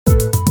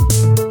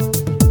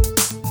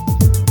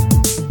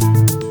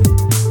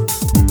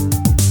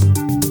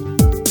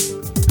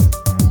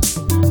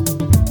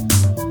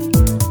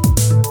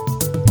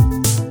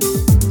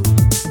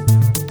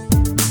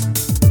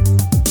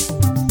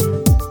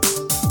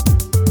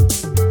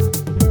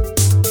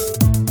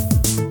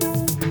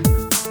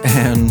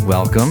and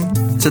welcome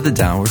to the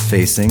Downward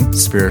Facing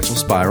Spiritual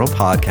Spiral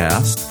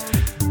podcast,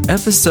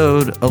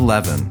 episode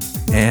 11.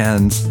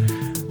 And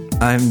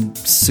I'm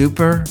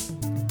super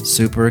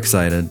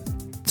excited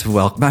to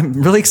welcome. I'm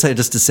really excited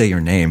just to say your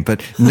name,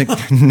 but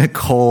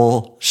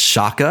Nicole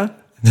Sciacca.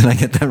 Did I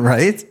get that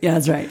right? Yeah,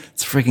 that's right.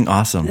 It's freaking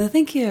awesome.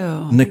 Thank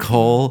you.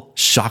 Nicole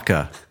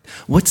Sciacca.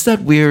 What's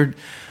that weird,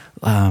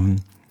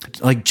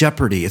 like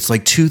Jeopardy? It's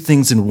like two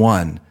things in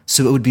one.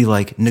 So it would be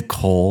like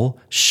Nicole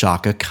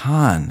Sciacca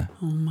Khan.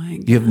 Oh my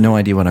God. You have no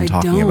idea what I'm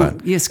talking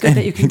about. It's good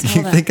that you can tell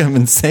You that. think I'm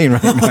insane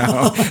right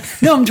now.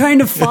 No, I'm trying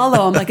to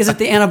follow. I'm like, is it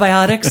the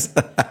antibiotics?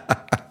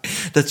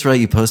 That's right.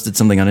 You posted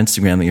something on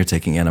Instagram that you're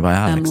taking I'm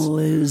antibiotics.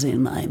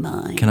 losing my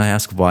mind. Can I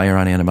ask why you're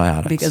on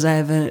antibiotics? Because I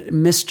have a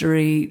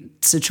mystery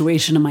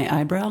situation in my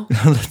eyebrow.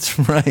 That's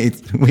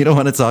right. We don't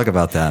want to talk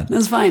about that.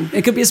 That's fine.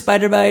 It could be a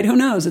spider bite. Who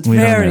knows? It's We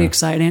don't very know.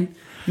 exciting.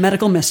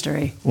 Medical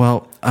mystery.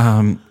 Well,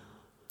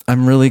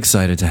 I'm really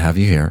excited to have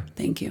you here.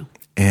 Thank you.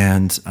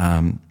 And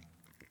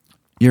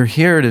you're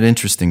here at an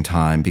interesting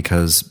time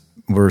because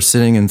we're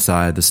sitting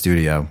inside the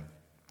studio,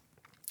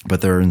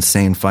 but there are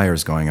insane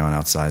fires going on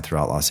outside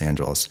throughout Los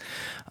Angeles.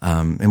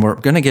 And we're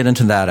going to get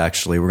into that,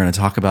 actually. We're going to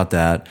talk about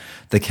that.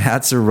 The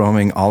cats are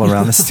roaming all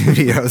around the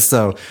studio,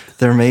 so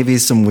there may be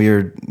some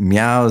weird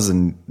meows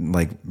and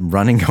like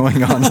running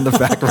going on in the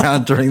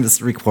background during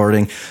this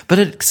recording, but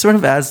it sort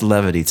of adds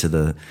levity to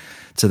the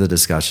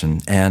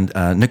discussion. And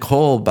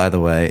Nicole, by the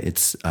way,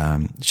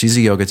 she's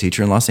a yoga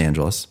teacher in Los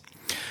Angeles.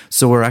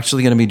 So we're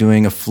actually going to be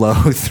doing a flow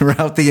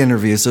throughout the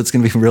interview, so it's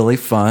going to be really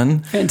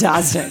fun.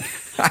 Fantastic.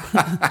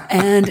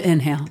 And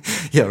inhale.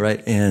 Yeah,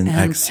 right. And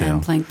exhale.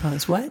 And plank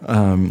pose. What?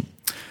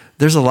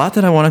 There's a lot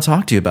that I want to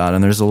talk to you about,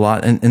 and there's a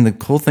lot. And the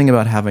cool thing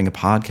about having a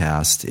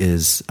podcast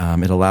is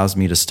it allows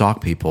me to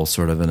stalk people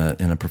sort of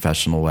in a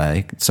professional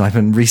way. So I've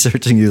been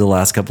researching you the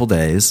last couple of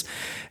days,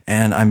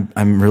 and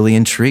I'm really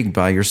intrigued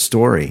by your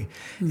story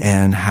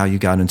and how you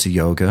got into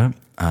yoga.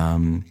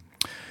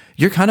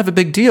 You're kind of a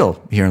big deal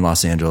here in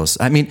Los Angeles.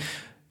 I mean,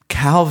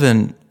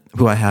 Calvin,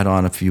 who I had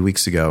on a few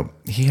weeks ago,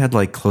 he had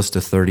like close to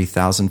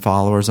 30,000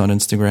 followers on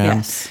Instagram.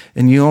 Yes.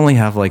 And you only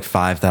have like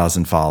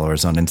 5,000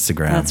 followers on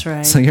Instagram. That's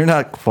right. So you're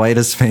not quite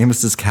as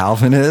famous as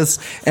Calvin is.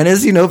 And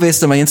as you know,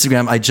 based on my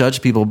Instagram, I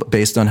judge people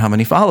based on how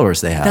many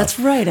followers they have. That's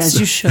right, as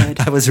you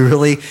should. I was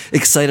really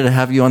excited to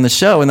have you on the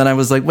show. And then I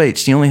was like, wait,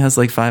 she only has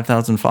like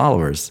 5,000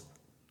 followers.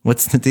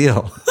 What's the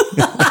deal?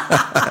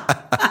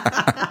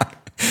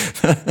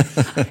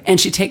 And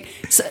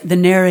the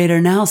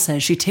narrator now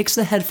says she takes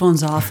the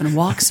headphones off and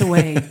walks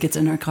away, gets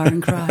in her car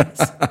and cries.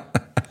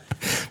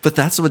 But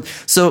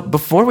so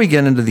before we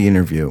get into the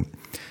interview,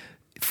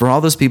 for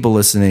all those people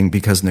listening,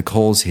 because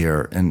Nicole's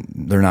here and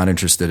they're not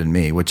interested in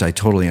me, which I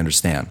totally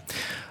understand,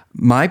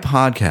 my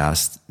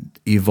podcast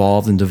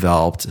evolved and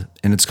developed,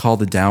 and it's called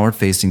the Downward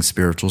Facing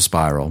Spiritual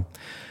Spiral,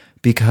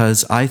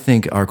 because I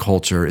think our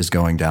culture is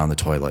going down the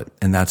toilet,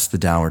 and that's the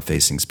downward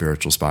facing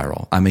spiritual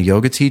spiral. I'm a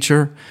yoga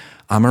teacher.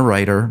 I'm a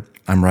writer.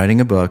 I'm writing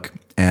a book,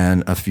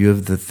 and a few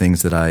of the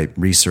things that I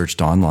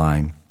researched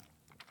online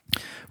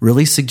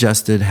really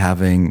suggested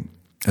having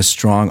a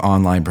strong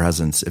online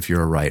presence if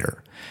you're a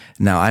writer.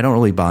 Now, I don't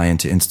really buy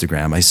into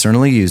Instagram. I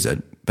certainly use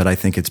it, but I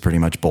think it's pretty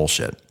much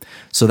bullshit.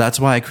 So that's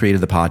why I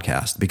created the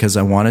podcast, because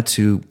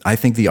I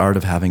think the art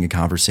of having a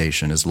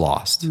conversation is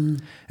lost.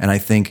 And I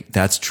think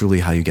that's truly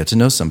how you get to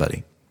know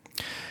somebody.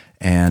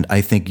 And I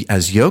think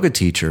as yoga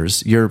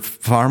teachers, you're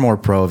far more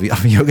pro of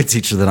a yoga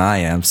teacher than I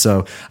am.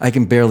 So I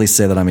can barely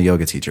say that I'm a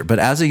yoga teacher. But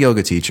as a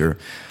yoga teacher,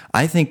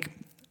 I think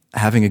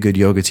having a good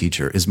yoga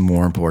teacher is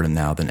more important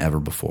now than ever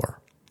before.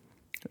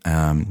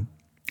 And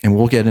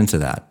we'll get into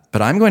that.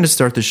 But I'm going to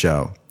start the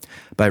show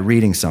by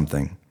reading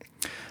something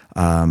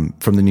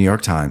from the New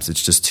York Times.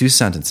 It's just 2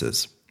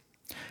 sentences.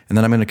 And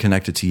then I'm going to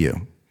connect it to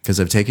you because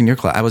I've taken your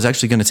class. I was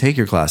actually going to take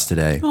your class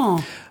today.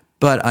 Oh.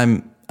 But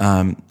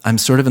I'm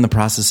sort of in the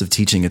process of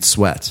teaching at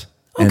Sweat.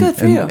 Oh, good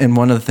for you. And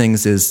one of the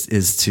things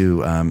is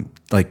to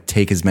like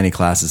take as many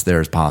classes there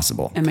as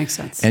possible. It makes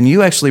sense. And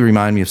you actually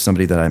remind me of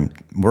somebody that I'm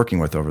working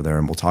with over there,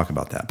 and we'll talk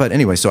about that. But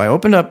anyway, so I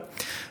opened up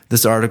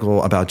this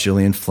article about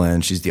Gillian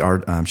Flynn. She's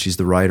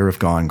the writer of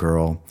Gone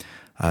Girl,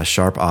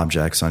 Sharp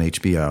Objects on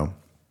HBO.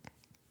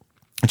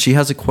 And she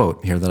has a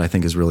quote here that I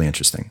think is really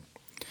interesting.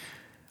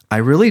 I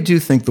really do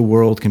think the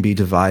world can be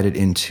divided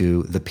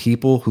into the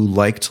people who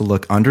like to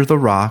look under the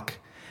rock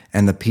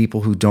and the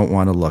people who don't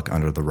want to look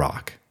under the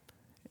rock.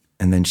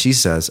 And then she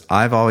says,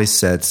 I've always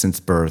said since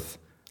birth,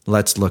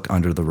 let's look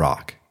under the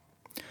rock.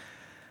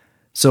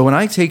 So when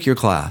I take your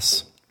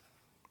class,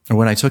 or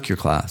when I took your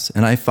class,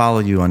 and I follow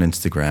you on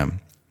Instagram,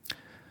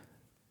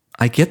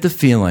 I get the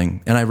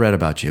feeling, and I read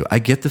about you, I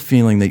get the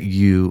feeling that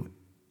you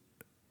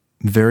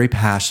very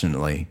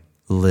passionately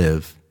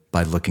live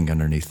by looking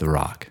underneath the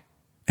rock.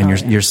 And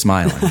you're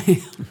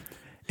smiling.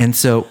 And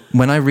so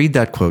when I read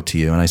that quote to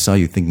you, and I saw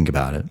you thinking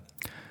about it,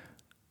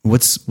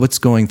 what's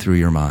going through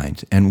your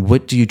mind? And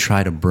what do you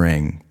try to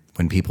bring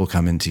when people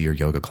come into your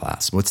yoga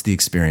class? What's the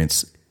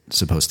experience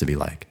supposed to be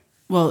like?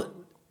 Well,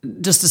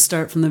 just to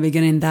start from the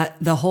beginning, that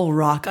the whole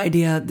rock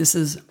idea, this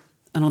is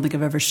I don't think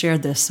I've ever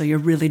shared this, so you're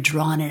really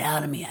drawing it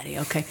out of me, Eddie.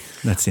 Okay.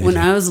 That's the When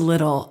idea. I was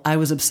little, I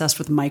was obsessed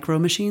with micro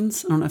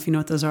machines. I don't know if you know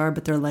what those are,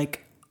 but they're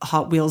like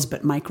Hot Wheels,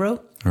 but micro.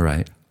 All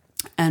right.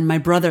 And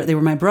they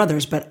were my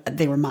brothers, but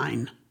they were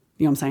mine.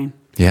 You know what I'm saying?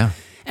 Yeah.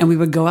 And we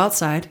would go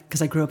outside,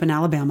 because I grew up in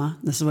Alabama.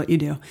 This is what you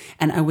do.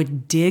 And I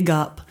would dig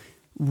up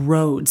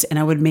roads, and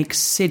I would make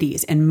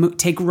cities and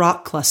take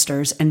rock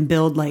clusters and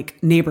build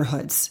like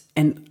neighborhoods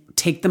and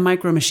take the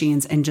micro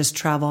machines and just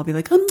travel. I'll be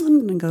like, I'm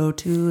going to go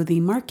to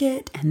the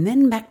market and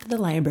then back to the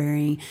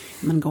library.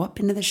 I'm going to go up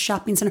into the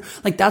shopping center.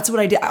 Like, that's what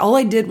I did. All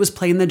I did was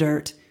play in the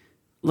dirt,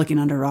 looking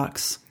under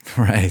rocks.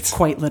 Right.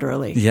 Quite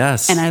literally.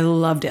 Yes. And I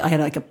loved it. I had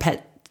like a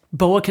pet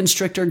boa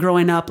constrictor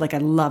growing up. Like, I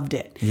loved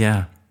it.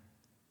 Yeah.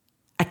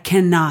 I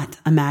cannot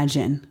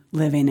imagine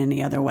living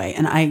any other way.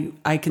 And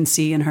I can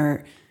see in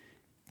her,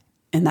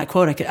 in that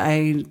quote,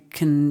 I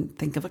can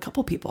think of a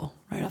couple people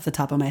right off the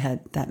top of my head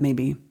that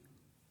maybe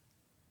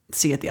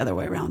see it the other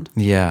way around.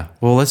 Yeah.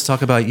 Well, let's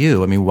talk about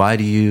you. I mean, why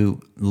do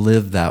you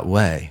live that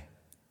way?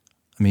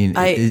 I mean,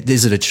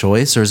 is it a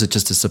choice, or is it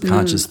just a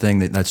subconscious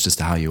thing that's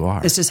just how you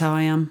are? It's just how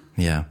I am.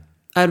 Yeah.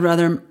 I'd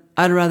rather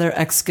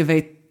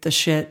excavate the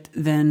shit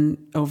than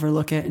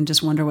overlook it and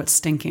just wonder what's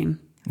stinking.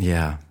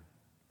 Yeah.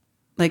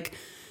 Like,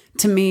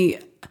 to me,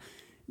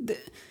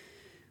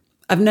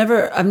 I've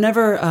never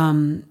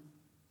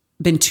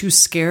been too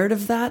scared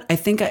of that. I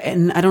think,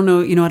 and I don't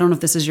know, I don't know if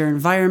this is your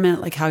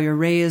environment, like how you're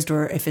raised,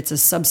 or if it's a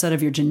subset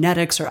of your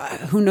genetics, or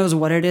who knows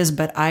what it is,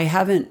 but I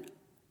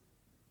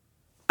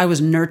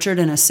was nurtured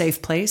in a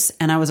safe place,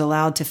 and I was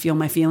allowed to feel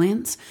my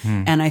feelings.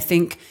 And I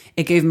think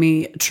it gave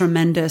me a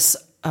tremendous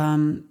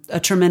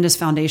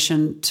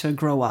foundation to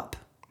grow up.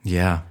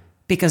 Yeah.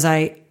 Because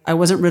I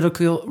wasn't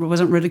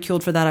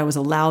ridiculed for that. I was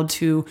allowed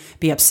to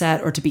be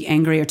upset or to be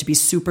angry or to be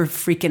super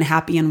freaking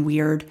happy and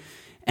weird.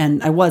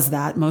 And I was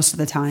that most of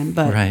the time.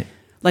 But right.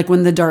 Like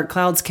when the dark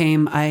clouds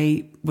came,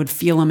 I would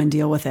feel them and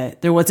deal with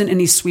it. There wasn't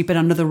any sweep it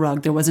under the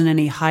rug. There wasn't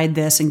any hide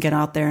this and get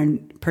out there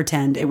and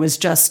pretend. It was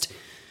just,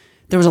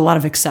 there was a lot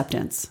of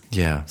acceptance.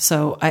 Yeah.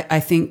 So I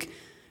think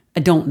I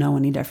don't know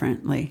any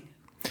differently.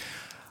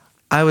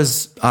 I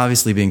was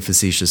obviously being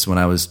facetious when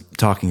I was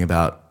talking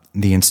about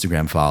the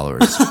Instagram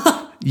followers.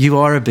 You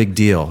are a big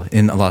deal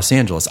in Los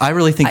Angeles. I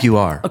really think you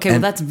are. Okay, well,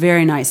 that's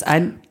very nice.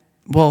 I'm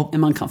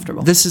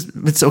uncomfortable.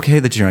 It's okay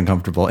that you're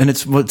uncomfortable. And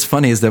what's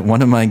funny is that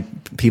one of my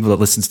people that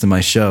listens to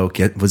my show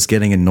was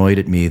getting annoyed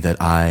at me that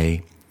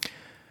I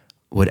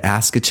would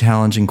ask a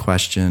challenging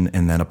question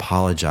and then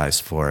apologize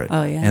for it.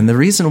 Oh, yeah. And the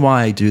reason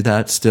why I do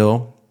that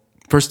still,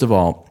 first of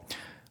all,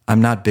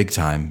 I'm not big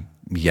time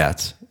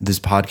yet. This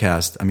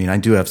podcast, I mean, I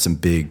do have some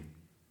big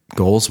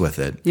goals with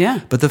it. Yeah.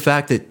 But the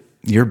fact that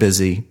you're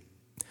busy,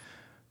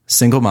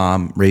 single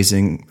mom,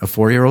 raising a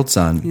 4-year-old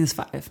son. He's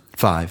 5.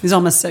 5. He's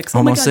almost 6.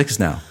 Almost 6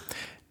 now.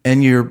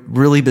 And you're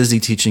really busy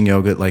teaching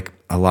yoga at like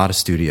a lot of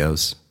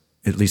studios.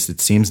 At least it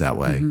seems that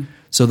way. Mm-hmm.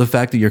 So the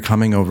fact that you're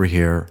coming over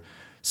here,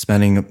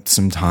 spending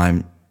some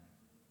time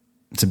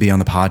to be on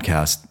the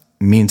podcast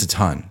means a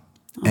ton.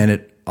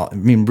 Oh.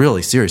 And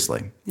really,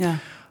 seriously. Yeah.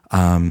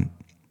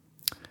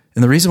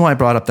 And the reason why I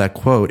brought up that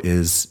quote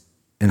is,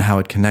 and how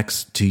it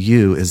connects to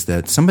you, is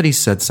that somebody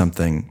said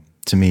something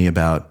to me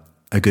about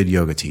a good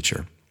yoga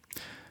teacher.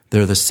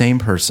 They're the same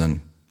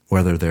person,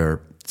 whether they're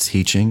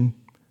teaching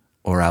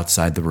or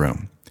outside the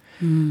room.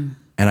 Mm.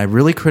 And I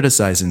really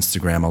criticize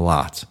Instagram a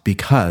lot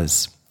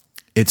because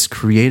it's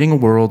creating a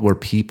world where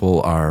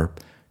people are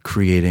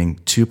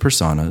creating 2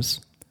 personas,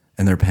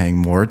 and they're paying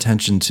more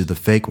attention to the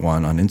fake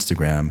one on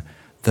Instagram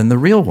than the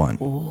real one.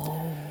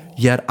 Whoa.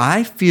 Yet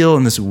I feel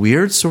in this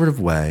weird sort of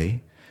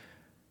way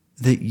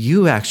that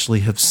you actually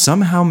have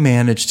somehow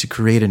managed to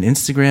create an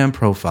Instagram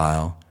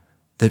profile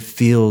that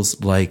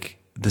feels like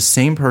the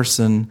same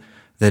person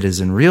that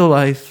is in real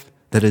life,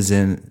 that is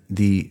in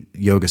the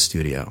yoga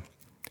studio.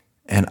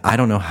 And I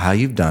don't know how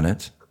you've done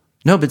it.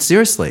 No, but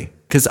seriously,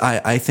 because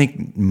I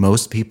think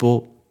most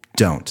people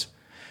don't.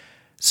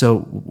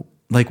 So,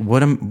 like,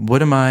 what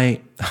am I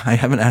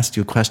haven't asked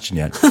you a question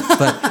yet,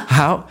 but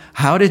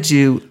how did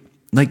you,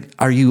 like,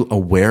 are you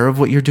aware of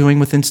what you're doing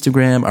with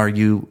Instagram? Are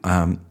you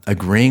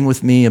agreeing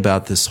with me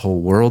about this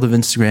whole world of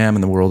Instagram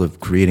and the world of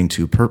creating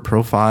 2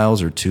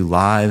 profiles or 2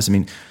 lives? I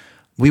mean,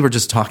 we were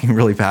just talking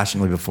really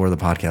passionately before the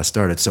podcast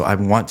started, so I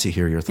want to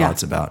hear your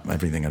thoughts about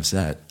everything I've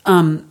said.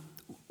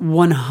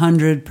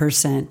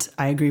 100%,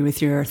 I agree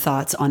with your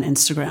thoughts on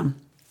Instagram.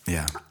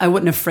 Yeah, I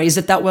wouldn't have phrased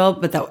it that well,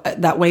 but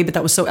that way, but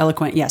that was so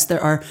eloquent. Yes,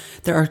 there are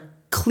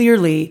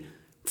clearly,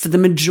 for the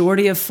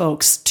majority of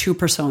folks, 2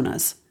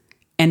 personas,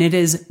 and it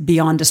is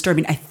beyond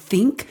disturbing. I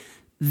think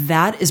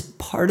that is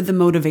part of the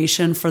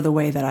motivation for the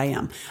way that I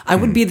am. I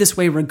would be this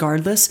way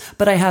regardless,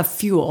 but I have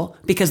fuel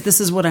because this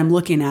is what I'm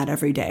looking at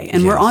every day.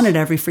 And we're on it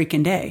every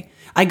freaking day.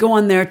 I go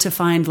on there to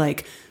find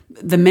like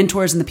the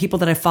mentors and the people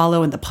that I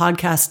follow and the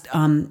podcast.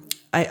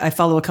 I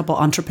follow a couple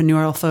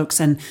entrepreneurial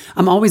folks, and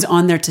I'm always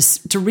on there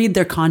to read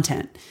their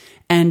content.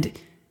 And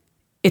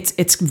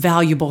it's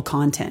valuable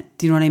content.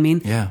 Do you know what I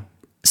mean? Yeah.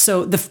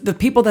 So the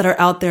people that are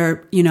out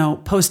there,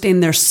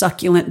 posting their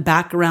succulent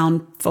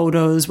background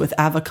photos with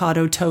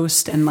avocado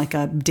toast and like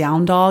a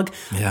down dog.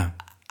 Yeah.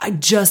 I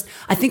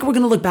think we're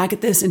going to look back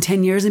at this in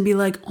 10 years and be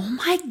like, oh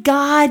my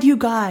God, you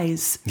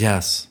guys.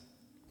 Yes.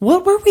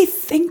 What were we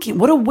thinking?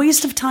 What a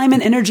waste of time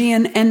and energy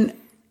and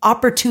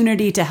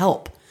opportunity to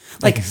help.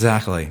 Like,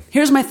 exactly.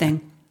 Here's my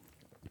thing.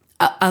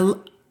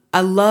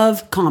 I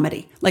love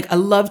comedy. Like, I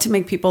love to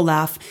make people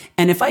laugh.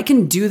 And if I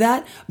can do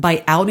that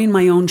by outing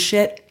my own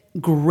shit,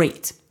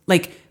 great.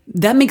 Like,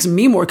 that makes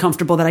me more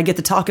comfortable that I get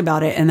to talk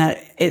about it and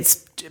that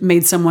it's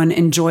made someone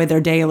enjoy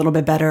their day a little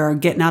bit better or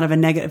getting out of a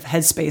negative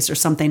headspace or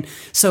something.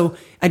 So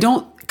I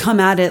don't come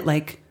at it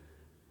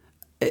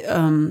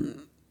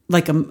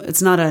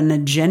it's not an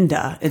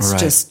agenda. It's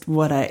just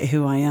who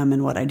I am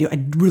and what I do.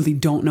 I really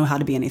don't know how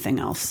to be anything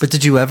else. But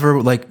did you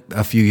ever, like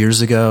a few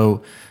years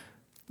ago,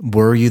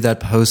 were you that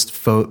post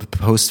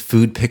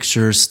food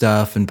picture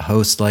stuff and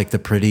post like the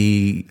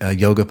pretty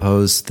yoga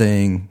pose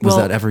thing? Was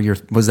that ever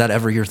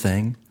your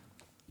thing?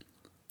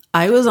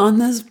 I was on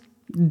this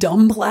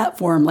dumb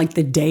platform like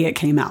the day it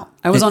came out.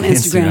 I was on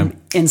Instagram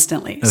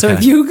instantly. Okay. So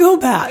if you go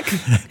back,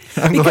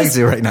 I'm going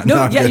to right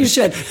now. You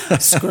should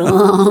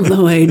scroll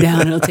the way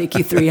down. It'll take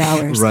you 3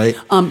 hours. Right.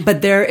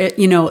 But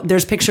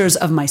there's pictures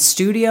of my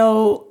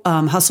studio,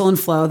 Hustle and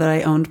Flow that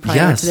I owned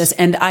prior to this.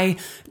 And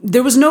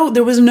there was no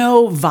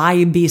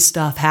vibey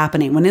stuff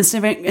happening. When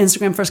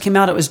Instagram first came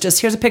out, it was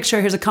just, here's a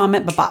picture, here's a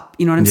comment, bop.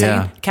 You know what I'm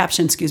saying?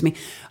 Caption, excuse me.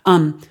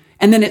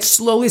 And then it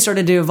slowly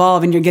started to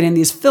evolve and you're getting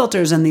these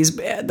filters and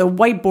the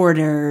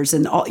whiteboarders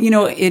and all, it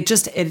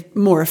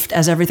morphed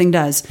as everything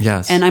does.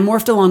 Yes. And I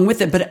morphed along with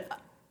it, but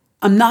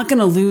I'm not going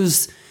to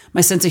lose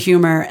my sense of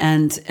humor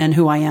and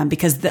who I am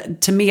because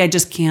to me, I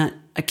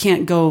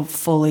can't go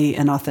fully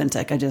and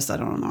authentic. I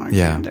don't know. I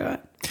can't do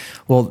it.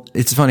 Well,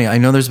 it's funny. I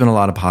know there's been a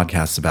lot of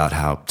podcasts about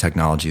how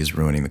technology is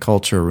ruining the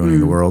culture,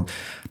 ruining the world.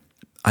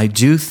 I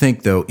do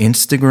think though,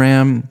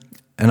 Instagram,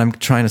 and I'm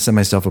trying to set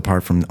myself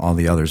apart from all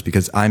the others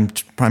because I'm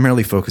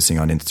primarily focusing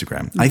on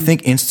Instagram. Mm-hmm. I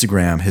think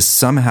Instagram has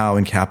somehow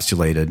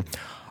encapsulated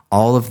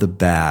all of the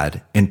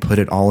bad and put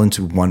it all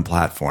into one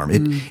platform.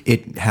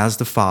 It has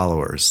the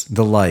followers,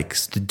 the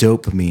likes, the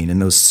dopamine,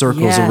 and those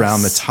circles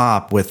around the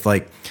top with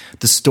like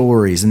the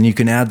stories, and you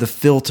can add the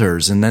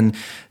filters, and then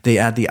they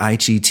add the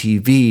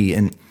IGTV,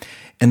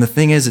 and the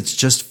thing is, it's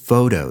just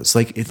photos.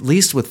 Like at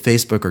least with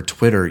Facebook or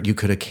Twitter, you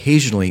could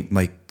occasionally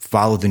like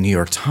follow the New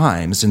York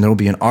Times and there'll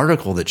be an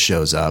article that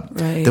shows up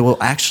that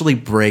will actually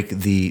break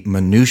the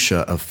minutia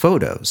of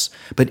photos.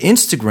 But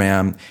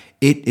Instagram,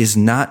 it is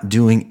not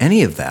doing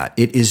any of that.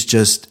 It is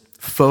just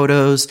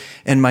photos.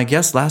 And my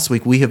guest last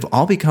week, we have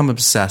all become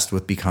obsessed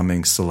with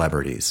becoming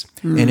celebrities.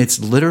 And it's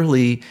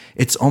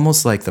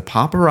almost like the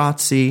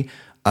paparazzi,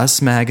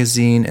 Us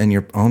Magazine, and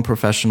your own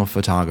professional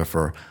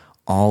photographer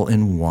all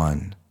in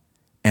one.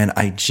 And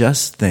I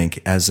just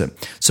think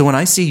so when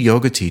I see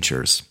yoga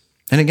teachers,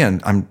 and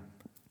again, I'm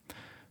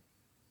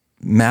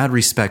mad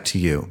respect to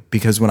you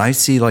because when I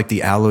see like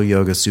the Aloe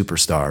Yoga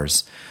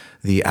superstars,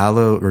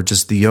 or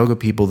just the yoga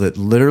people that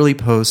literally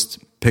post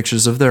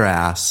pictures of their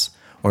ass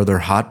or their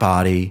hot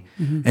body,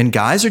 and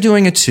guys are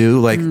doing it too.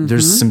 Like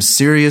there's some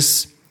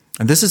serious,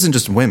 and this isn't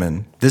just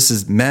women, this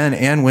is men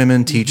and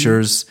women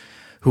teachers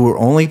who are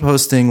only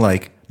posting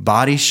like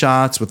body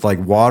shots with like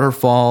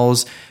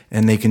waterfalls,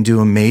 and they can do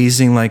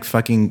amazing like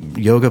fucking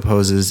yoga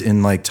poses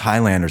in like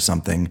Thailand or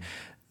something.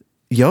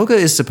 Yoga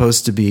is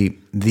supposed to be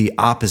the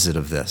opposite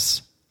of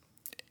this,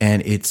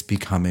 and it's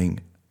becoming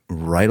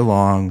right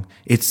along.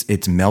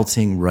 It's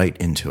melting right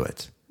into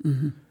it.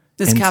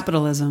 It's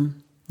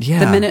capitalism.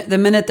 Yeah. The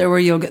minute there were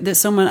yoga,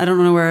 someone, I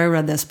don't know where I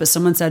read this, but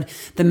someone said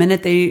the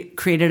minute they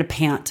created a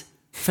pant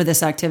for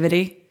this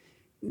activity,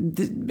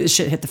 the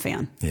shit hit the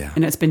fan. Yeah.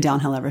 And it's been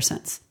downhill ever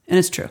since. And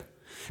it's true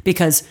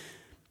because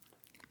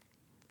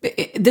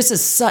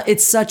it's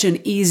such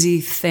an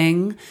easy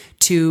thing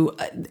to.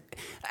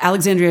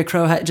 Alexandria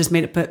Crow had just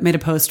made a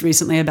post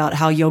recently about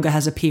how yoga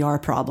has a PR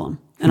problem.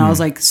 And I was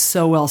like,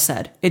 so well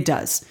said. It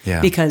does.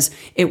 Yeah. Because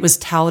it was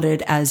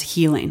touted as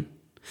healing.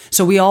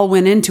 So we all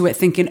went into it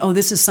thinking, oh,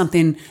 this is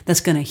something that's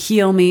going to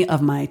heal me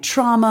of my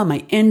trauma,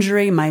 my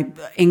injury, my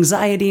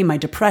anxiety, my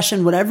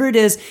depression, whatever it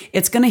is,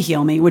 it's going to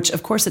heal me, which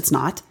of course it's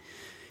not.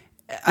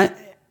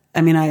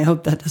 I mean, I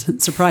hope that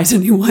doesn't surprise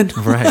anyone.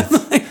 Right.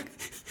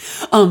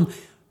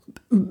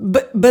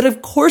 But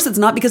of course it's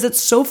not because it's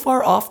so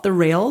far off the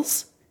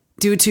rails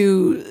due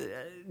to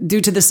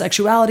the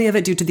sexuality of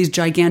it, due to these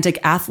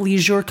gigantic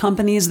athleisure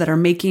companies that are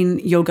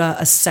making yoga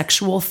a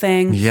sexual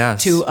thing,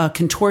 to a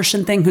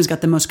contortion thing, who's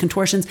got the most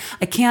contortions.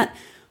 I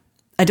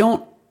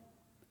don't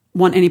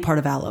want any part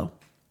of Aloe.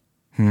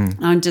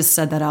 I just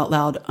said that out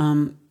loud.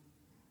 And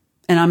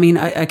I mean,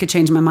 I could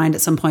change my mind at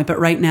some point, but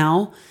right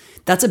now,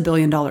 that's $1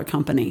 billion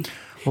company.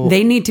 Well,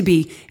 they need to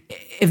be,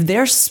 if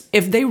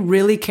they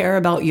really care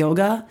about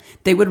yoga,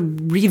 they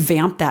would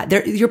revamp that.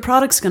 Your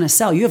product's going to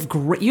sell. You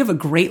have a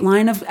great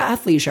line of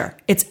athleisure.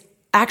 It's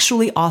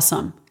actually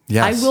awesome.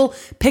 Yes. I will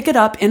pick it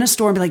up in a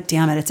store and be like,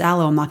 damn it, it's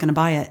Aloe. I'm not going to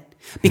buy it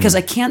because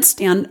I can't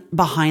stand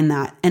behind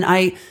that. And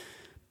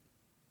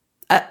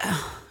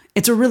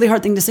It's a really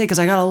hard thing to say because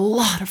I got a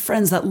lot of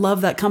friends that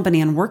love that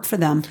company and work for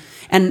them.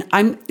 And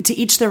I'm to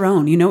each their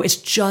own, it's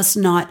just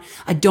not,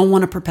 I don't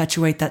want to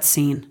perpetuate that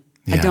scene.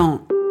 Yeah. I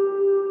don't.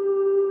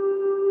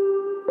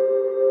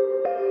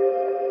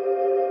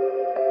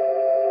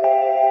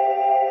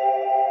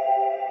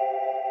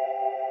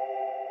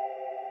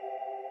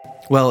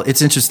 Well,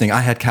 it's interesting.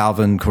 I had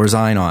Calvin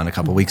Corzine on a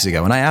couple weeks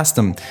ago, and I asked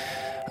him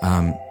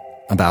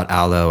about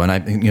Aloe,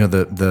 and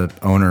the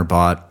owner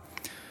bought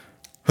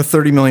a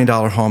 $30 million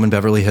home in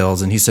Beverly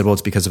Hills, and he said, well,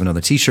 it's because of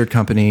another T-shirt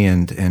company,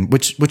 and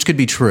which could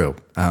be true.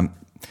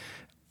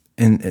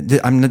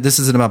 This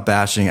isn't about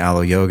bashing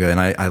Aloe Yoga, and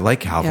I like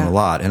Calvin a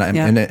lot,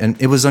 and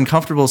it was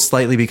uncomfortable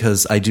slightly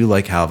because I do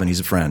like Calvin. He's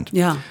a friend.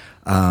 Yeah.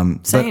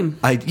 Same.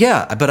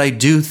 But I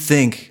do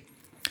think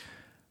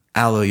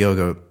Aloe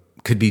Yoga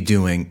could be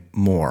doing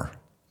more.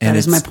 And that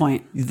is my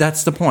point.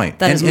 That's the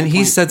point. And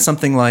he said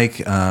something like,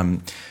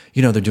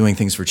 they're doing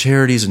things for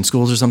charities and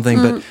schools or something,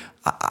 but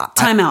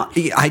time out.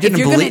 I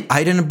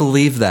didn't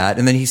believe that.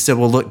 And then he said,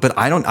 well, look, but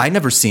I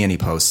never see any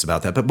posts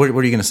about that. But what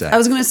are you going to say? I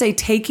was going to say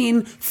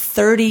taking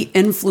 30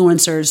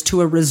 influencers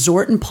to a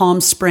resort in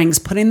Palm Springs,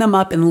 putting them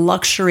up in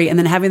luxury, and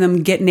then having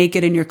them get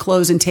naked in your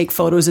clothes and take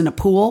photos in a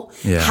pool.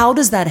 Yeah. How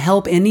does that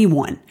help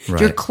anyone? Right.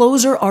 Your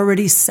clothes are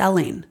already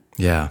selling.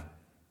 Yeah.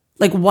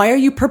 Like, why are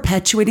you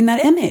perpetuating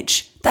that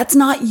image? That's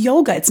not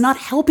yoga. It's not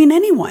helping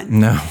anyone.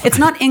 No. It's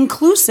not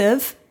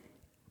inclusive.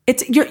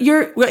 It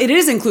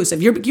is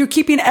inclusive. You're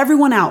keeping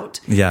everyone out.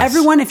 Yes.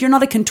 Everyone, if you're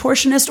not a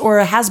contortionist or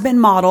a has-been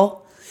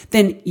model,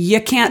 then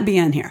you can't be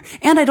in here.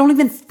 And I don't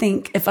even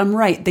think, if I'm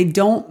right, they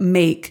don't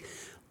make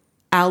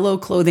Aloe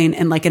clothing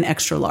in like an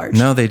extra large.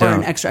 No, they don't. Or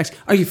an extra.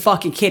 Are you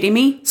fucking kidding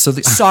me? So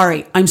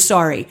I'm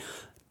sorry.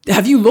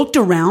 Have you looked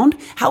around?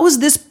 How is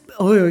this?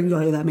 Oh,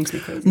 that makes me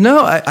crazy.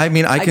 No, I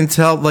mean, I can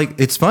tell, like,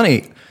 it's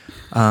funny.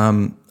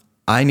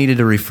 I needed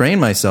to refrain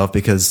myself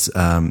because,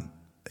 I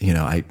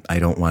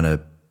don't want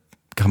to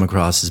come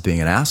across as being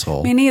an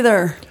asshole. Me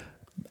neither.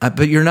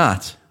 But you're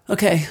not.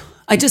 Okay.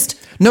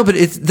 No, but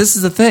this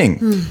is the thing.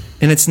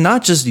 And it's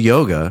not just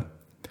yoga.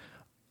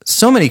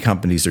 So many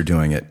companies are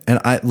doing it. And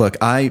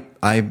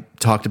I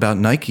talked about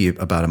Nike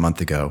about a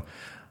month ago.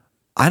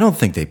 I don't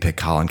think they picked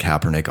Colin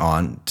Kaepernick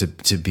on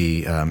to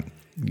be,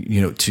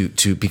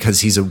 because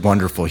he's a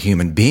wonderful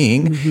human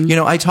being.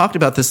 Mm-hmm. I talked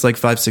about this like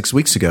 5-6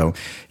 weeks ago,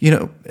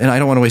 and I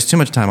don't want to waste too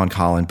much time on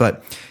Colin,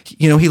 but,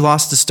 he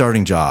lost his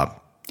starting job.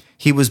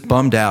 He was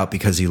bummed out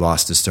because he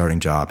lost his starting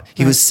job.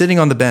 He was sitting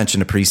on the bench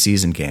in a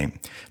preseason game.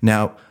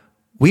 Now,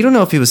 we don't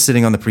know if he was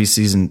sitting on the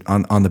preseason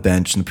on the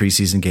bench in the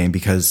preseason game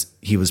because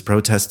he was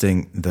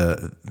protesting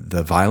the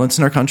violence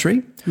in our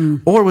country,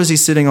 or was he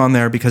sitting on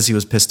there because he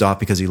was pissed off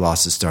because he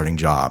lost his starting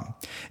job?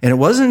 And it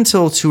wasn't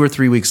until 2 or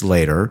 3 weeks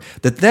later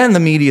that then the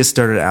media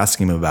started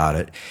asking him about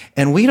it.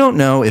 And we don't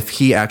know if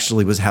he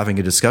actually was having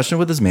a discussion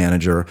with his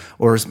manager,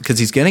 or because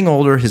he's getting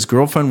older, his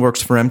girlfriend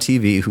works for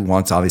MTV, who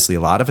wants obviously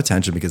a lot of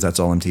attention because that's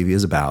all MTV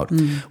is about.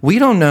 We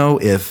don't know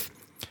if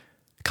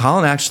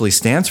Colin actually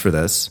stands for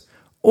this,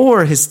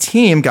 or his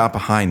team got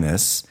behind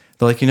this.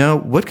 They're like,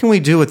 what can we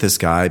do with this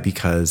guy?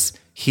 Because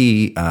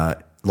he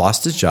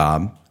lost his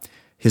job.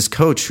 His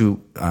coach,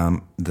 who, I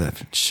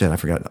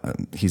forgot,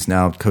 he's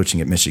now coaching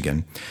at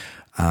Michigan.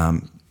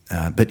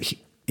 But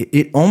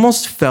it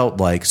almost felt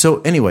like,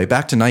 so anyway,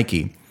 back to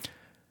Nike.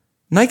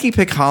 Nike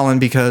picked Colin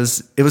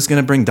because it was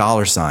going to bring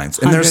dollar signs.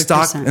 And their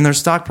 100%.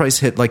 stock price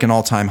hit like an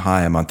all-time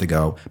high a month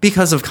ago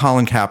because of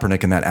Colin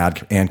Kaepernick and that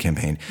ad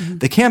campaign. Mm-hmm.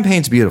 The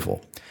campaign's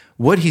beautiful.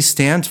 What he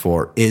stands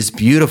for is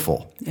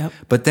beautiful. Yep.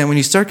 But then when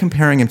you start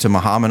comparing him to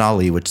Muhammad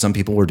Ali, which some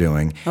people were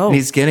doing, and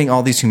he's getting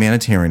all these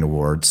humanitarian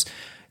awards,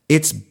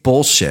 it's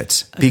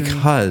bullshit.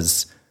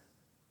 Because,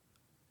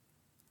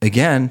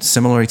 again,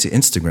 similar to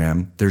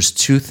Instagram, there's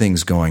two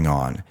things going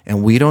on.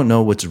 And we don't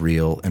know what's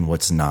real and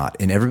what's not.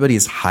 And everybody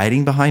is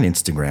hiding behind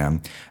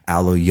Instagram.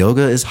 Aloe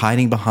Yoga is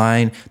hiding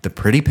behind the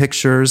pretty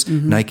pictures.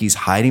 Mm-hmm. Nike's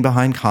hiding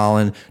behind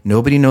Colin.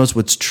 Nobody knows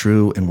what's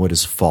true and what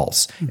is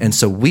false. Mm-hmm. And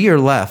so we are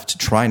left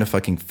trying to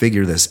fucking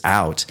figure this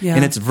out. Yeah.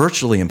 And it's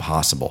virtually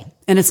impossible.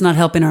 And it's not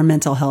helping our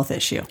mental health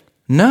issue.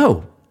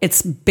 No.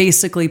 It's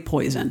basically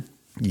poison.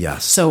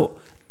 Yes. So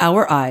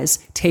our eyes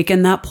take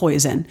in that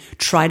poison,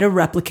 try to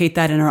replicate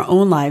that in our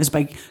own lives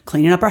by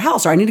cleaning up our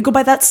house. Or I need to go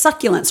buy that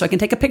succulent so I can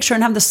take a picture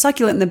and have the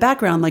succulent in the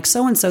background like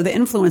so-and-so, the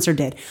influencer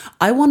did.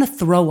 I want to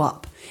throw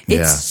up.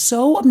 It's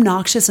so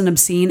obnoxious and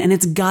obscene, and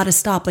it's got to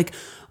stop.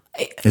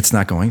 It's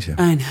not going to.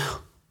 I know.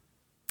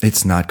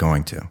 It's not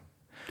going to.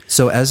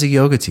 So as a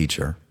yoga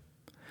teacher,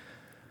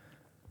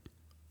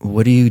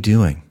 what are you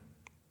doing?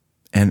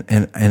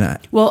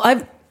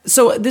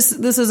 So this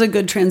is a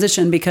good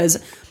transition because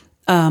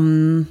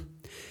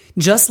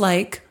just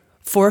like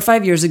 4 or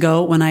 5 years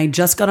ago when I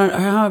just got on, or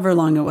however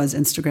long it was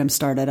Instagram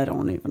started, I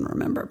don't even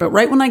remember. But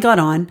right when I got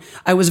on,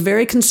 I was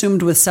very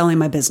consumed with selling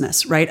my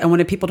business, right? I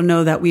wanted people to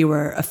know that we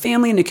were a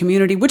family and a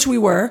community, which we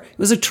were. It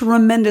was a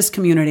tremendous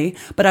community,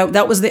 but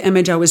that was the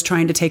image I was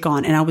trying to take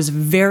on. And I was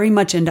very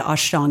much into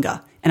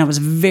Ashtanga, and I was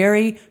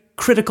very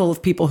critical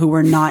of people who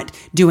were not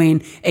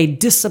doing a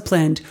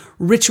disciplined,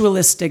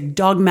 ritualistic,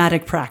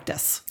 dogmatic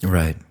practice.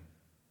 Right.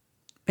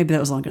 Maybe that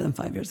was longer than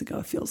 5 years ago.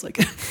 It feels like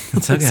it.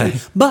 It's okay.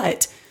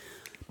 But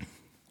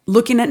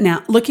looking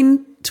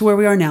to where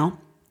we are now,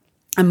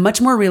 I'm much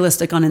more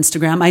realistic on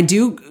Instagram. I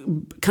do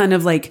kind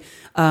of like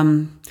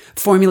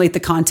formulate the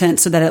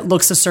content so that it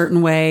looks a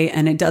certain way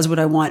and it does what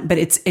I want. But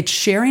it's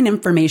sharing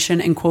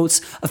information and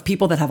quotes of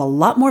people that have a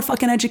lot more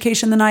fucking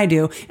education than I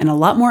do and a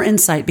lot more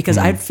insight, because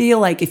I feel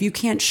like if you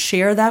can't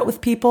share that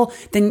with people,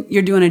 then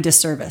you're doing a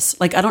disservice.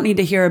 Like, I don't need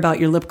to hear about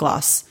your lip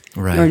gloss.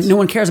 Right. Or no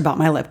one cares about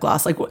my lip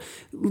gloss. Like,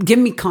 give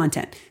me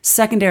content.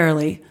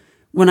 Secondarily,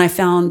 when I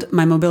found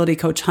my mobility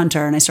coach,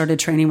 Hunter, and I started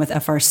training with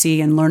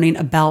FRC and learning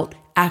about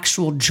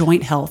actual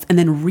joint health, and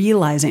then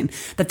realizing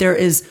that there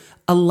is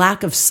a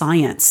lack of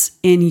science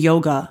in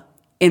yoga,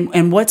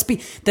 and what's here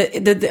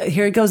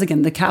it goes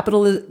again. The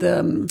capital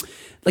is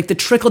like the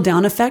trickle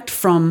down effect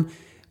from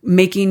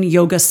making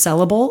yoga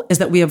sellable is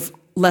that we have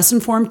less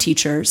informed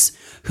teachers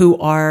who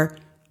are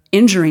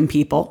injuring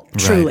people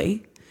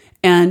truly,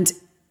 and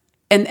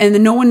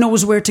then no one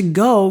knows where to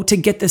go to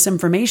get this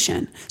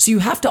information. So you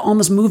have to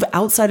almost move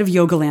outside of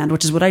yoga land,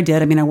 which is what I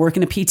did. I mean, I work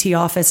in a PT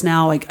office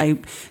now. I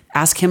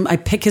ask him, I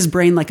pick his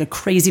brain like a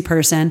crazy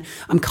person.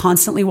 I'm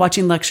constantly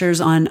watching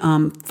lectures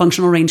on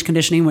functional range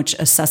conditioning, which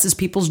assesses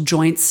people's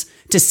joints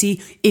to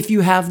see if you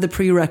have the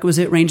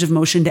prerequisite range of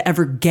motion to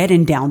ever get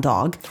in down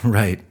dog.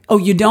 Right. Oh,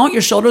 you don't?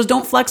 Your shoulders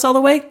don't flex all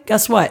the way?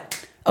 Guess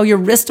what? Oh, your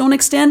wrists don't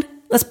extend?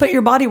 Let's put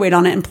your body weight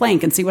on it and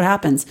plank and see what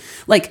happens.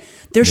 Like,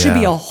 there should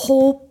be a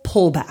whole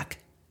pullback.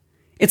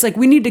 It's like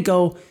we need to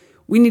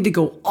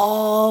go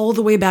all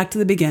the way back to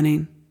the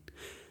beginning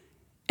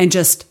and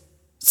just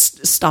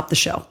stop the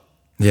show.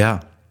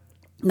 Yeah.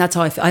 And that's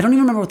how I feel. I don't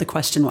even remember what the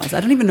question was.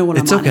 I don't even know what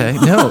it's I'm okay.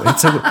 on. No,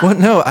 it's okay. Well,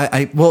 no,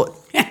 I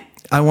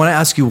want to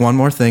ask you one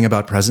more thing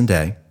about present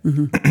day,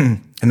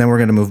 and then we're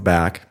going to move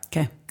back.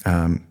 Okay.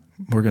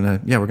 We're going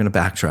to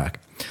backtrack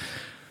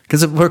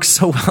because it worked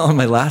so well in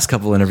my last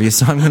couple interviews.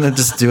 So I'm going to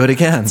just do it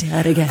again. Do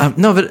it again.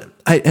 No, but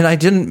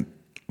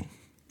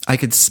I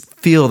could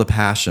feel the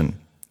passion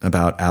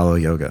about aloe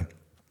yoga.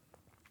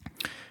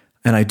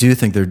 And I do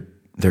think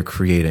they're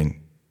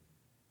creating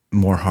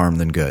more harm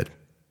than good.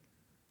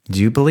 Do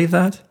you believe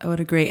that? I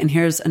would agree. And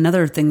here's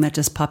another thing that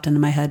just popped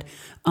into my head.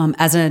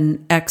 As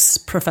an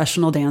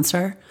ex-professional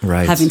dancer,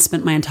 having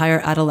spent my entire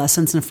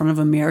adolescence in front of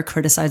a mirror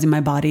criticizing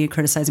my body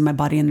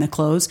in the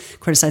clothes,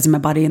 criticizing my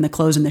body in the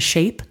clothes and the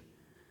shape,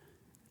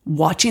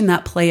 watching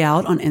that play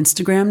out on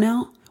Instagram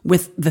now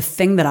with the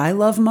thing that I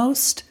love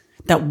most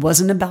that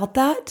wasn't about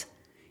that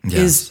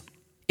is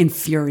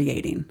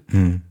infuriating.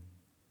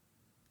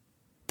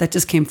 That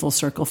just came full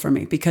circle for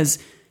me, because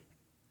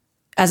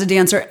as a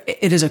dancer,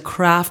 it is a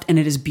craft and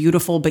it is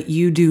beautiful, but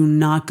you do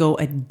not go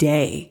a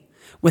day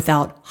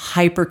without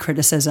hyper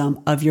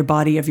criticism of your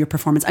body, of your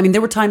performance. I mean,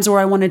 there were times where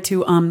I wanted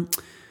to,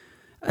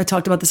 I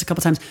talked about this a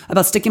couple times,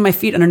 about sticking my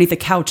feet underneath the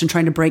couch and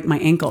trying to break my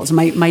ankles.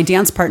 My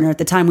dance partner at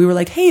the time, we were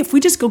like, hey, if we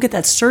just go get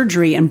that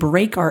surgery and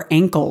break our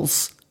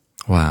ankles,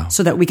 wow,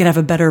 so that we could have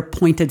a better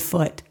pointed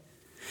foot.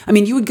 I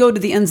mean, you would go to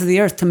the ends of the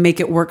earth to make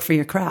it work for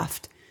your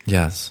craft.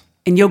 Yes.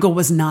 And yoga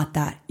was not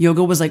that.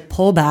 Yoga was like,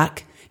 pull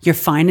back. You're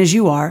fine as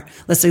you are.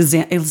 Let's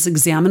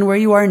examine where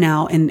you are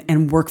now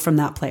and work from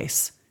that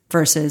place.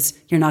 Versus,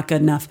 you're not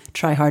good enough.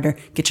 Try harder.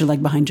 Get your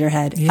leg behind your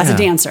head. Yeah. As a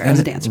dancer.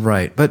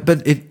 Right. But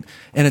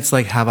it's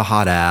like have a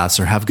hot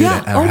ass or have good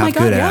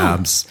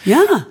abs.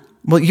 Yeah.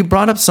 Well, you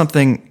brought up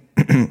something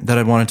that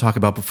I want to talk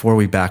about before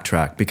we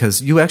backtrack,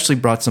 because you actually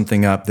brought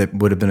something up that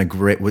would have been a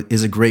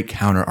great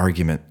counter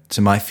argument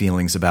to my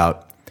feelings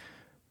about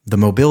the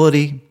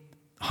mobility,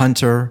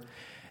 Hunter,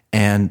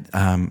 and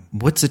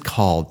what's it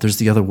called? There's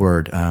the other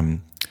word,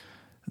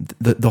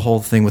 the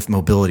whole thing with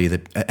mobility, the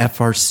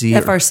FRC.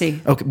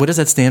 FRC. Okay, what does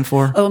that stand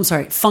for? Oh, I'm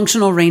sorry.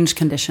 Functional range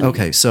conditioning.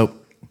 Okay, so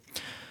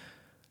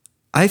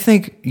I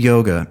think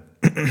yoga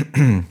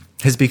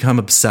has become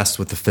obsessed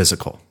with the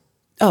physical.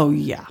 Oh,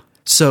 yeah.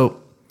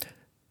 So,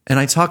 and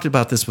I talked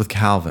about this with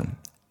Calvin.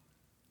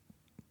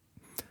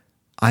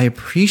 I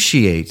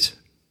appreciate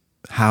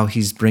how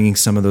he's bringing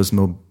some of those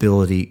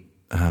mobility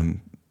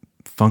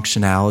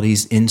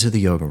functionalities into the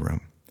yoga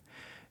room.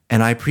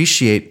 And I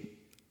see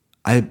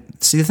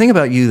the thing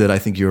about you that I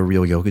think you're a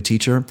real yoga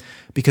teacher,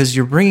 because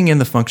you're bringing in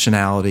the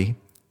functionality,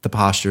 the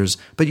postures,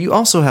 but you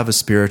also have a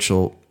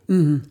spiritual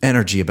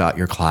energy about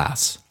your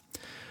class.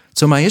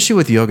 So my issue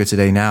with yoga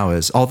today now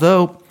is,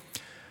 although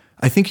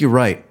I think you're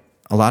right,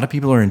 a lot of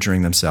people are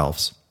injuring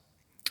themselves.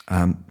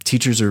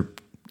 Teachers are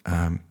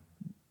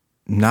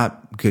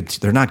not good.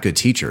 They're not good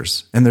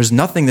teachers, and there's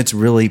nothing that's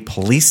really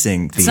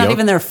policing the. It's not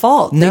even their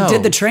fault. No. They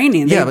did the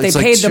training. They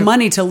paid the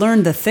money to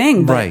learn the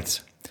thing. But.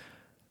 Right.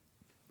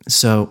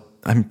 So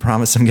I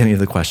promise I'm getting to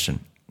the question.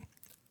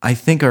 I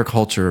think our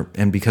culture,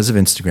 and because of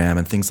Instagram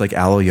and things like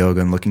aloe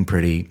yoga and looking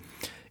pretty,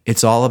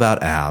 it's all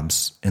about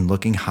abs and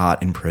looking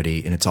hot and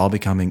pretty, and it's all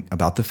becoming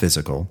about the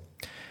physical.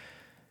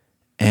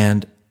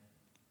 And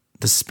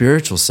the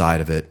spiritual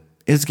side of it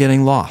is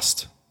getting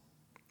lost.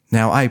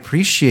 Now, I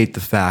appreciate the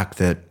fact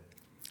that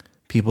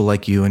people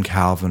like you and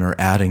Calvin are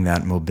adding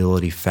that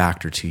mobility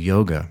factor to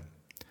yoga,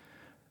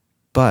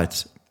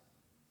 but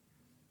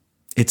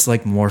it's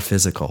like more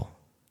physical.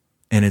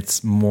 and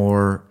it's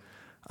more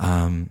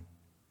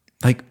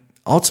like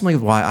ultimately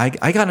why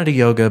I got into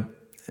yoga.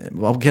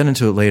 I'll get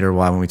into it later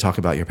why when we talk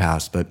about your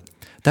past, but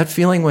that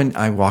feeling when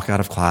I walk out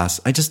of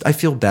class, I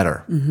feel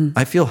better.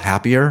 I feel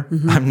happier.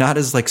 I'm not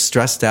as like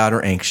stressed out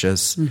or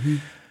anxious.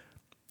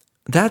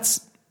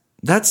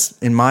 That's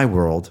in my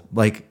world,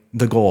 like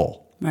the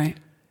goal. Right.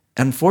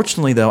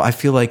 Unfortunately though, I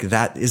feel like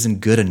that isn't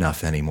good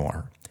enough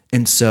anymore.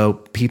 And so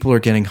people are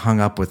getting hung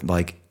up with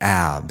like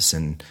abs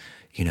and,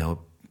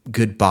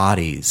 good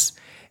bodies.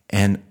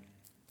 And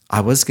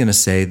I was going to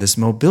say this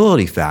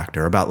mobility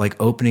factor about like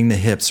opening the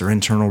hips or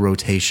internal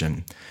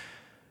rotation.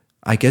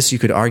 I guess you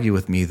could argue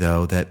with me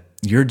though that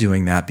you're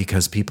doing that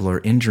because people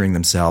are injuring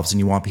themselves and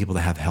you want people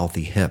to have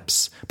healthy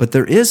hips. But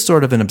there is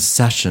sort of an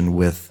obsession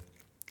with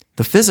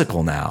the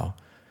physical now,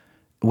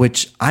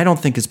 which I don't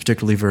think is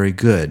particularly very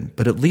good,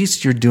 but at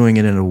least you're doing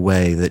it in a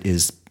way that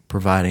is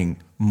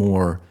providing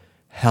more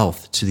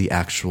health to the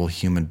actual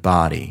human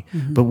body.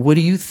 But what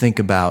do you think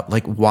about,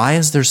 like, why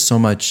is there so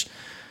much,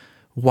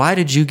 why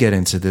did you get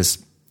into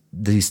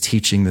these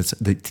teachings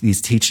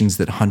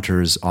that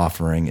Hunter is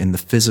offering in the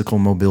physical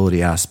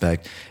mobility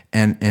aspect?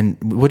 And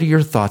what are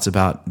your thoughts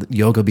about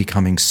yoga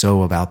becoming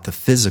so about the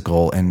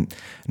physical and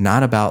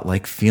not about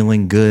like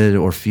feeling good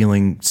or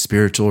feeling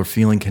spiritual or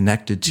feeling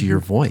connected to your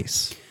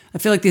voice? I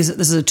feel like this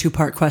is a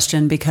two-part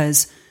question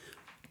because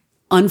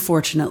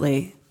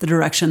unfortunately, the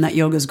direction that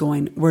yoga is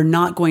going, we're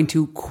not going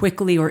to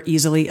quickly or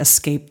easily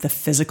escape the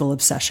physical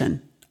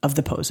obsession of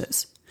the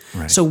poses.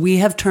 Right. So we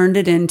have turned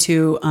it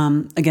into,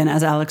 again,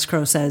 as Alex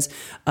Crow says,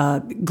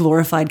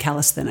 glorified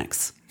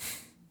calisthenics.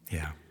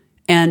 Yeah.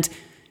 And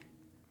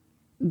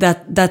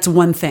that's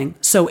one thing.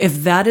 So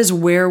if that is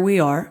where we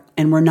are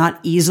and we're not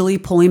easily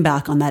pulling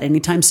back on that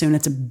anytime soon,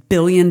 it's $1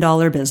 billion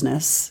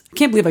business. I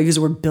can't believe I used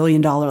the word $1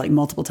 billion like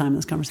multiple times in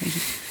this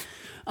conversation.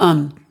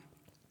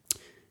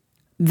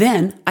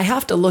 Then I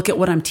have to look at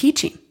what I'm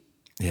teaching.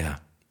 Yeah.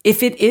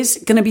 If it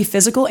is going to be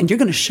physical and you're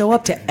going to show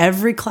up to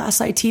every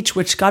class I teach,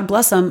 which God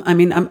bless them. I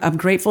mean, I'm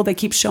grateful they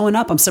keep showing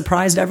up. I'm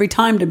surprised every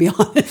time, to be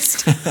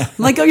honest. I'm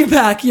like, oh, you're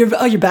back.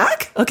 You're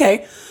back.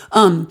 Okay.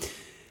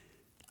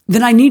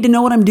 Then I need to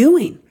know what I'm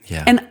doing.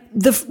 Yeah. And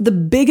the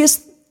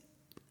biggest,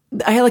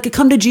 I had like a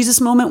come to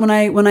Jesus moment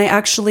when I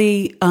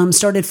actually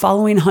started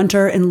following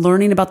Hunter and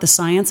learning about the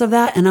science of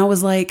that. And I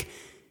was like,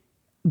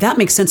 that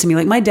makes sense to me.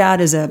 Like my dad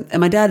is a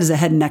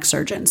head and neck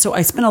surgeon. So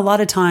I spent a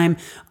lot of time,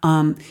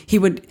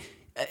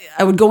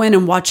 I would go in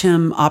and watch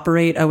him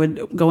operate. I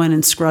would go in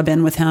and scrub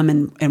in with him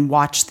and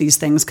watch these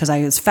things because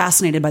I was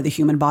fascinated by the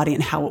human body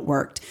and how it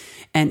worked.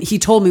 And he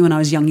told me when I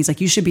was young, he's like,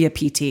 you should be a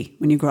PT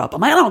when you grow up.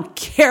 I'm like, I don't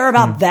care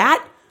about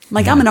that. I'm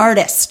like, I'm an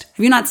artist.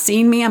 Have you not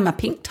seen me? I'm a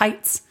pink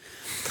tights.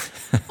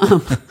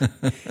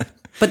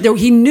 But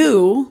he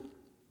knew,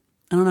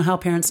 I don't know how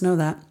parents know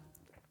that.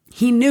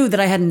 He knew that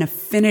I had an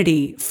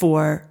affinity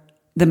for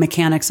the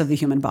mechanics of the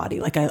human body.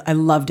 Like I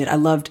loved it. I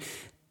loved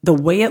the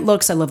way it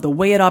looks. I love the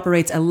way it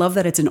operates. I love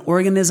that it's an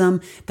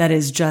organism that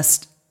is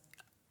just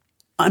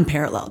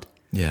unparalleled.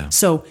 Yeah.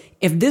 So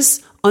if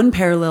this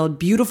unparalleled,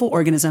 beautiful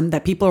organism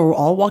that people are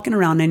all walking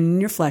around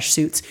in your flesh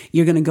suits,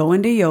 you're going to go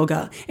into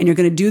yoga and you're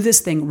going to do this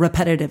thing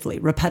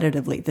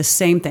repetitively, the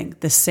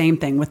same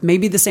thing with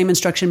maybe the same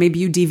instruction. Maybe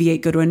you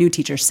deviate, go to a new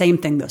teacher, same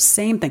thing, the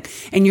same thing.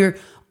 And you're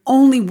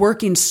only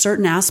working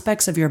certain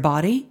aspects of your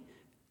body,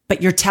 but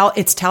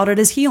it's touted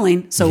as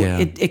healing. So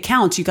it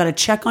counts. You got to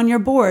check on your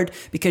board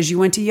because you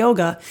went to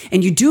yoga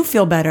and you do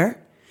feel better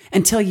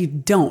until you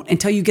don't,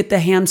 until you get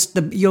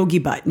the yogi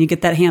butt and you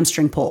get that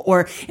hamstring pull,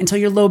 or until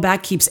your low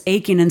back keeps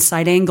aching in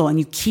side angle and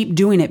you keep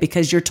doing it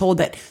because you're told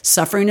that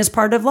suffering is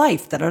part of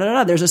life.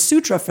 There's a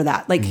sutra for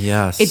that. Like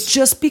it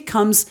just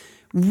becomes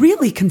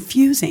really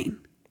confusing.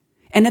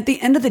 And at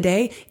the end of the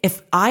day,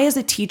 if I, as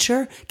a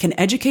teacher, can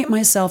educate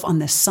myself on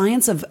the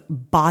science of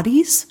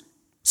bodies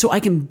so I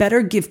can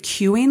better give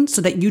cueing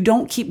so that you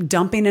don't keep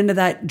dumping into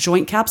that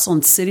joint capsule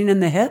and sitting in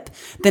the hip,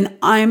 then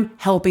I'm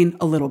helping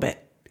a little bit.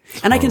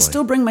 Totally. And I can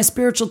still bring my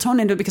spiritual tone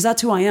into it because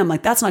that's who I am.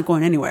 Like, that's not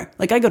going anywhere.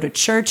 Like, I go to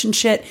church and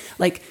shit.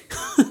 Like,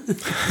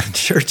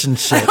 church and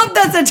shit. I hope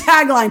that's a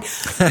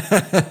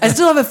tagline. I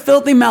still have a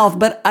filthy mouth,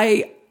 but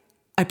I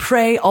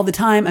pray all the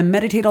time. I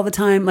meditate all the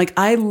time. Like,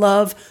 I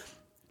love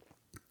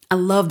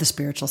the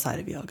spiritual side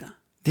of yoga.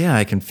 Yeah,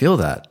 I can feel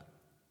that.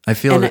 I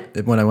feel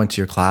it when I went to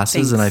your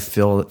classes, and I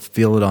feel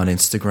it on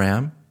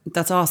Instagram.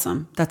 That's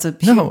awesome.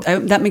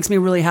 That makes me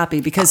really happy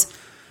because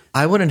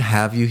I wouldn't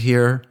have you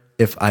here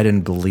if I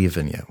didn't believe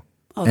in you.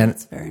 Oh,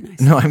 that's very nice.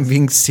 No, I'm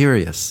being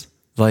serious.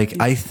 Like,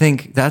 I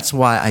think that's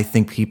why I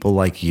think people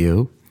like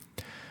you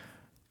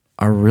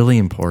are really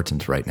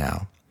important right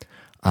now,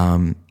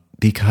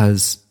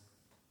 because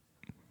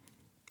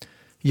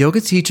yoga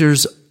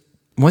teachers,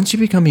 once you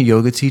become a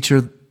yoga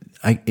teacher,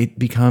 it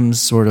becomes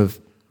sort of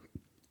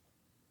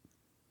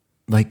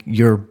like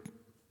you're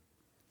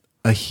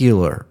a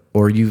healer,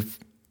 or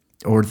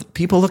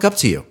people look up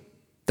to you.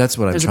 That's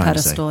what I'm trying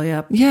to say. There's a pedestal,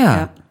 yep. Yeah.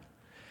 Yep.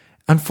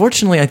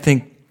 Unfortunately, I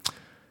think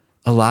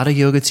a lot of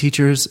yoga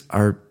teachers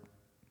are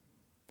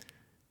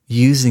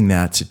using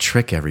that to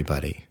trick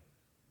everybody.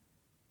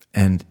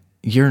 And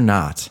you're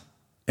not.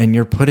 and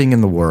you're putting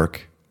in the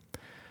work,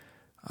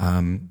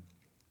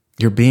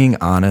 you're being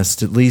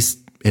honest, at least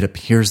it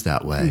appears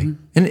that way.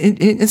 Mm-hmm. And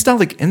it's not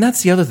like, and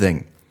that's the other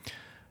thing.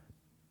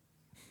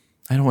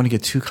 I don't want to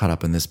get too caught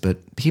up in this,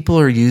 but people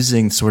are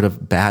using sort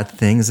of bad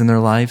things in their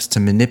lives to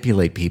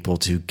manipulate people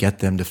to get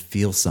them to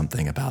feel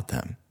something about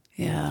them.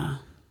 Yeah.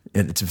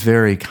 It's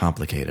very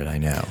complicated, I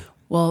know.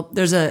 Well,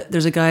 there's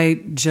a guy,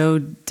 Joe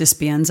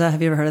Dispenza.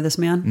 Have you ever heard of this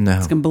man? No.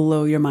 It's going to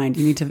blow your mind.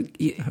 You need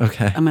to.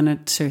 Okay. I'm going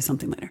to show you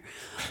something later.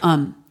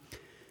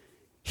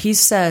 He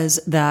says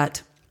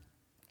that,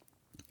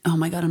 oh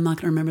my God, I'm not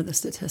going to remember the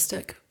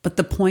statistic. But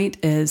the point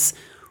is,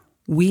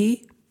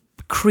 we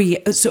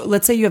create. So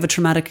let's say you have a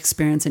traumatic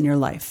experience in your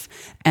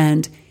life,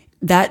 and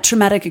that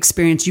traumatic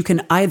experience, you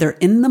can either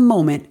in the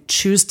moment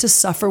choose to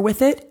suffer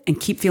with it and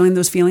keep feeling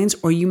those feelings,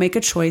 or you make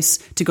a choice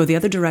to go the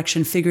other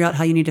direction, figure out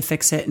how you need to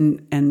fix it,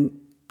 and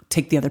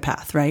take the other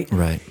path, right?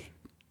 Right.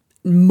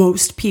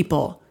 Most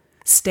people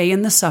stay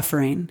in the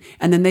suffering,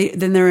 and then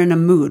they're in a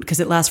mood because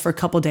it lasts for a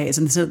couple of days.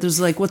 And so there's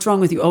like, what's wrong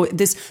with you? Oh,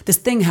 this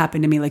thing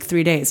happened to me like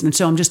 3 days. And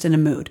so I'm just in a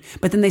mood.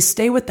 But then they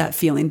stay with that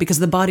feeling because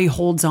the body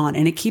holds on,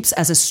 and it keeps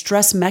as a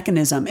stress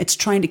mechanism. It's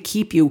trying to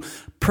keep you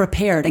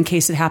prepared in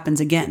case it happens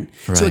again.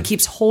 Right. So it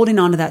keeps holding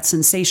on to that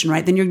sensation,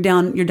 right? Then you're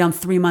down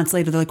 3 months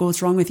later. They're like, oh,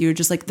 what's wrong with you? You're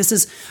just like,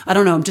 I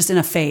don't know. I'm just in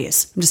a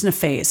phase.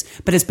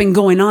 But it's been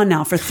going on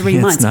now for 3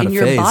 months, and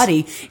your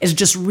body is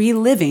just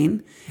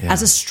reliving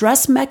as a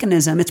stress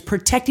mechanism. It's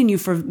protecting you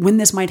for when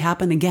this might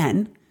happen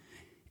again.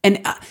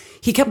 And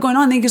he kept going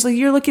on. And he goes like,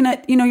 you're looking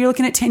at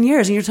 10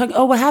 years, and you're talking,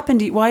 oh, what happened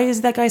to you? Why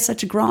is that guy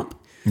such a grump?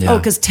 Yeah. Oh,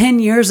 because 10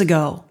 years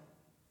ago,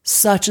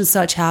 such and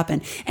such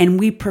happened. And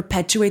we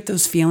perpetuate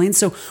those feelings.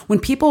 So when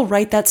people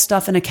write that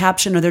stuff in a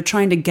caption, or they're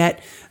trying to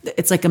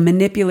it's like a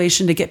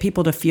manipulation to get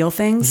people to feel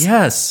things.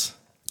 Yes.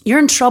 You're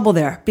in trouble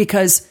there,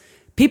 because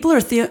people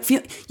are,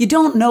 you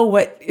don't know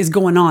what is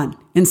going on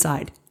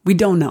inside. We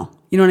don't know.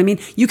 You know what I mean?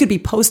 You could be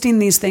posting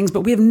these things,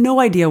 but we have no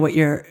idea what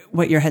your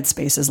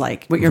headspace is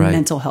like, what your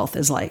mental health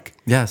is like.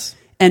 Yes.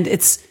 And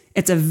it's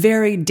a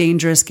very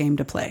dangerous game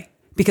to play,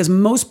 because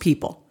most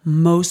people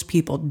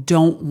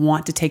don't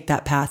want to take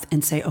that path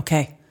and say,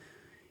 okay,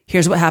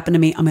 here's what happened to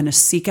me. I'm going to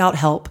seek out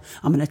help.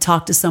 I'm going to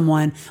talk to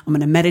someone. I'm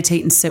going to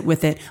meditate and sit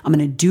with it. I'm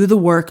going to do the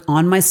work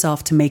on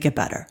myself to make it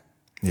better.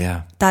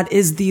 Yeah.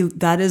 That's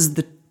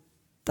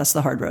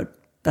the hard road.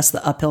 That's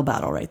the uphill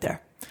battle right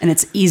there. And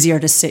it's easier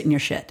to sit in your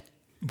shit.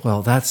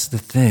 Well, that's the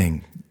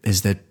thing,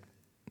 is that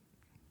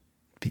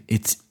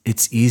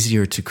it's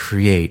easier to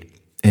create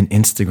an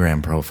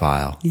Instagram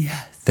profile.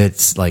 Yes.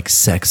 That's like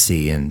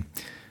sexy and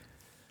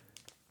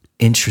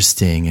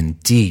interesting and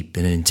deep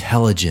and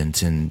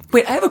intelligent. And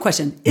wait, I have a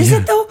question. Is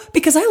it though?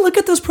 Because I look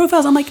at those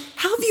profiles, I'm like,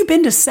 how have you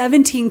been to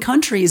 17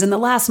 countries in the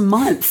last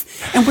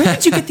month? And where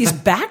did you get these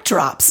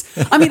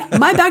backdrops? I mean,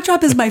 my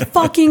backdrop is my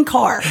fucking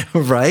car.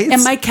 Right?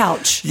 And my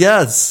couch.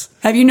 Yes.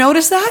 Have you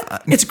noticed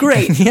that? It's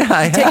great. Yeah,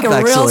 I take have,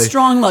 a real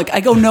strong look.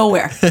 I go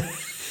nowhere.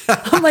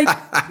 I'm like,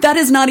 that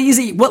is not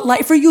easy. What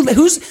life are you?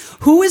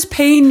 Who is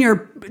paying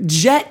your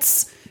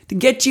jets to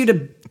get you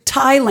to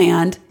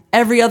Thailand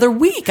every other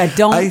week? I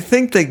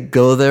think they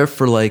go there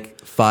for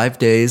like 5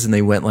 days, and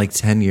they went like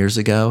 10 years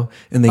ago,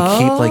 and they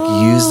keep like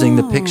using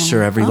the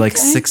picture every like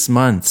 6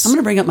 months. I'm going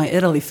to bring up my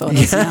Italy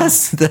photos now.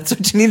 Yes, that's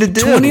what you need to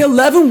do.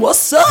 2011,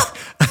 what's up?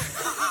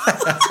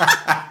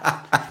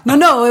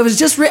 No, it was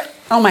just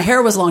my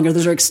hair was longer.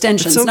 Those are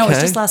extensions. Okay. No,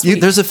 it's just last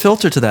week. There's a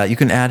filter to that. You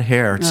can add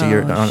hair to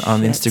your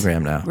on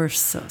Instagram now. We're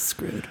so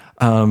screwed.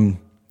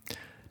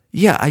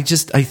 Yeah, I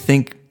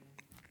think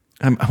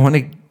I want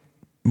to.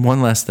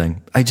 One last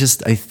thing. I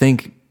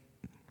think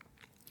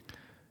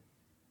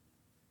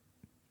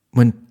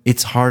when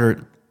it's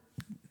harder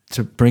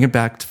to bring it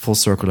back to full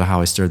circle to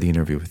how I started the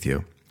interview with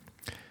you,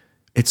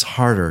 it's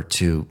harder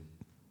to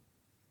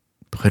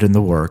put in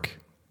the work,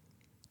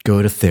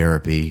 go to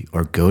therapy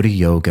or go to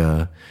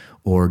yoga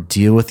or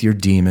deal with your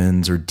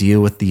demons or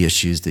deal with the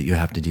issues that you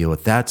have to deal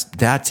with.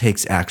 That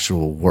takes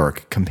actual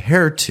work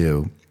compared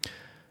to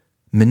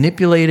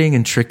manipulating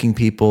and tricking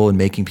people and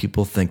making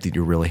people think that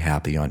you're really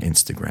happy on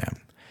Instagram.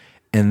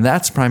 And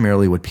that's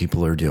primarily what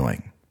people are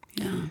doing.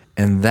 Yeah.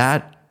 And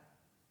that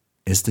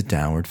is the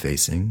downward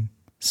facing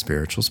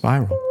spiritual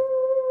spiral.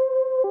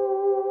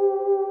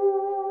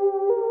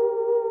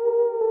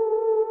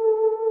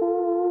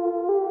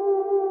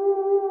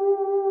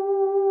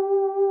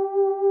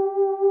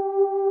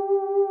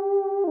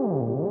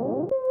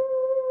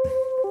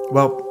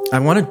 Well, I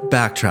want to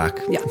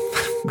backtrack. Yeah.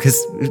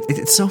 Because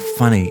it's so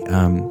funny.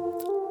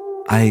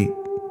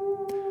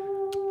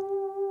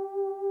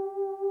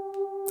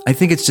 I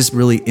think it's just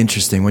really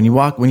interesting when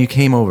you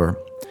came over.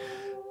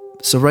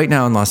 So right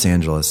now in Los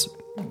Angeles,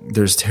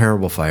 there's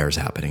terrible fires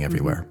happening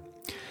everywhere.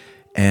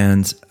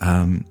 And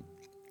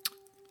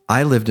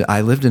I lived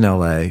in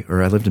LA,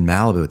 or I lived in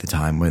Malibu at the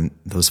time when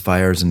those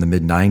fires in the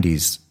mid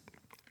 90s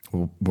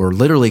were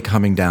literally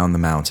coming down the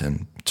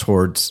mountain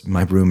towards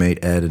my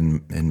roommate Ed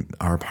and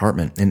our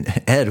apartment. And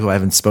Ed, who I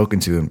haven't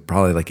spoken to in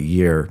probably like a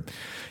year,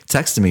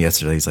 texted me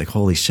yesterday. He's like,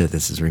 holy shit,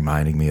 this is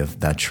reminding me of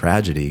that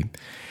tragedy.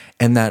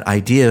 And that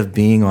idea of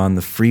being on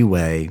the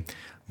freeway,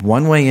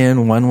 one way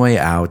in, one way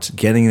out,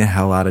 getting the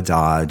hell out of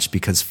Dodge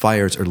because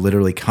fires are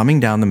literally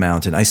coming down the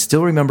mountain. I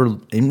still remember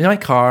in my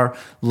car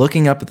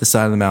looking up at the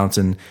side of the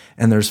mountain,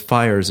 and there's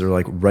fires that are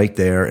like right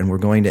there. And we're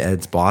going to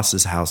Ed's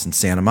boss's house in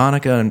Santa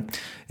Monica and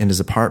in his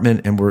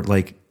apartment. And we're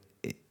like,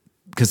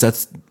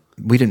 because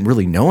we didn't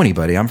really know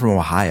anybody. I'm from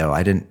Ohio.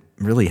 I didn't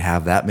really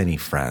have that many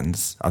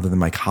friends other than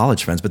my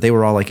college friends, but they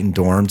were all like in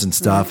dorms and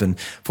stuff. And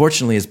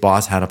fortunately, his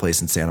boss had a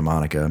place in Santa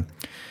Monica.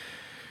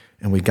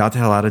 And we got the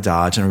hell out of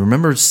Dodge. And I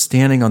remember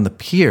standing on the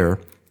pier,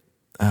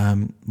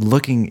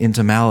 looking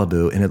into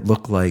Malibu, and it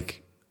looked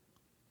like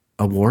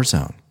a war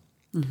zone.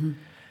 Mm-hmm.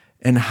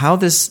 And how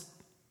this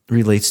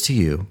relates to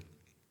you,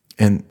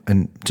 and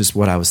just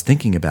what I was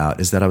thinking about,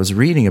 is that I was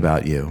reading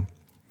about you.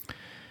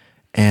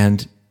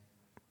 And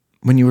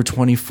when you were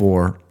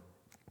 24,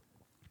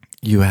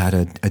 you had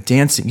a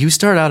dancing. You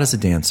started out as a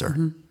dancer.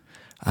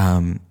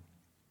 Mm-hmm.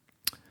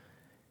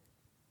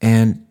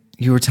 And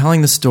you were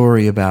telling the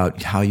story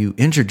about how you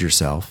injured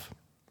yourself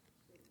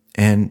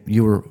and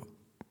you were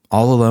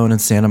all alone in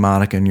Santa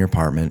Monica in your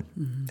apartment,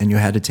 mm-hmm. and you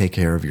had to take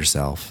care of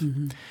yourself.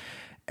 Mm-hmm.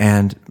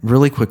 And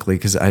really quickly,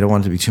 because I don't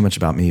want it to be too much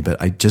about me, but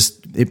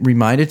it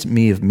reminded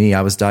me of me.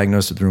 I was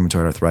diagnosed with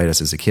rheumatoid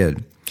arthritis as a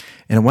kid,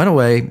 and it went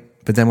away.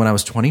 But then when I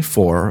was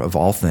 24, of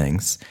all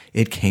things,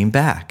 it came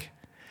back.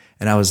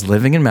 And I was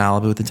living in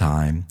Malibu at the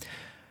time,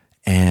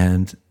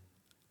 and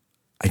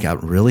I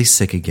got really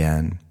sick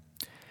again.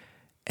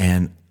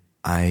 And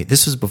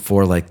this was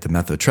before like the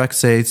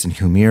methotrexates and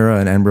Humira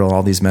and Enbrel,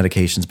 all these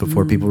medications,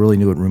 before people really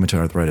knew what rheumatoid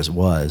arthritis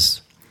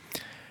was.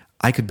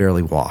 I could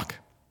barely walk.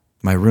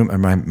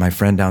 My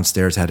friend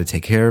downstairs had to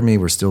take care of me.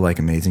 We're still like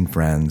amazing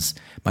friends.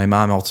 My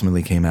mom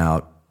ultimately came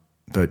out,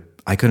 but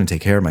I couldn't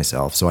take care of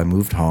myself. So I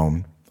moved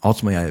home.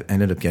 Ultimately, I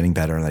ended up getting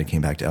better, and I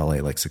came back to LA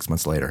like 6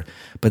 months later.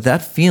 But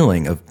that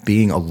feeling of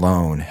being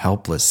alone,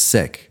 helpless,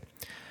 sick,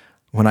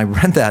 when I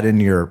read that in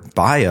your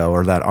bio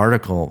or that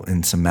article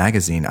in some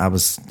magazine, I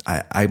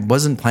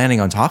wasn't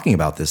planning on talking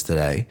about this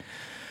today,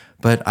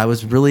 but I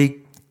was really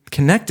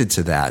connected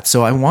to that.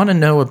 So I want to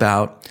know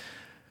about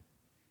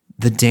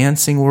the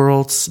dancing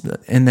worlds,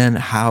 and then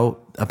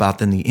about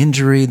the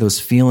injury, those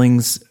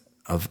feelings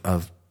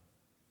of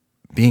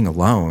being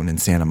alone in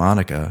Santa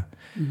Monica,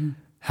 mm-hmm.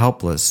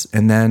 helpless,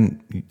 and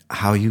then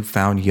how you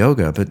found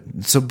yoga. But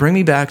so bring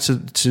me back to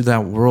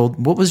that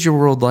world. What was your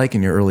world like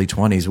in your early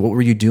 20s? What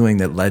were you doing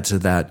that led to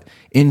that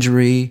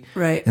injury?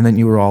 Right. And then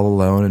you were all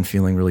alone and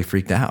feeling really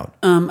freaked out.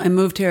 I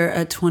moved here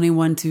at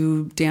 21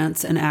 to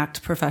dance and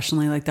act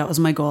professionally. Like that was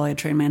my goal. I had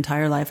trained my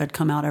entire life. I'd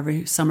come out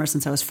every summer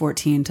since I was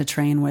 14 to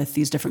train with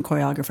these different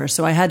choreographers.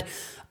 So I had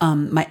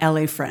my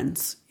LA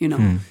friends,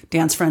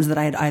 dance friends that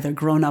I had either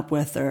grown up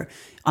with or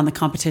on the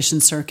competition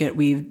circuit.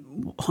 We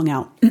hung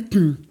out.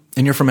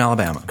 And you're from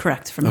Alabama?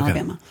 Correct, from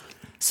Alabama.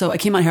 So I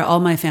came out here.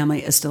 All my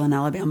family is still in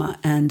Alabama.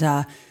 And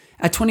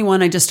at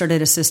 21, I just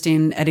started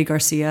assisting Eddie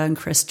Garcia and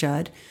Chris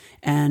Judd.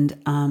 And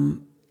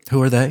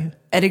who are they?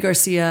 Eddie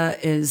Garcia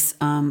is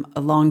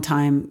a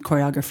longtime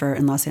choreographer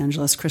in Los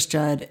Angeles. Chris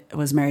Judd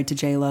was married to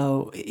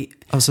J-Lo.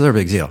 Oh, so they're a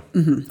big deal.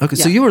 Mm-hmm. Okay,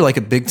 yeah. So you were like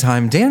a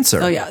big-time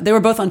dancer. Oh, yeah. They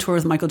were both on tour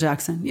with Michael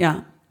Jackson.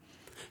 Yeah.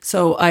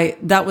 So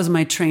that was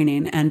my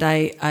training. And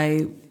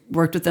I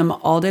worked with them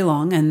all day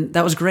long, and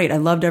that was great. I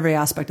loved every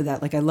aspect of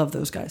that. Like, I love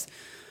those guys.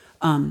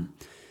 And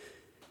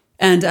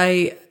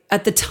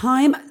at the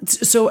time,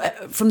 so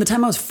from the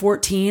time I was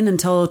 14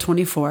 until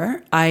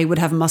 24, I would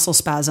have muscle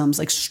spasms,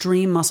 like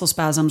extreme muscle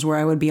spasms, where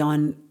I would be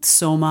on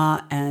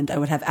Soma, and I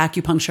would have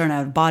acupuncture, and I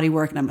would body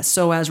work, and I have my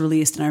psoas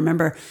released. And I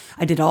remember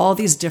I did all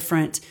these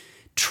different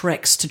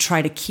tricks to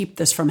try to keep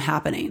this from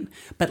happening.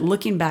 But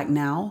looking back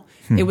now,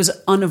 it was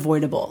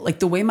unavoidable. Like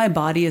the way my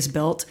body is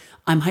built,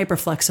 I'm hyper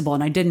flexible,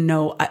 and I didn't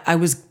know. I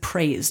was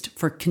praised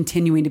for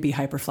continuing to be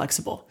hyper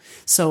flexible.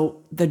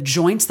 So the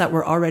joints that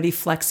were already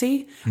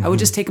flexy, I would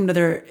just take them to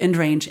their end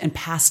range and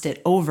passed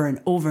it over and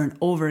over and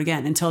over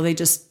again until they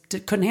just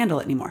couldn't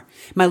handle it anymore.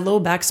 My low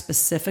back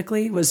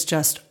specifically was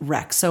just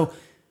wrecked. So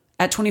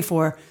at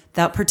 24,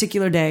 that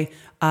particular day,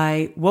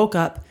 I woke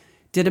up,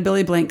 did a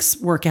Billy Blanks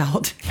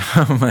workout.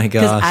 Oh my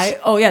gosh.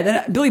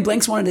 Then Billy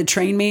Blanks wanted to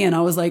train me, and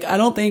I was like, I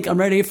don't think I'm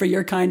ready for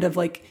your kind of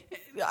like,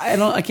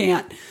 I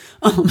can't.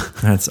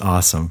 That's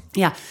awesome.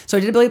 Yeah. So I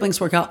did a Billy Blanks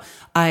workout.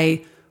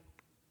 I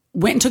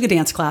went and took a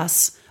dance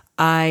class.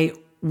 I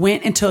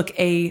went and took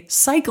a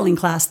cycling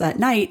class that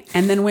night,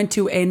 and then went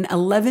to an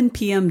 11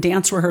 p.m.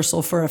 dance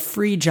rehearsal for a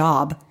free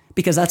job,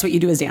 because that's what you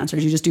do as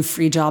dancers. You just do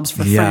free jobs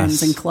for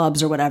friends and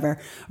clubs or whatever,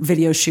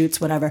 video shoots,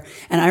 whatever.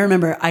 And I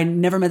remember I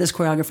never met this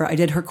choreographer. I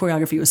did her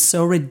choreography. It was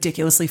so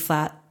ridiculously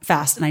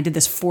fast. And I did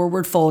this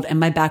forward fold, and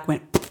my back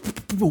went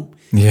boom.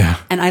 Yeah.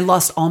 And I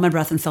lost all my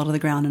breath and fell to the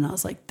ground. And I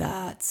was like,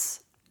 that's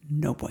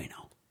no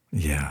bueno.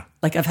 Yeah.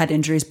 Like, I've had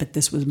injuries, but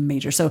this was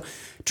major. So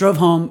drove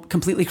home,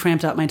 completely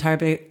cramped up, my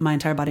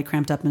entire body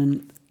cramped up,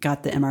 and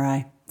got the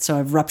MRI. So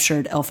I've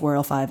ruptured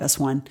L4, L5,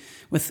 S1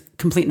 with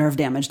complete nerve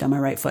damage down my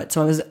right foot.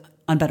 So I was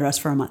on bed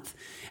rest for a month.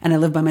 And I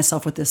lived by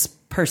myself with this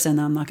person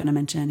that I'm not going to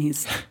mention.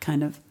 He's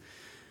kind of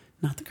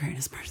not the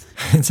greatest person.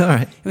 It's all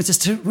right. It was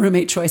just a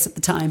roommate choice at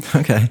the time.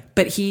 Okay.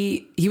 But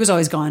he was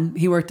always gone.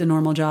 He worked a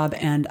normal job,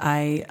 and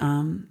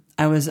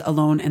I was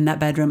alone in that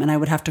bedroom, and I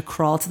would have to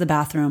crawl to the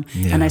bathroom.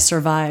 Yeah. And I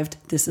survived.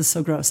 This is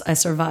so gross. I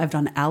survived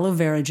on aloe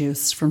vera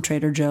juice from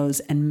Trader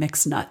Joe's and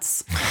mixed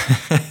nuts.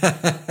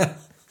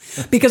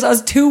 Because I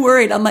was too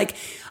worried. I'm like,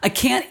 I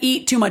can't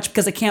eat too much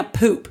because I can't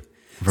poop.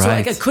 Right. So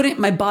like I couldn't,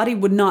 my body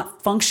would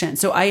not function.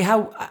 So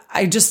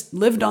I just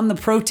lived on the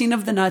protein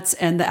of the nuts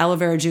and the aloe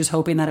vera juice,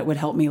 hoping that it would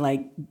help me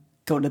like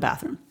go to the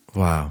bathroom.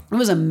 Wow. It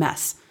was a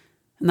mess.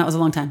 And that was a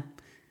long time.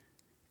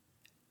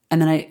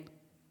 And then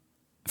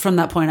from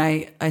that point,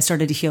 I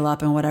started to heal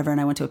up and whatever. And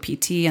I went to a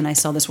PT, and I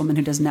saw this woman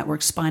who does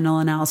network spinal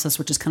analysis,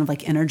 which is kind of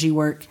like energy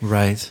work.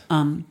 Right.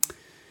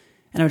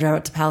 And I would drive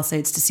out to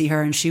Palisades to see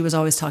her, and she was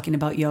always talking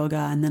about yoga.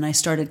 And then I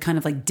started kind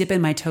of like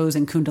dipping my toes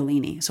in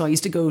Kundalini. So I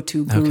used to go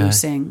to Guru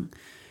Singh.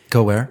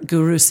 Go where?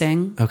 Guru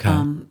Singh. Okay.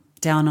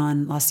 Down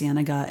on La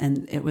Cienega,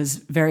 and it was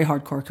very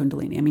hardcore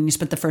Kundalini. I mean, you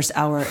spent the first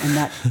hour in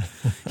that,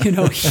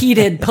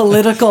 heated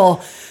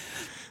political,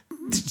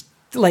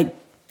 like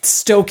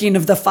stoking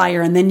of the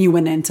fire, and then you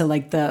went into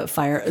like the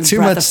fire, of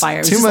fire.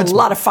 It was a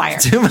lot of fire.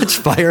 Too much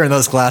fire in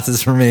those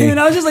classes for me. And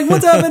I was just like,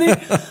 what's happening?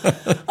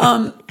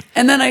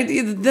 And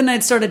then I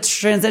started to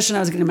transition. I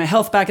was getting my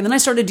health back, and then I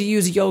started to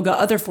use yoga,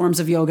 other forms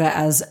of yoga,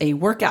 as a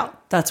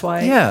workout. That's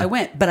why I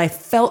went. But I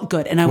felt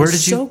good, and Where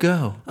did you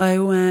go? I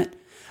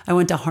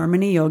went to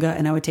Harmony Yoga,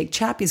 and I would take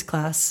Chappie's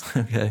class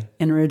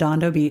in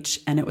Redondo Beach,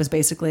 and it was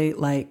basically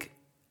like,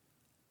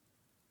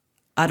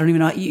 I don't even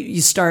know. You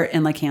start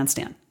in like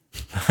handstand.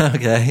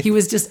 Okay. He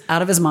was just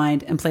out of his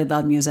mind and played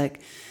loud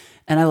music,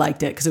 and I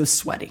liked it because it was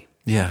sweaty.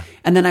 Yeah.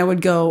 And then I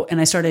would go, and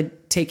I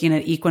started taking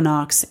at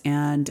Equinox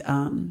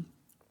and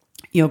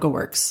Yoga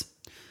Works,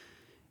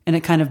 and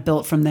it kind of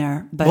built from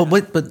there. But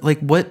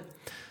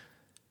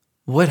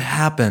what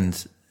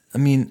happened? I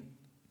mean,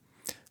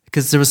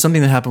 because there was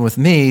something that happened with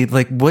me.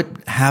 Like, what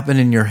happened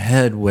in your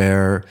head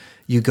where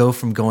you go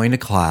from going to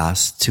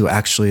class to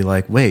actually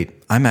like, wait,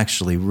 I'm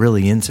actually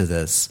really into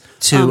this,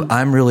 to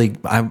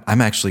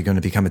I'm actually going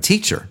to become a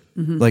teacher.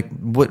 Mm-hmm. Like,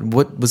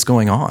 what was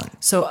going on?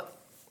 So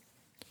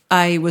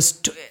that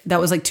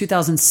was like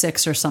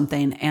 2006 or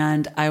something.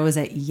 And I was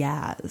at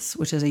Yaz,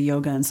 which is a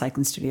yoga and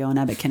cycling studio in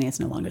Abbot Kinney. It's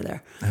no longer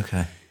there.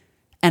 Okay.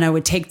 And I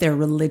would take there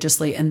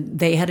religiously, and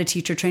they had a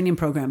teacher training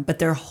program, but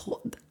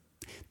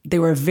they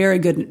were a very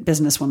good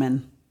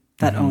businesswomen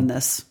that owned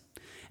this,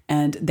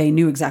 and they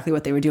knew exactly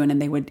what they were doing.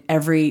 And they would,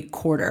 every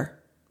quarter,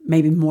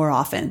 maybe more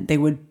often, they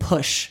would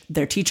push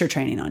their teacher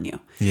training on you.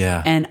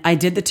 Yeah. And I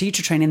did the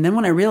teacher training. And then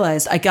when I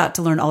realized I got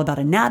to learn all about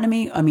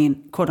anatomy, I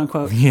mean, quote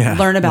unquote,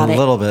 learn about it. A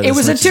little bit. It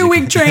was a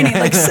 2-week training,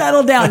 like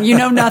settle down,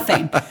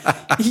 nothing.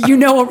 You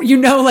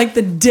know, like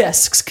the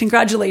discs.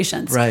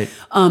 Congratulations. Right.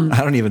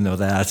 I don't even know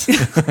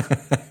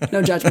that.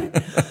 No judgment.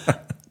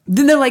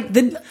 Then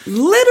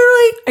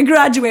literally I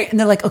graduate, and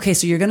they're like, okay,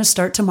 so you're going to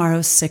start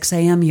tomorrow, 6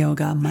 a.m.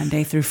 yoga,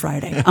 Monday through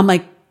Friday. I'm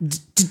like,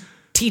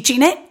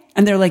 teaching it?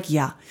 And they're like,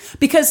 yeah.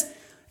 Because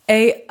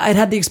A, I'd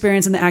had the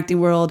experience in the acting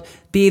world.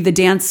 B, the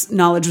dance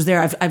knowledge was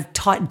there. I've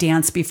taught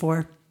dance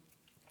before.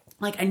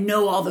 Like, I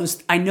know all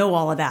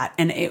of that.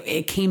 And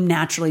it came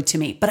naturally to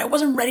me. But I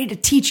wasn't ready to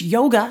teach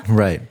yoga.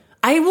 Right.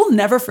 I will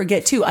never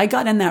forget, too. I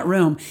got in that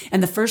room,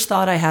 and the first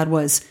thought I had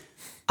was,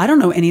 I don't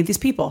know any of these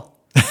people.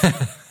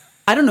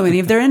 I don't know any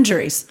of their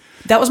injuries.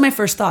 That was my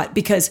first thought,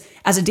 because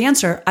as a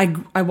dancer,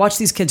 I watched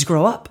these kids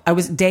grow up. I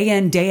was day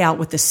in, day out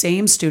with the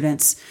same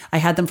students. I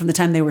had them from the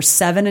time they were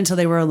 7 until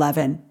they were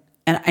 11.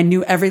 And I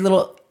knew every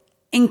little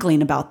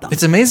inkling about them.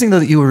 It's amazing, though,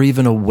 that you were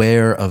even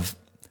aware of,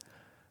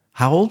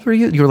 how old were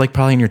you? You were like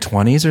probably in your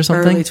 20s or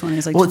something? Early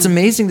 20s. Like well, it's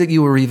amazing that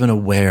you were even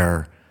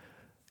aware,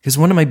 because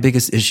one of my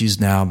biggest issues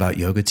now about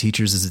yoga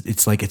teachers is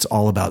it's like it's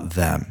all about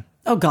them.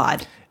 Oh,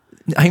 God.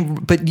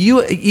 But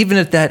you, even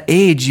at that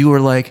age, you were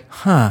like,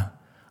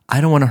 I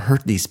don't want to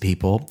hurt these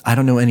people. I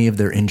don't know any of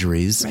their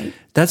injuries. Right.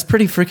 That's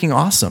pretty freaking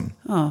awesome.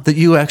 Oh. That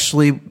you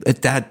actually,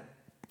 at that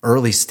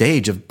early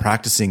stage of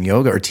practicing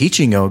yoga or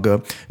teaching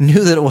yoga,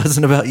 knew that it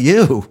wasn't about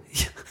you.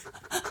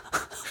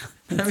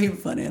 I mean,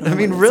 funny. I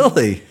mean,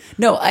 really?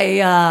 No,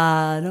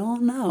 I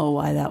don't know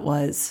why that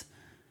was.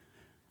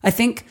 I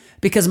think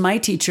because my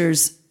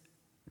teachers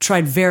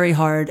tried very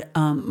hard.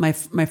 My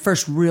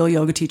first real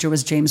yoga teacher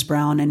was James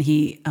Brown, and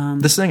he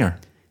the singer.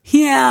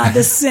 Yeah,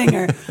 the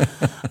singer.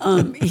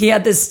 He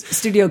had this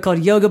studio called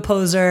Yoga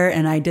Poser,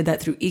 and I did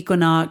that through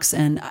Equinox,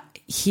 and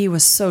he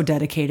was so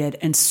dedicated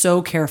and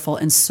so careful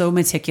and so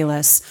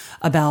meticulous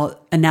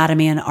about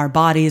anatomy and our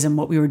bodies and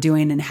what we were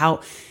doing, and how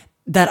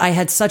that I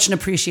had such an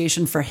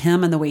appreciation for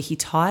him and the way he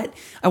taught.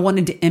 I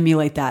wanted to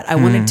emulate that. I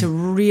wanted to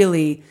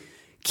really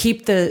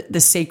keep the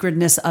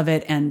sacredness of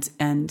it,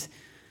 and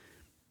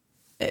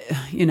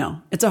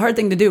it's a hard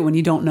thing to do when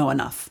you don't know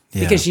enough,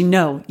 because you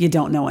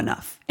don't know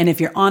enough. And if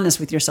you're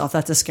honest with yourself,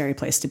 that's a scary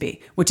place to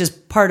be, which is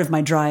part of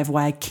my drive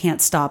why I can't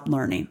stop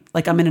learning.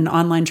 Like, I'm in an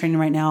online training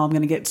right now. I'm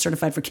going to get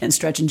certified for Kin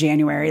Stretch in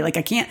January. Like,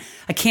 I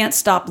can't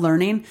stop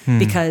learning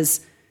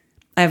because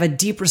I have a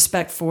deep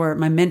respect for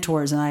my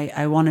mentors, and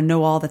I want to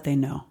know all that they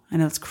know. I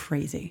know it's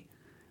crazy.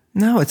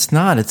 No, it's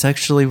not. It's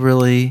actually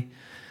really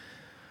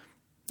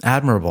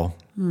admirable.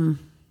 You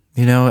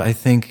know, I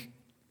think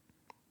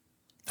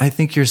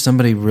you're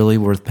somebody really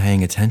worth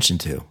paying attention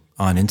to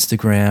on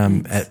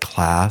Instagram, at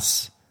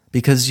class,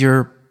 because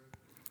you're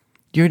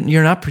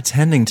not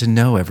pretending to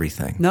know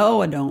everything.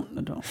 No, I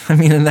don't. I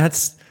mean, and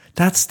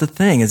that's the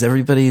thing, is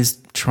everybody's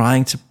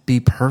trying to be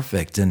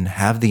perfect and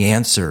have the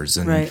answers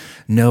and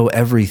know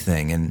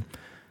everything, and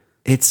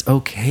it's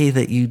okay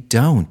that you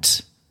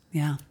don't.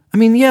 Yeah. I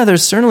mean, yeah,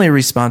 there's certainly a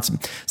response.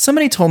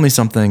 Somebody told me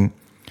something.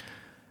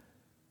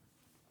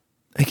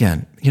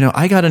 Again, you know,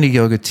 I got into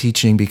yoga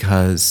teaching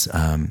because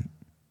I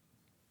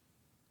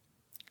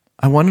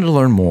wanted to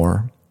learn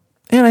more.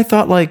 And I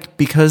thought, like,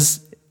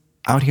 because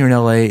out here in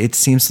LA, it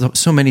seems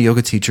so many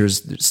yoga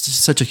teachers, there's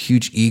just such a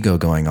huge ego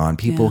going on.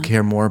 People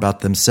care more about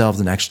themselves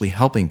than actually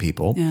helping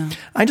people. Yeah.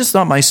 I just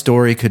thought my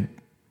story could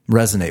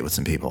resonate with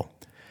some people.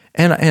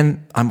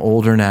 And I'm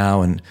older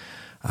now, and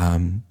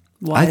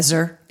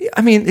wiser.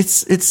 I mean,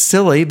 it's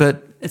silly,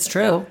 but It's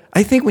true.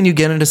 I think when you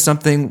get into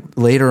something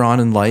later on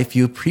in life,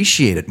 you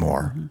appreciate it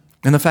more.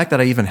 And the fact that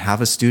I even have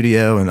a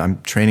studio and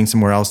I'm training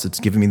somewhere else that's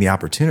giving me the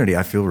opportunity,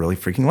 I feel really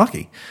freaking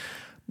lucky.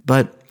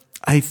 But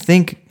I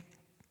think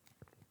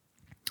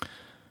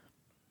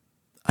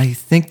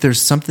there's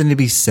something to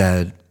be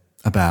said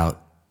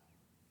about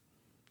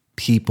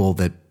people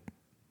that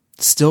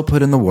still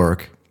put in the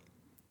work,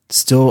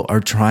 still are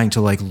trying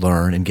to like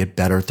learn and get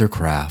better at their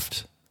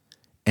craft,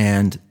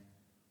 and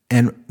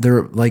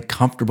they're like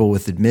comfortable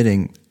with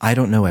admitting, I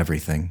don't know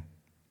everything,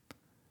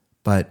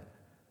 but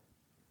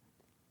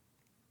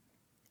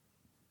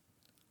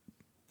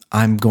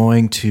I'm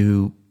going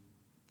to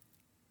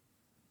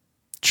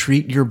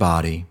treat your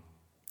body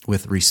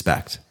with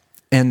respect.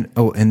 And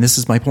this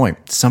is my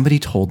point. Somebody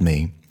told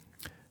me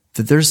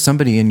that there's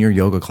somebody in your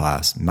yoga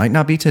class, might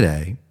not be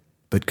today,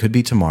 but could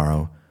be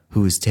tomorrow,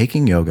 who is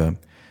taking yoga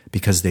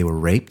because they were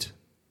raped,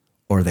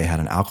 or they had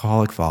an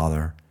alcoholic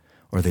father,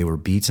 or they were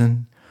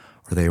beaten,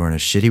 or they were in a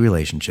shitty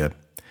relationship,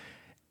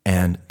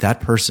 and that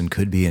person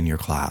could be in your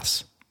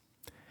class.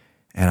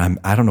 And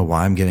I don't know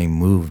why I'm getting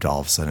moved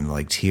all of a sudden,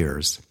 like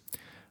tears,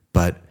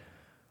 but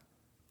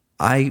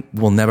I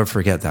will never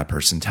forget that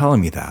person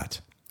telling me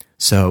that.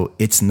 So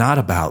it's not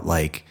about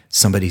like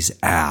somebody's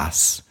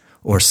ass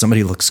or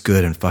somebody looks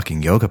good in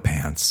fucking yoga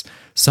pants.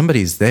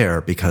 Somebody's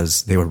there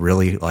because they were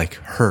really like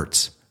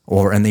hurt,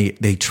 and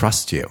they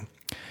trust you.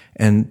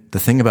 And the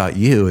thing about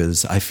you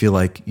is I feel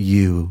like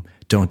you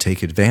don't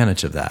take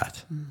advantage of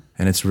that.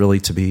 And it's really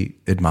to be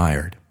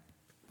admired.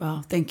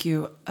 Well, thank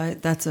you.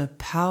 That's a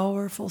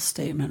powerful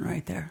statement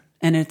right there.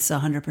 And it's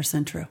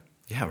 100% true.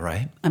 Yeah,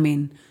 right. I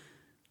mean,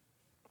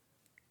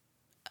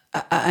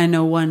 I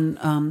know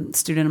one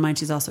student of mine,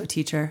 she's also a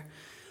teacher.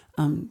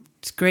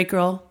 She's a great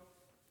girl.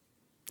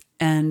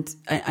 And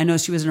I know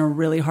she was in a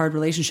really hard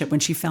relationship. When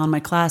she found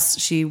my class,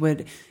 she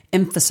would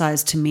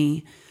emphasize to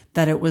me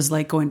that it was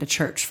like going to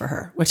church for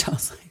her, which I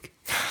was like,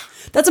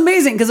 that's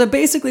amazing. Because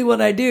basically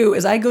what I do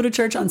is I go to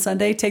church on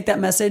Sunday, take that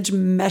message,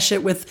 mesh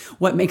it with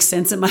what makes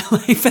sense in my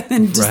life, and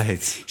then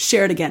just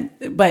share it again.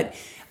 But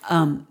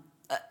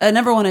I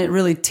never want to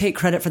really take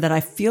credit for that. I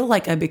feel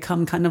like I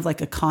become kind of like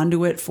a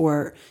conduit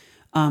for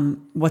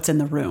what's in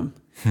the room.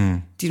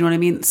 Do you know what I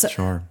mean? So,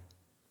 sure.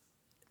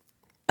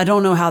 I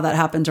don't know how that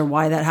happens or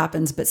why that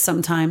happens, but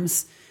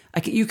sometimes I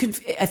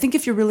think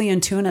if you're really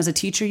in tune as a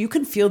teacher, you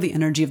can feel the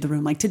energy of the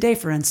room. Like today,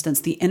 for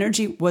instance, the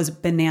energy was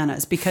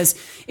bananas because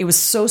it was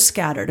so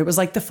scattered. It was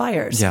like the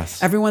fires.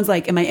 Yes. Everyone's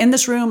like, am I in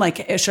this room?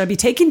 Like, should I be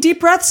taking deep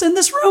breaths in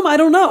this room? I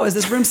don't know. Is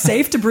this room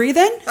safe to breathe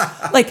in?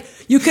 Like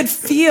you could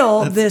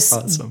feel this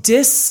awesome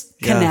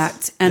disconnect.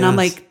 Yes. And I'm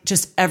like,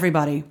 just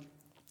everybody.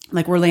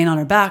 Like we're laying on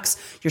our backs.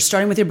 You're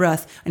starting with your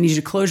breath. I need you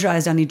to close your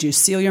eyes down. I need you to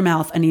seal your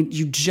mouth. I need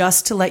you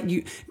just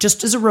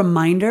as a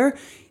reminder,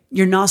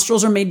 your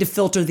nostrils are made to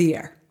filter the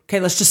air. Okay,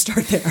 let's just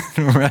start there.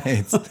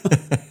 Right.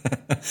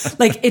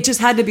 Like it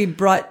just had to be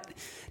brought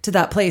to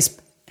that place.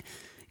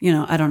 You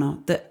know, I don't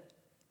know.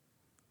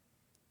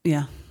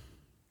 Yeah.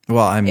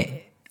 Well,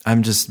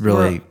 I'm just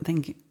really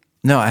thank you.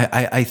 No,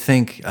 I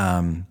think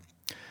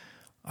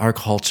our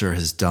culture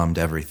has dumbed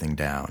everything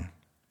down.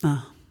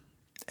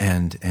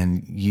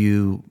 And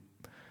you,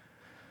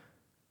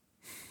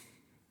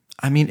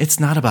 I mean, it's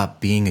not about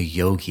being a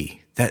yogi.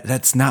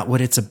 That's not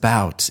what it's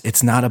about.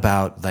 It's not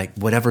about like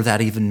whatever that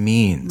even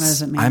means. What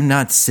does it mean? I'm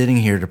not sitting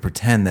here to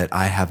pretend that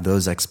I have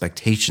those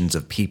expectations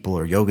of people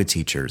or yoga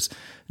teachers.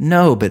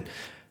 No, but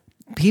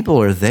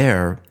people are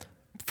there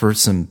for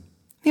some,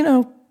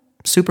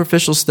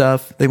 superficial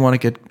stuff. They want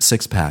to get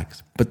six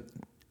packs, but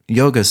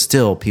yoga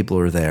still, people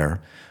are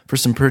there for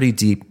some pretty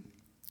deep,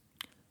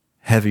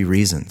 heavy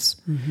reasons.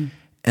 Mm-hmm.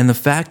 And the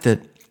fact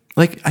that,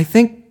 like, I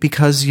think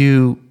because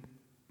you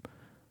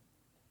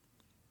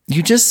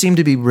just seem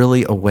to be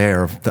really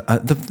aware of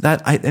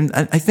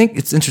I think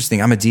it's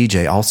interesting. I'm a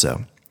DJ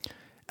also.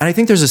 And I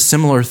think there's a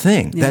similar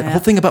thing. Yeah, that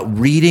whole thing about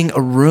reading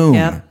a room.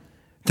 Yep.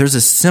 There's a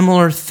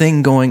similar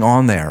thing going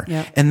on there.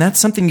 Yep. And that's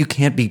something you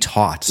can't be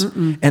taught.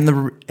 Mm-mm.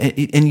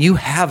 And you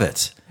have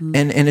it.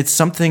 Mm. And it's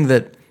something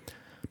that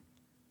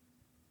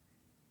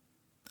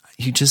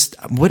you just,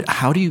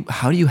 how do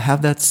you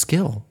have that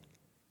skill?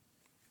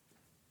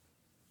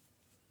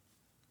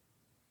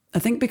 I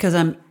think because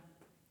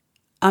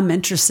I'm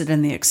interested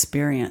in the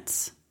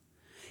experience.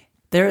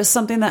 There is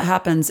something that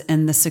happens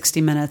in the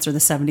 60 minutes or the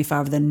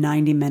 75 or the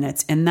 90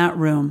 minutes in that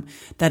room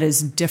that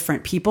is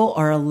different. People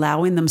are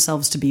allowing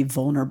themselves to be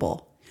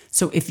vulnerable.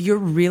 So if you're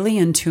really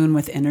in tune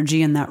with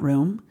energy in that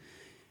room,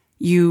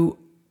 you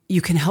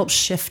can help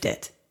shift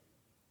it.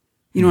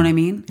 You know what I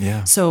mean?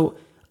 Yeah. So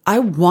I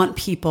want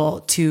people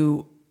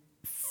to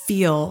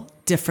feel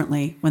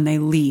differently when they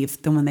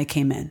leave than when they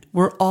came in.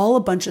 We're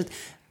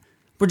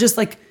just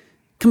like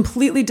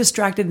completely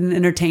distracted and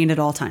entertained at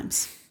all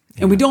times.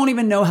 And we don't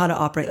even know how to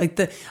operate. Like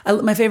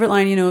my favorite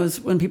line,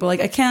 is when people are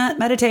like, I can't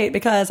meditate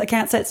because I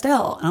can't sit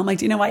still. And I'm like,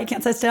 do you know why you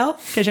can't sit still?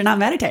 Because you're not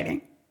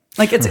meditating.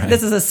 Like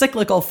this is a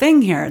cyclical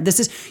thing here. This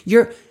is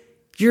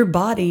your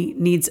body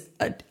needs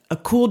a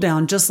cool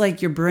down, just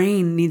like your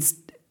brain needs.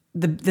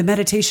 The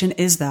meditation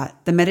is that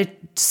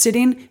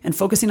sitting and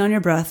focusing on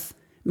your breath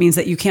means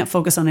that you can't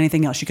focus on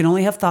anything else. You can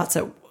only have thoughts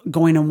that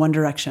going in one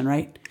direction,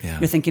 right? Yeah.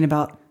 You're thinking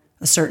about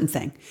a certain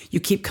thing. You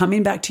keep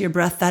coming back to your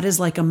breath. That is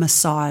like a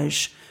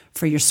massage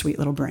for your sweet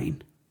little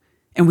brain.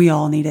 And we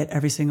all need it.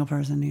 Every single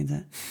person needs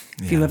it.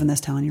 If you live in this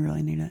town, you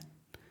really need it.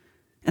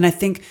 And I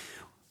think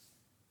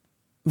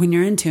when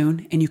you're in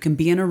tune and you can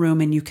be in a room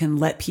and you can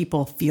let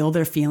people feel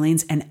their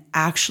feelings and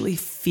actually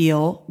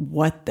feel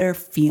what they're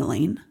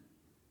feeling,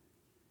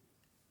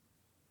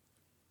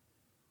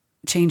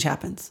 change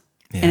happens.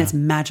 Yeah. And it's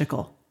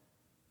magical.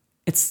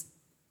 It's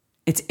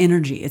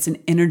energy. It's an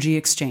energy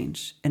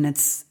exchange, and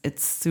it's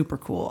super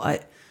cool.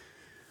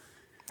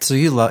 So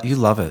you love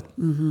it.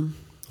 Mm-hmm.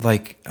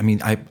 Like, I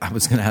mean, I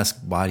was going to ask,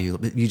 why do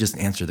you just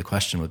answered the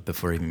question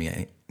before even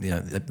me,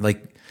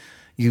 like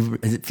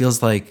it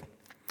feels like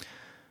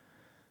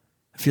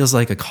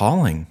a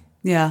calling.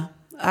 Yeah.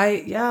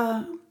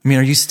 I mean,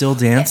 are you still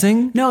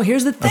dancing? No,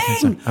 here's the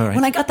thing. Okay, all right.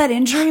 When I got that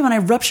injury, when I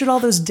ruptured all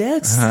those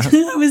discs,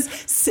 I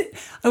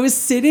was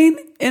sitting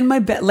in my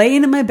bed,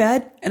 laying in my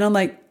bed, and I'm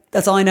like,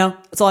 that's all I know.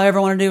 That's all I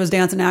ever wanted to do was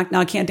dance and act. Now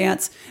I can't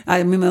dance.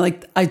 I mean,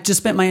 like, I just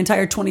spent my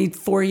entire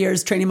 24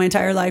 years training my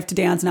entire life to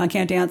dance. Now I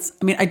can't dance.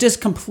 I mean, I just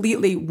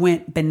completely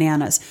went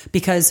bananas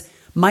because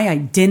my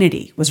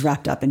identity was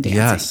wrapped up in dancing.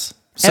 Yes.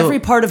 Every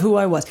part of who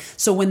I was.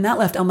 So when that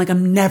left, I'm like,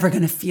 I'm never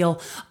going to feel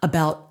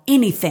about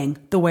anything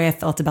the way I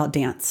felt about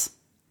dance.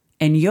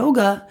 And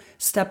yoga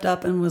stepped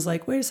up and was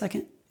like, wait a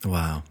second.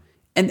 Wow.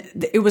 And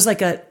it was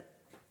like a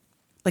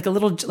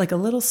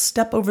little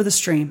step over the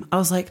stream. I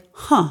was like,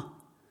 huh.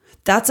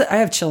 I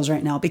have chills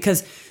right now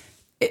because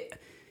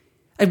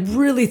I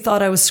really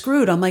thought I was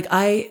screwed. I'm like,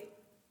 I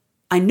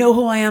know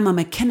who I am. I'm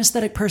a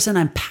kinesthetic person.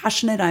 I'm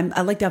passionate.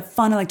 I like to have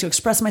fun. I like to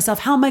express myself.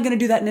 How am I going to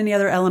do that in any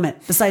other element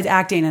besides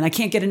acting? And I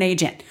can't get an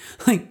agent.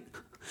 Like,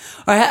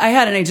 or I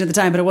had an agent at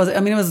the time, but it was a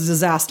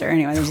disaster.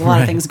 Anyway, there was a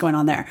lot of things going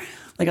on there.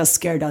 Like, I was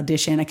scared to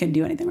audition. I couldn't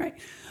do anything right.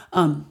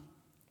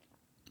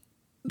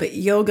 But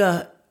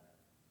yoga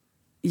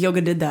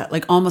did that.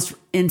 Like, almost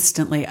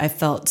instantly, I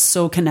felt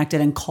so connected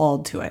and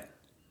called to it.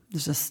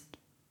 It's just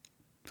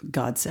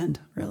godsend,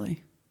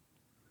 really.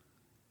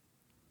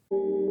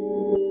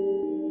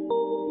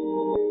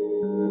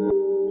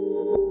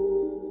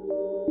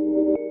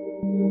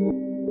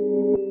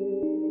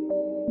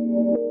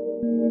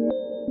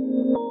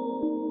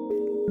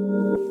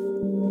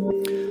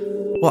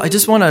 Well, I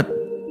just want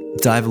to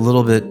dive a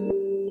little bit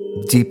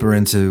deeper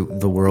into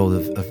the world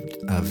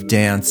of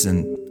dance,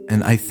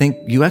 and I think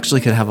you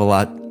actually could have a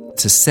lot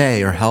to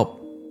say or help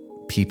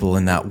people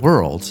in that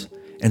world.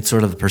 And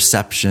sort of the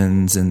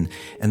perceptions and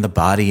the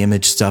body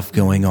image stuff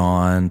going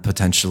on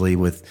potentially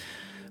with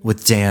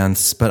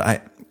dance.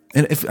 But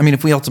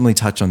if we ultimately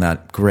touch on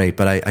that, great.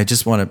 But I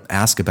just want to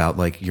ask about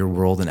like your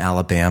world in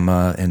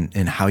Alabama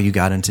and how you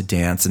got into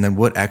dance, and then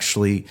what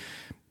actually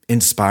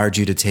inspired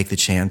you to take the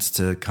chance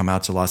to come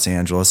out to Los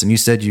Angeles. And you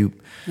said you're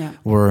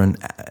an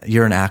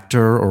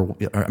actor, or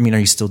I mean, are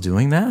you still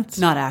doing that?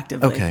 Not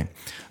actively. Okay.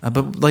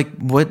 But like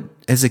what,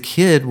 as a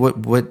kid,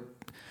 what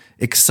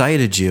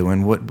excited you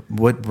and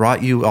what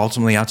brought you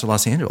ultimately out to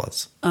Los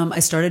Angeles? I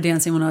started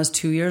dancing when I was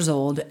 2 years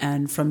old.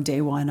 And from day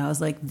one, I was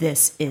like,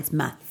 this is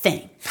my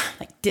thing.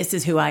 Like, this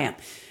is who I am.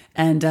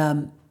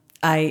 And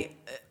I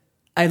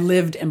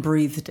lived and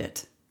breathed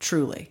it,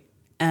 truly.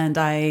 And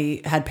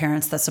I had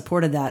parents that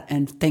supported that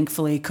and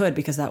thankfully could,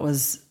 because that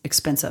was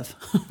expensive.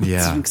 Yeah.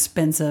 It's an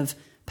expensive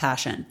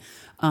passion.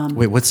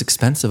 Wait, what's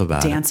expensive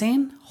about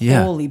dancing?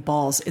 Yeah. Holy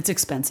balls. It's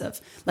expensive.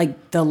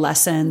 Like the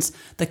lessons,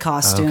 the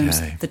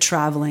costumes, the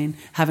traveling,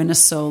 having a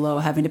solo,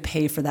 having to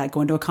pay for that,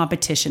 going to a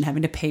competition,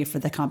 having to pay for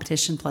the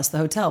competition, plus the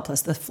hotel,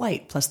 plus the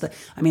flight,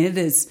 it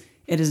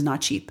is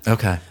not cheap.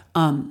 Okay.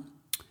 And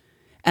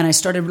I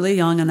started really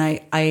young, and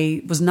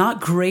I was not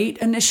great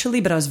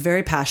initially, but I was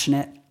very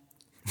passionate.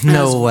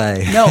 No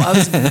way. No, I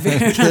was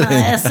very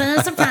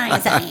so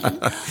surprising.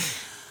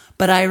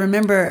 But I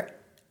remember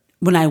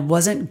when I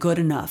wasn't good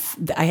enough,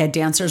 I had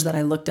dancers that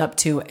I looked up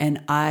to,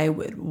 and I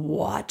would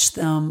watch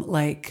them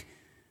like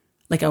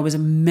like I was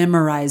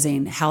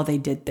memorizing how they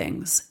did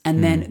things.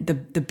 And then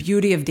the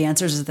beauty of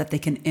dancers is that they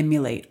can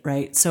emulate,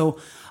 right? So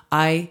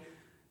I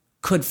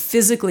could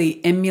physically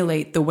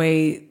emulate the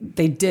way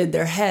they did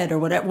their head or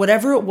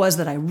whatever it was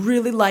that I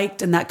really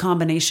liked in that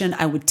combination.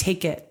 I would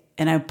take it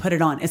and I would put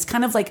it on. It's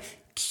kind of like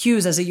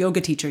cues as a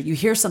yoga teacher. You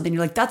hear something,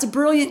 you're like, that's a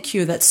brilliant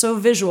cue, that's so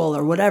visual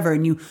or whatever,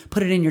 and you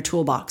put it in your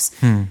toolbox.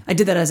 I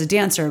did that as a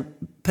dancer,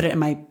 put it in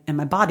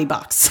my body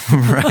box.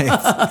 Right.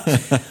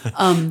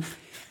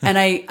 And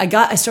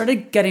I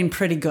started getting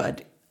pretty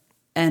good.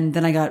 And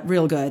then I got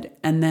real good.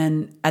 And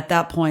then at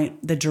that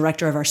point, the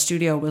director of our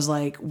studio was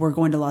like, we're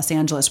going to Los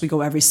Angeles. We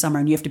go every summer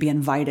and you have to be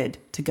invited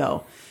to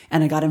go.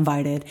 And I got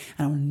invited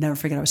and I'll never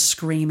forget, I was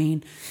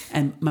screaming.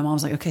 And my mom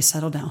was like, okay,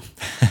 settle down.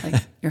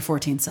 Like, you're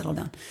 14, settle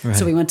down. Right.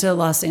 So we went to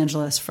Los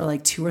Angeles for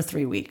like 2 or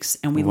 3 weeks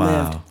and we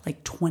lived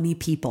like 20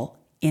 people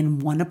in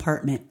one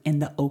apartment in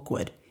the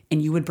Oakwood.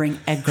 And you would bring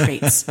egg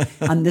crates.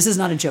 This is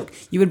not a joke.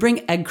 You would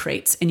bring egg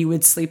crates and you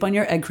would sleep on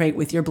your egg crate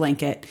with your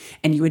blanket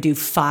and you would do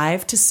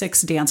 5 to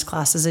 6 dance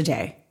classes a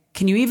day.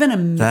 Can you even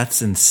imagine?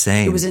 That's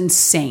insane. It was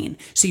insane.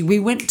 So we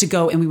went to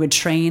go and we would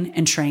train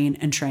and train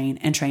and train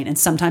and train and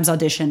sometimes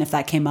audition if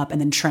that came up and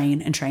then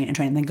train and train and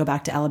train and then go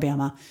back to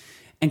Alabama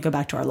and go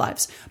back to our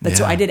lives. But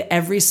so I did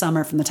every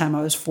summer from the time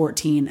I was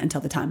 14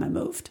 until the time I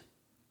moved.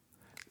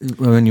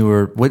 When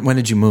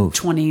did you move?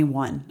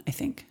 21, I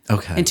think.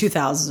 Okay. In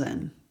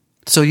 2000.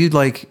 So you'd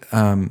like,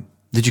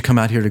 did you come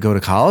out here to go to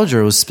college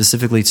or it was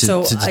specifically to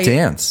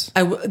dance?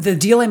 The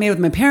deal I made with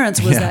my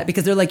parents was that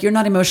because they're like, you're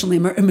not emotionally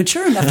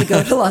mature enough to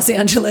go to Los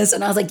Angeles.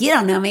 And I was like, you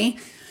don't know me.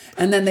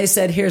 And then they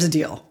said, here's a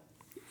deal,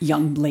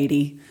 young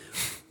lady.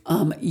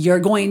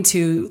 You're going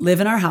to live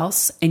in our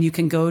house and you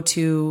can go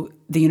to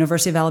the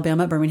University of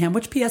Alabama at Birmingham,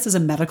 which PS is a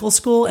medical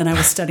school. And I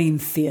was studying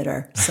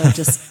theater. So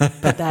just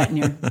put that in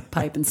your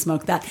pipe and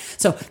smoke that.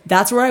 So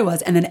that's where I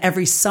was. And then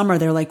every summer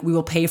they're like, we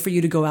will pay for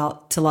you to go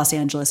out to Los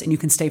Angeles and you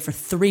can stay for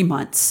 3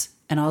 months.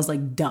 And I was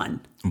like, done.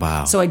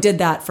 Wow. So I did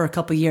that for a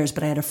couple of years,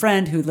 but I had a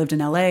friend who lived in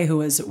LA who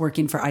was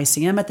working for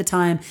ICM at the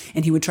time.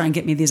 And he would try and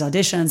get me these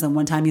auditions. And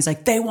one time he's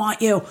like, they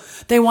want you.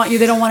 They want you.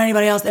 They don't want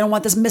anybody else. They don't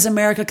want this Miss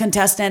America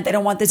contestant. They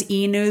don't want this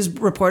E! News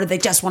reporter. They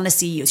just want to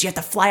see you. So you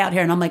have to fly out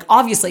here. And I'm like,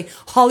 obviously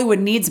Hollywood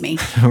needs me.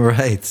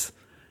 Right.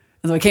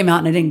 And so I came out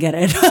and I didn't get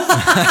it. Of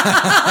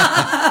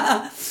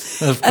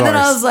course. And then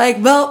I was like,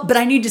 well, but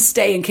I need to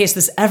stay in case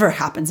this ever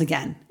happens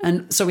again.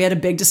 And so we had a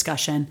big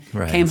discussion,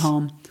 came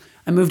home.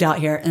 I moved out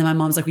here and my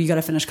mom's like, well, you got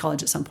to finish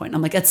college at some point. And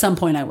I'm like, at some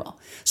point I will.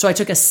 So I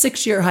took a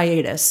 6-year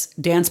hiatus,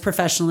 danced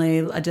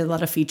professionally. I did a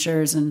lot of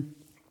features and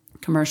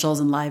commercials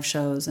and live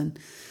shows. And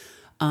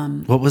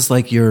what was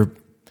like your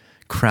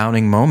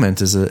crowning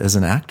moment as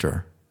an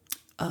actor?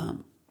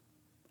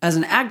 As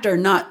an actor,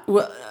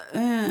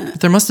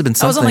 There must have been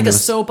something. I was on like a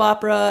soap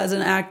opera as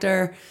an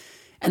actor.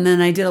 And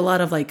then I did a lot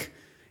of like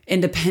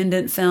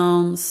independent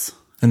films.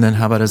 And then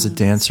how about as a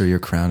dancer, your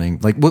crowning?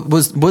 Like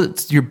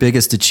what's your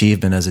biggest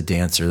achievement as a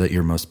dancer that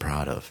you're most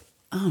proud of?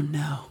 Oh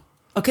no.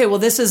 Okay, well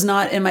this is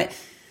not in my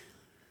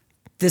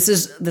this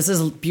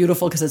is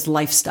beautiful because it's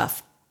life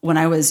stuff. When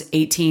I was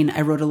 18, I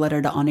wrote a letter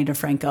to Ani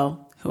DeFranco,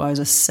 who I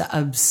was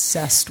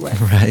obsessed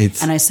with.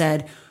 Right. And I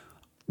said,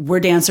 we're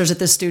dancers at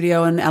the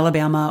studio in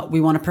Alabama.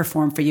 We want to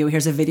perform for you.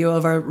 Here's a video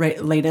of our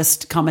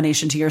latest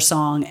combination to your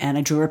song. And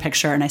I drew her a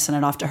picture and I sent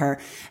it off to her.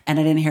 And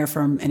I didn't hear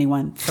from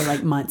anyone for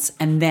like months.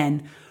 And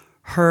then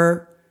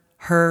her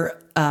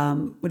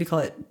what do you call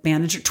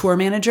it? Tour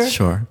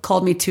manager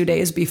called me 2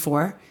 days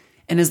before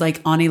and is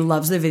like, Ani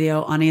loves the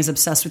video. Ani is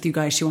obsessed with you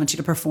guys. She wants you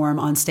to perform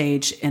on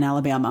stage in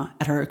Alabama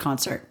at her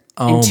concert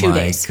in 2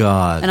 days. Oh my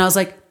God. And I was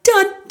like,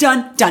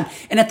 done.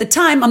 And at the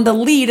time I'm the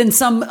lead in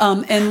some,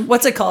 in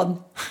what's it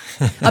called?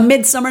 A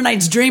Midsummer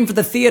Night's Dream for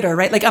the theater,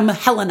 right? Like I'm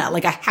Helena,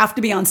 like I have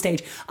to be on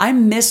stage. I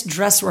missed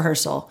dress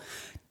rehearsal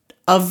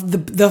of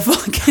the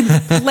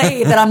fucking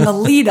play that I'm the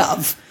lead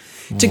of.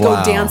 To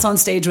go dance on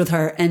stage with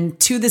her. And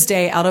to this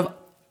day, out of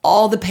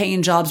all the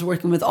paying jobs,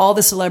 working with all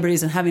the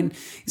celebrities and having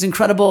these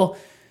incredible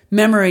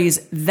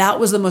memories, that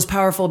was the most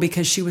powerful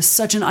because she was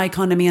such an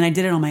icon to me and I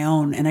did it on my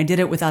own. And I did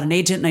it without an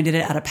agent and I did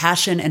it out of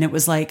passion. And it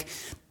was like,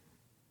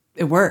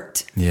 it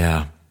worked.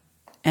 Yeah.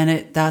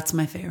 And that's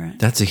my favorite.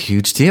 That's a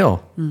huge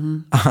deal.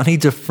 Mm-hmm. Ani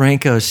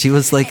DeFranco, she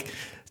was like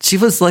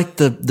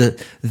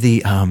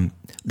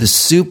the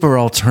super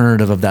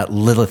alternative of that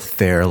Lilith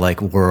Fair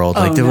like world.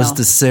 Like there was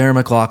the Sarah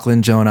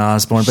McLachlan, Joan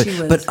Osborne,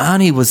 but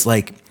Ani was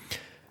like,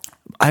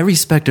 I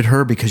respected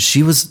her because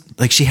she was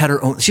like, she had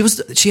her own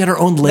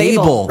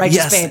label.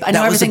 Righteous Babe. I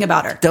know everything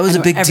about her. That was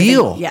a big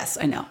deal. Yes,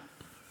 I know.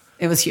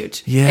 It was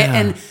huge. Yeah.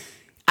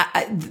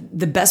 And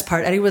the best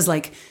part, Eddie, was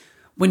like,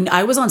 when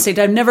I was on stage,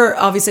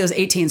 obviously I was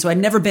 18, so I'd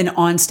never been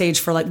on stage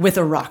for like with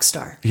a rock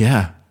star.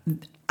 Yeah.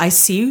 I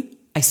see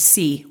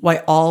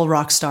why all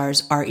rock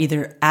stars are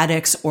either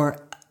addicts or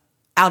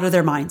out of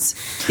their minds,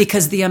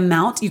 because the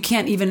amount I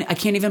can't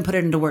even put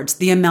it into words.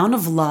 The amount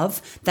of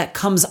love that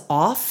comes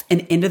off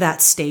and into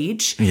that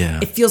stage,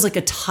 it feels like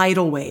a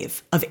tidal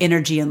wave of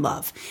energy and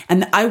love.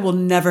 And I will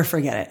never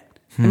forget it.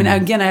 I mean,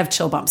 again, I have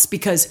chill bumps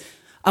because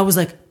I was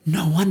like,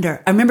 no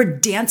wonder. I remember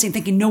dancing,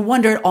 thinking, no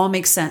wonder it all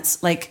makes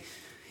sense. Like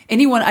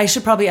anyone, I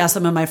should probably ask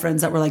some of my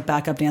friends that were like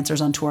backup dancers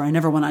on tour. I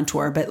never went on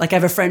tour, but like I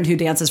have a friend who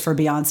dances for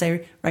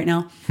Beyonce right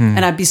now.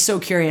 And I'd be so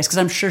curious because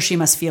I'm sure she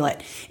must feel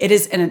it. It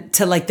is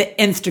to like the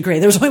nth degree.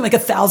 There was only like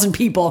 1,000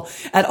 people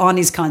at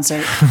Ani's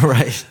concert.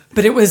 Right.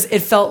 But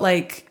it felt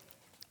like,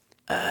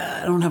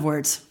 I don't have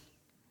words.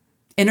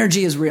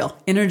 Energy is real.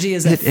 Energy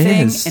is a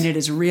thing and it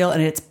is real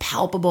and it's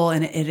palpable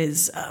and it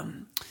is,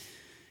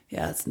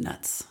 it's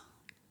nuts.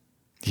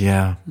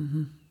 Yeah.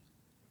 Mm-hmm.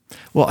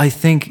 Well, I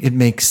think it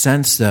makes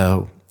sense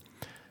though.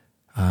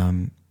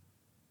 I'm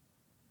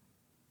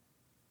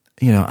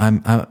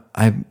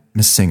a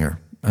singer.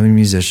 I'm a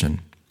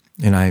musician,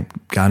 and I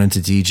got into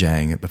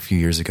DJing a few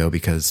years ago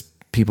because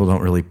people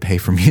don't really pay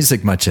for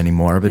music much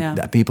anymore.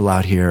 But people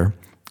out here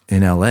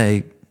in LA,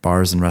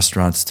 bars and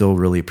restaurants still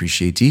really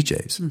appreciate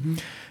DJs. Mm-hmm.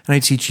 And I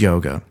teach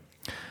yoga.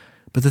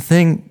 But the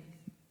thing,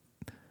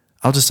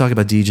 I'll just talk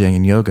about DJing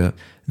and yoga.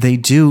 They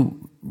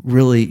do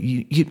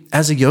really, you,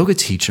 as a yoga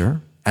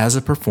teacher, as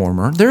a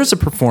performer, there is a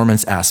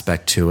performance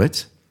aspect to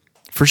it,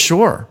 for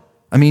sure.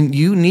 I mean,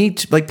 you need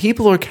to, like,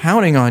 people are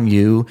counting on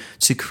you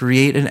to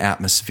create an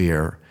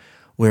atmosphere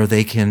where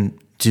they can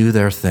do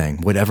their thing,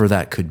 whatever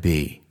that could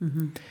be.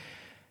 Mm-hmm.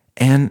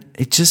 And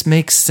it just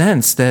makes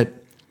sense that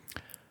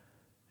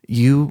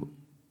you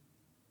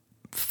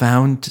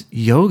found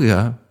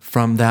yoga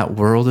from that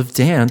world of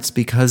dance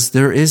because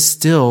there is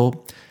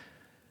still,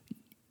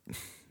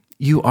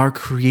 you are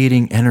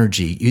creating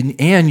energy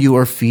and you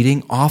are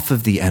feeding off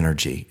of the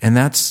energy. And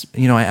that's,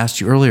 I asked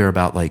you earlier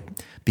about like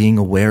being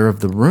aware of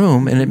the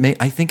room, and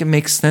I think it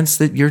makes sense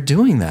that you're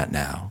doing that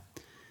now.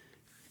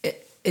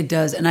 It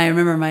does. And I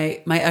remember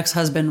my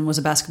ex-husband was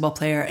a basketball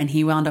player and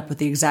he wound up with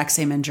the exact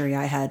same injury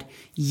I had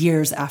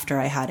years after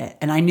I had it.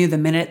 And I knew the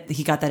minute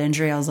he got that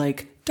injury, I was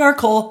like, dark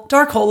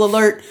hole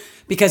alert,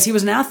 because he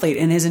was an athlete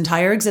in his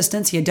entire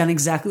existence. He had done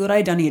exactly what I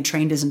had done. He had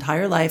trained his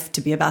entire life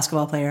to be a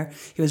basketball player.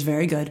 He was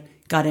very good,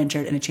 got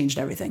injured, and it changed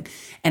everything.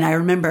 And I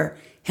remember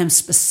him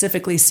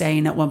specifically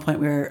saying at one point,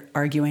 we were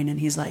arguing and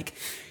he's like,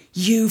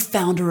 you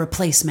found a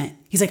replacement.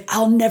 He's like,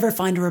 I'll never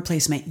find a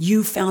replacement.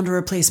 You found a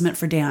replacement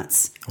for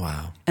dance.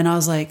 Wow. And I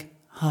was like,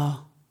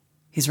 oh,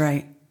 he's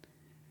right.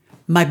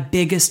 My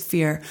biggest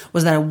fear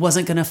was that I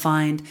wasn't going to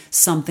find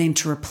something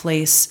to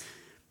replace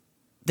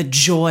the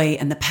joy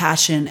and the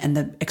passion and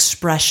the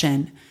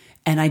expression.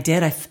 And I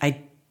did.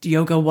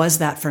 Yoga was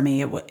that for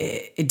me.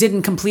 It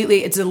didn't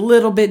completely, it's a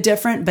little bit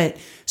different, but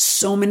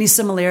so many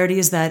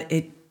similarities that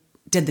it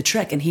did the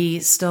trick. And he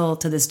still,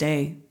 to this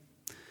day,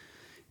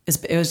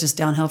 it was just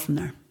downhill from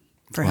there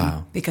for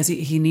him because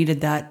he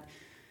needed that.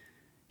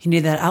 He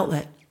needed that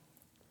outlet.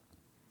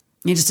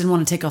 He just didn't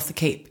want to take off the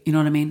cape. You know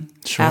what I mean?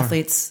 Sure.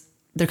 Athletes,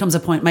 there comes a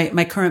point.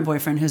 My current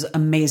boyfriend, who's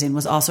amazing,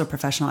 was also a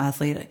professional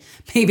athlete.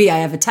 Maybe I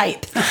have a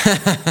type.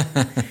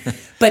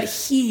 But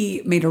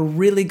he made a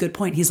really good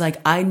point. He's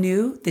like, I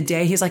knew the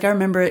day, he's like, I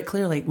remember it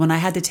clearly when I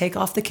had to take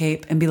off the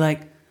cape and be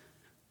like,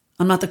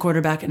 I'm not the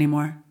quarterback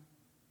anymore.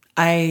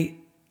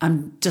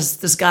 I'm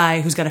just this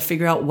guy who's got to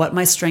figure out what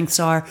my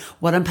strengths are,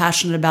 what I'm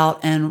passionate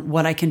about, and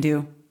what I can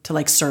do to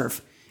like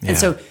serve. Yeah. And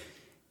so,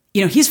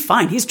 he's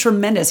fine. He's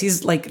tremendous.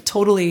 He's like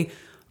totally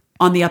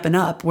on the up and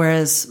up.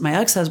 Whereas my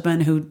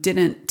ex-husband, who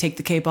didn't take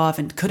the cape off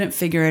and couldn't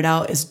figure it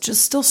out, is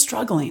just still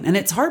struggling. And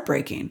it's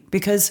heartbreaking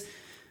because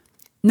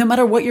no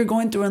matter what you're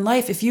going through in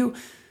life, if you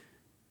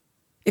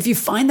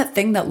find that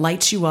thing that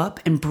lights you up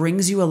and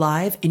brings you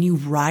alive and you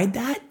ride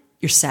that,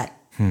 you're set.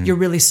 You're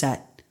really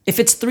set. If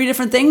it's 3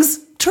 different things,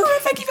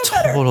 terrific, even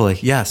better. Totally,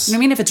 yes. You know what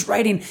I mean? If it's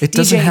writing, it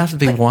doesn't have to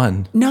be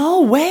one.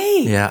 No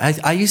way. Yeah,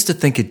 I used to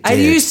think it did. I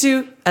used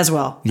to as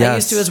well. Yes. I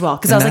used to as well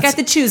because I was like, I have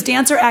to choose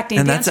dance or acting.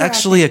 And that's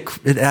actually a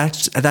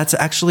crux.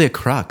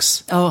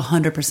 Oh,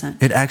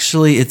 100%. It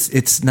actually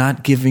it's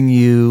not giving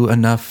you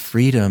enough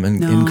freedom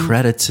and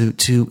credit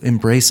to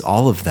embrace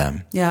all of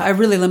them. Yeah, I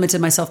really limited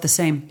myself the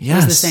same.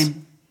 Yes. It was the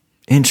same.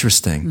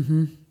 Interesting.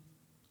 Mm-hmm.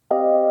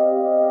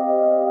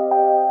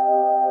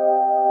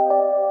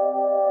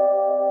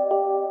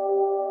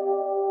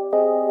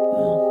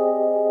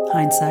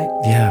 Hindsight.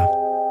 Yeah.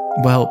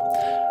 Well,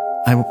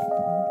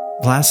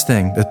 last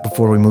thing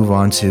before we move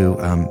on to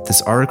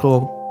this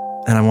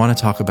article, and I want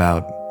to talk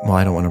about. Well,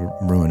 I don't want to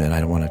ruin it. I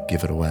don't want to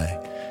give it away.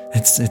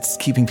 It's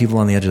keeping people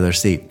on the edge of their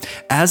seat.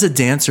 As a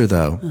dancer,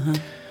 though,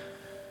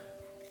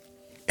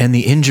 and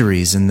the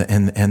injuries and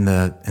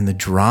the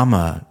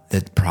drama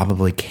that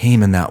probably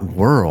came in that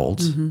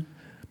world,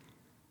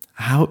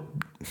 how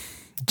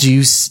do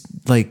you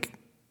like?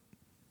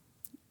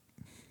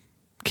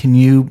 Can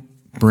you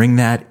bring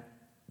that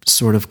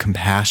sort of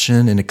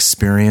compassion and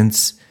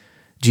experience?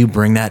 Do you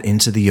bring that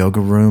into the yoga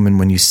room? And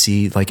when you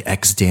see like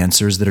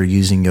ex-dancers that are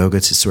using yoga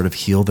to sort of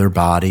heal their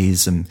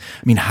bodies, and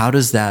I mean, how do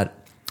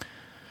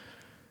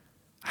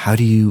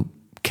you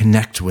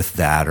connect with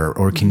that?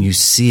 Or can you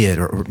see it?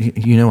 Or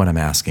you know what I'm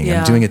asking?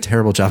 Yeah. I'm doing a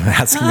terrible job of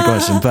asking the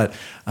question, but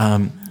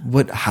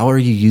how are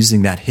you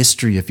using that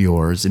history of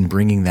yours and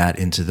bringing that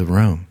into the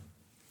room?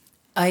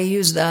 I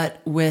use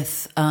that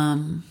with,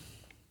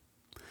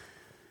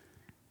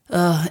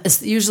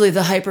 It's usually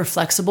the hyper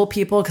flexible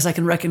people because I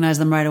can recognize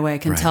them right away. I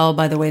can tell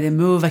by the way they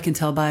move. I can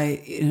tell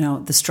by,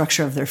 the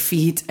structure of their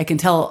feet. I can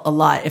tell a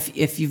lot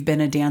if you've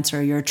been a dancer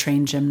or you're a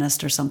trained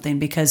gymnast or something,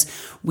 because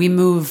we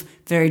move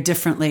very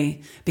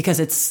differently, because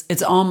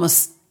it's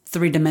almost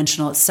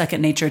three-dimensional. It's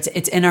second nature.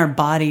 It's in our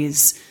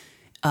bodies.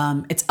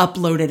 It's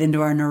uploaded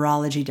into our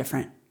neurology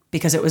different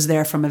because it was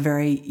there from a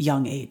very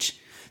young age.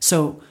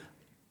 So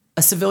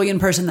a civilian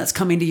person that's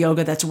coming to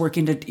yoga, that's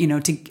working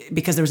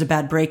because there was a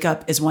bad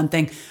breakup, is one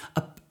thing.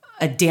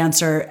 A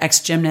dancer,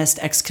 ex-gymnast,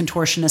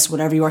 ex-contortionist,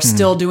 whatever you are,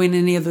 still doing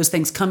any of those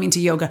things, coming to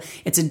yoga,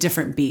 it's a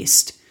different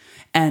beast.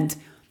 And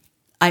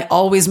I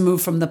always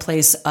move from the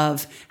place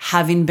of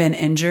having been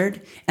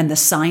injured, and the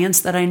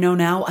science that I know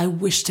now. I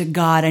wish to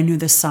God I knew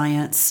the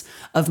science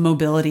of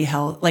mobility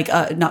health,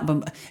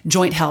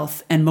 joint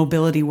health and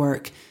mobility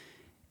work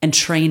and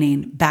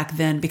training back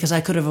then, because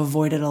I could have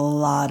avoided a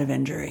lot of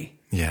injury.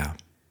 Yeah.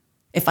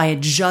 If I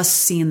had just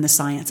seen the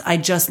science, I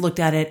just looked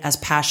at it as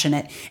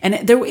passionate. And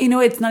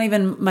it's not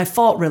even my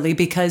fault really,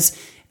 because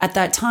at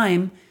that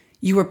time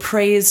you were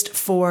praised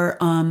for,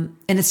 and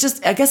it's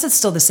just, I guess it's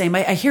still the same.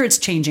 I hear it's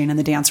changing in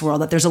the dance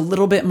world, that there's a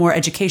little bit more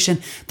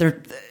education.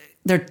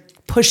 They're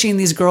pushing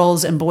these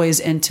girls and boys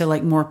into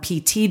like more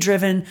PT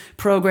driven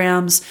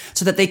programs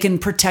so that they can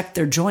protect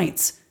their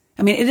joints.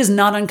 I mean, it is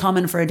not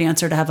uncommon for a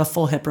dancer to have a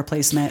full hip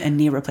replacement and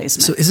knee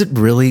replacement. So is it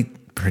really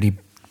pretty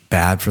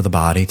bad for the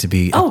body to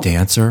be a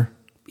dancer?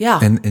 Yeah.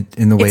 And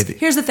in the way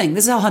here's the thing.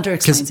 This is how Hunter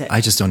explains it.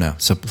 I just don't know.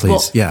 So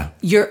please,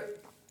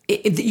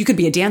 You could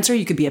be a dancer.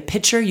 You could be a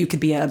pitcher. You could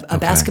be a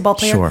basketball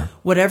player. Sure.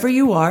 Whatever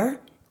you are,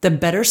 the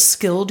better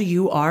skilled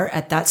you are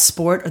at that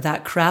sport or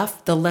that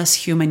craft, the less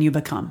human you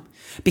become.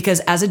 Because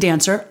as a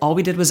dancer, all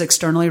we did was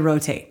externally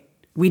rotate.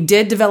 We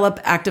did develop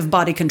active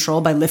body control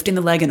by lifting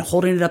the leg and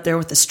holding it up there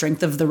with the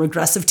strength of the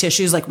regressive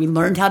tissues. Like, we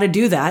learned how to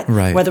do that,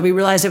 whether we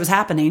realized it was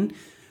happening.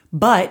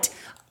 But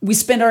we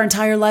spend our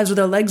entire lives with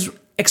our legs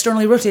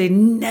externally rotated.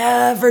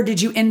 Never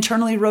did you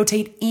internally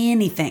rotate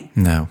anything.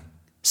 No.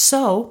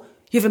 So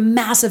you have a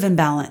massive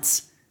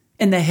imbalance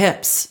in the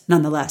hips,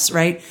 nonetheless,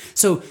 right?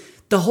 So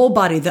the whole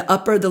body, the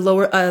upper, the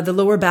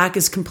lower back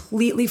is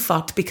completely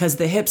fucked because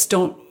the hips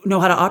don't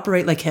know how to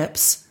operate like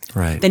hips.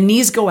 Right. The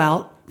knees go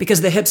out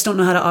because the hips don't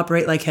know how to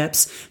operate like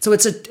hips. So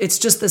it's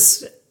just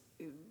this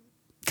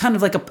kind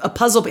of like a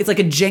puzzle. It's like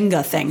a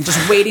Jenga thing,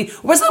 just waiting.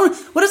 What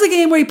is the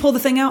game where you pull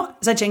the thing out?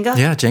 Is that Jenga?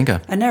 Yeah,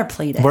 Jenga. I never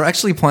played it. We're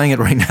actually playing it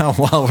right now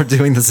while we're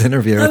doing this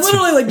interview. I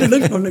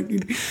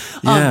literally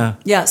yeah.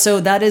 Yeah.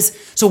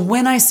 So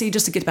when I see,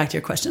 just to get back to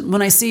your question,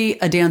 when I see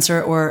a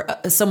dancer or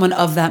someone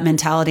of that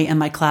mentality in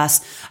my class,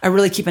 I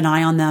really keep an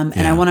eye on them,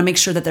 and I want to make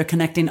sure that they're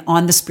connecting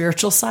on the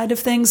spiritual side of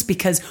things,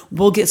 because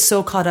we'll get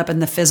so caught up in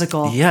the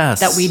physical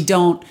that we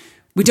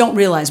don't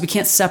realize we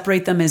can't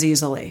separate them as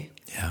easily.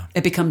 Yeah.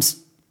 It becomes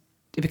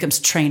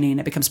training.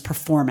 It becomes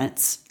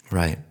performance.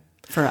 Right.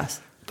 For us.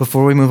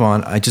 Before we move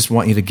on, I just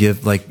want you to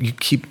give, you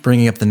keep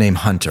bringing up the name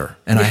Hunter.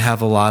 And I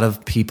have a lot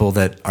of people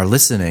that are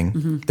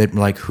listening that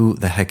like, who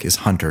the heck is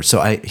Hunter?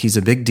 So he's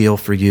a big deal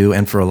for you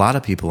and for a lot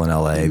of people in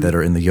LA that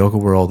are in the yoga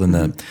world and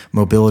the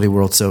mobility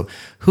world. So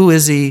who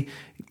is he?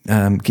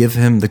 Give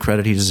him the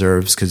credit he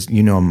deserves, because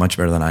you know him much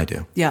better than I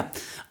do. Yeah.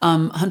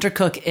 Hunter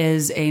Cook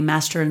is a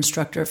master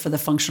instructor for the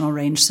functional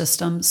range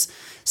systems.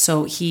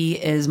 So he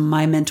is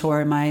my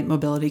mentor, my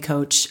mobility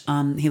coach.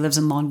 He lives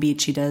in Long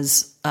Beach. He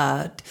does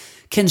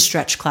kin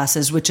stretch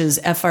classes, which is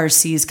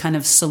FRC's kind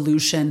of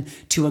solution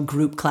to a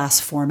group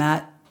class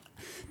format.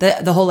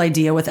 The whole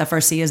idea with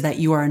FRC is that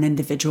you are an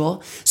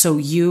individual. So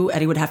you,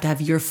 Eddie, would have to have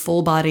your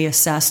full body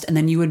assessed, and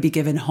then you would be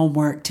given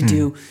homework to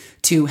do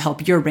to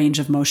help your range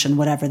of motion,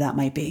 whatever that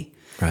might be.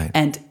 Right.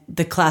 And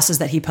the classes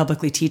that he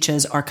publicly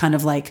teaches are kind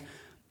of like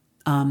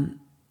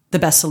the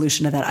best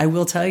solution to that. I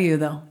will tell you,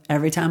 though,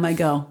 every time I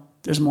go,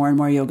 there's more and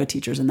more yoga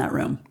teachers in that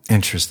room.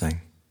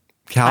 Interesting.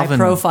 Calvin,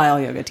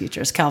 high-profile yoga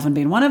teachers, Calvin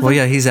being one of them. Well,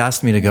 yeah, he's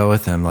asked me to go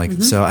with him.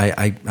 So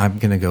I'm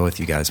going to go with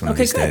you guys one of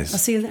these days. I'll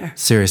see you there.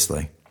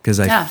 Seriously, because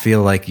I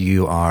feel like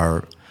you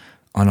are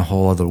on a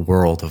whole other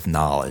world of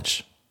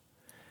knowledge.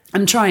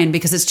 I'm trying,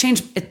 because it's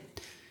changed.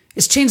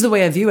 It's changed the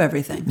way I view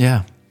everything.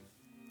 Yeah.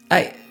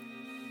 I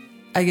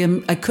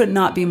could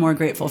not be more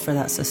grateful for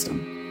that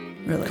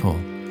system. Really. Cool.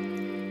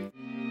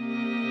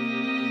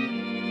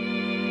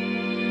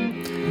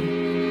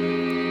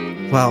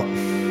 Well,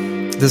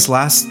 this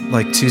last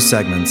 2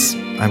 segments,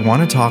 I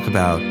want to talk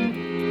about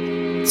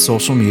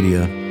social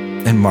media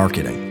and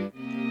marketing.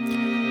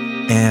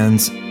 And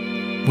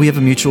we have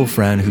a mutual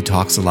friend who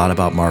talks a lot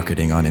about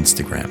marketing on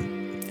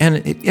Instagram.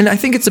 And I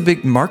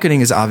think marketing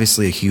is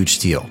obviously a huge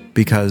deal,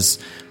 because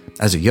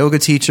as a yoga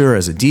teacher,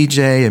 as a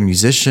DJ, a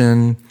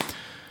musician,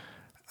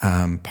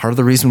 part of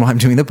the reason why I'm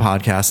doing the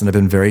podcast, and I've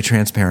been very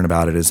transparent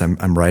about it, is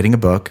I'm writing a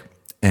book,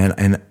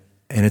 and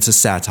it's a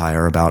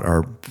satire about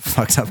our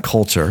fucked up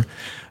culture.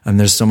 And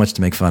there's so much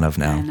to make fun of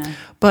now.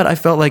 But I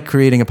felt like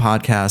creating a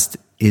podcast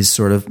is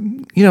sort of,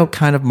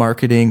 kind of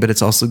marketing, but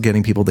it's also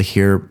getting people to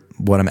hear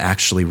what I'm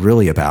actually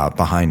really about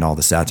behind all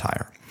the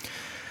satire.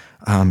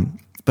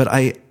 But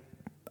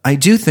I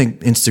do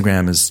think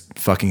Instagram is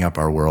fucking up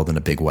our world in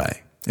a big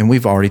way. And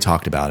we've already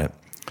talked about it.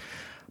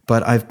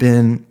 But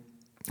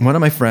one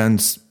of my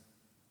friends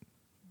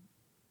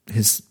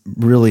is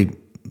really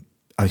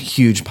a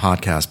huge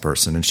podcast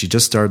person, and she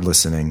just started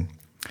listening.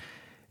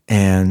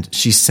 And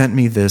she sent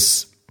me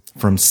this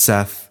from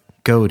Seth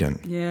Godin.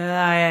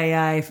 Yeah,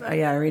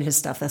 I read his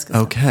stuff. That's good.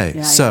 Okay,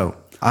 Yeah, so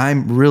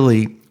I'm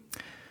really...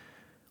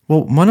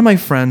 Well, one of my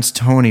friends,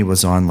 Tony,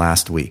 was on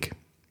last week.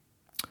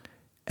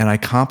 And I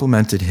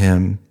complimented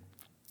him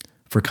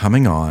for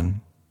coming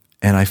on.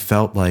 And I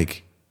felt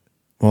like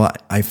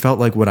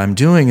what I'm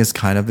doing is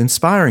kind of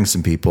inspiring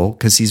some people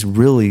because he's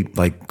really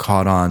like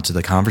caught on to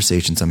the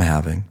conversations I'm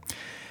having.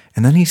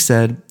 And then he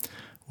said,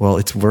 well,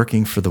 it's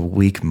working for the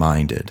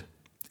weak-minded.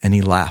 And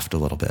he laughed a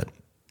little bit.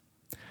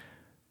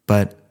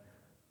 But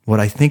what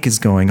I think is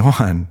going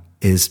on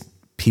is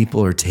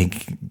people are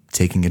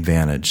taking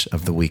advantage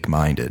of the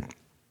weak-minded.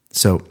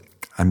 So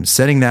I'm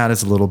setting that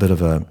as a little bit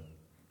of a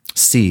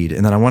seed.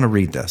 And then I want to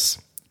read this.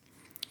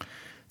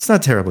 It's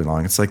not terribly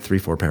long. It's like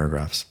 3-4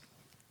 paragraphs.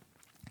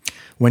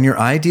 When your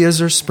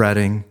ideas are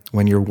spreading,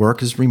 when your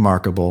work is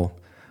remarkable,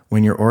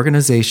 when your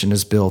organization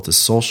has built a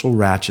social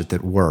ratchet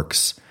that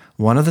works,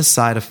 one of the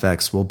side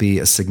effects will be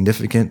a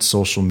significant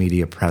social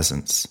media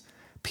presence.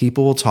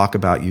 People will talk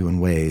about you in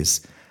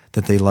ways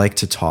that they like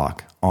to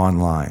talk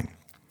online.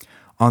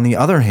 On the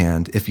other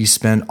hand, if you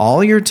spend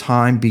all your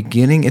time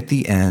beginning at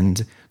the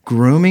end,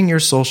 grooming your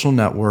social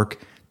network,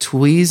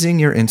 tweezing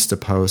your Insta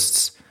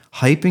posts,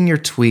 hyping your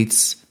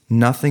tweets,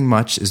 nothing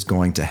much is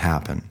going to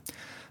happen.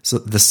 So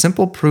the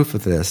simple proof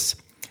of this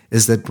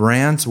is that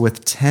brands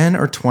with 10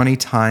 or 20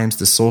 times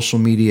the social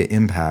media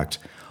impact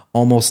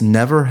almost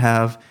never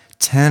have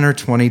 10 or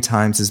 20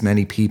 times as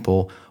many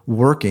people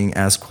working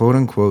as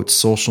quote-unquote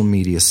social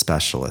media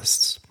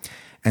specialists.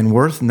 And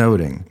worth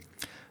noting,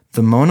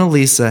 the Mona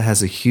Lisa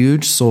has a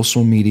huge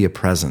social media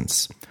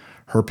presence.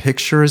 Her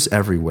picture is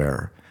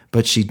everywhere,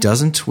 but she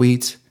doesn't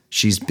tweet.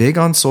 She's big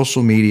on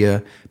social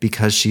media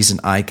because she's an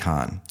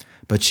icon,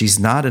 but she's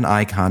not an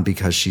icon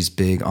because she's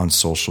big on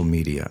social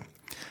media.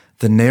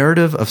 The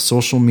narrative of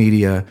social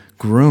media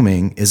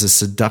grooming is a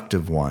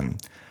seductive one,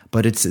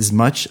 but it's as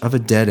much of a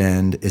dead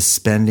end as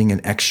spending an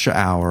extra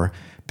hour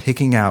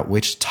picking out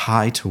which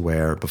tie to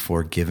wear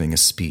before giving a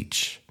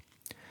speech.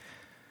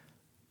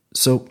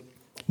 So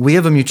we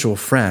have a mutual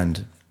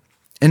friend,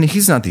 and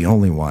he's not the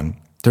only one.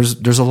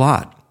 There's a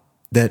lot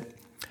that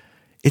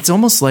it's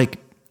almost like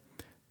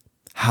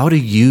how to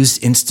use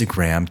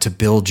Instagram to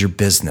build your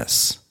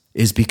business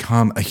is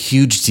become a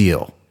huge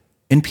deal.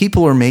 And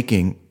people are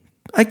making,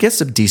 I guess,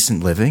 a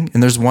decent living.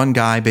 And there's one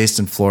guy based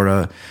in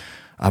Florida,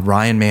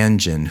 Ryan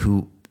Mangan,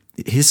 who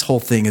his whole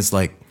thing is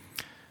like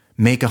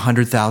make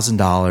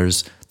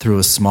 $100,000 through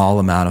a small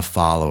amount of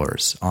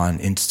followers on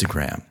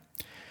Instagram.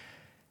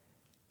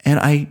 And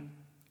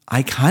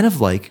I kind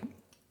of like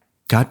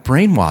got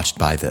brainwashed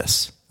by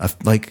this.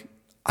 Like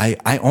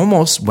I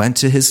almost went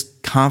to his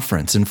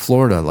conference in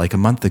Florida like a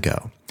month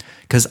ago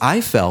because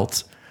I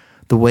felt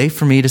the way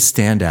for me to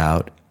stand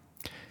out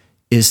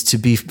is to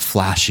be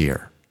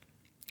flashier,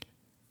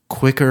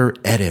 quicker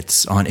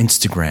edits on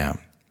Instagram,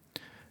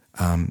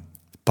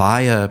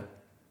 buy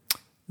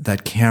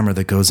that camera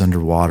that goes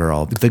underwater,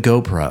 the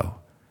GoPro,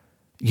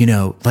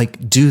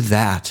 like do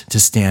that to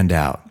stand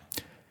out.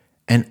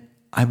 And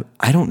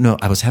I don't know,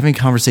 I was having a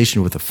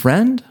conversation with a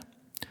friend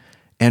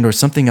or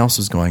something else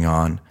was going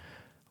on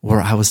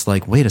where I was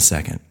like, wait a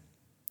second,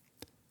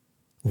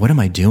 what am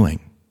I doing?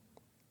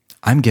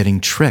 I'm getting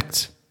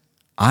tricked.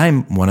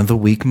 I'm one of the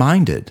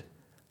weak-minded.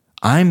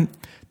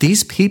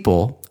 These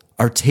people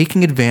are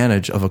taking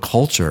advantage of a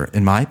culture,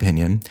 in my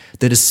opinion,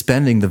 that is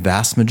spending the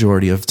vast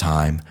majority of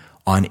time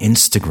on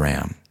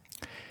Instagram.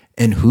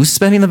 And who's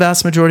spending the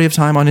vast majority of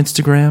time on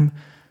Instagram?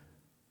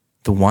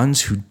 The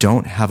ones who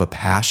don't have a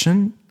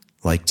passion,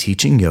 like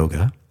teaching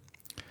yoga,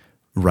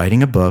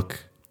 writing a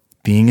book,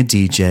 being a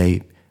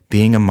DJ,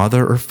 being a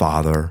mother or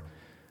father,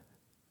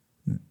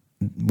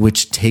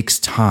 which takes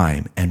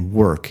time and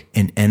work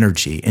and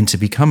energy. And to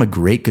become a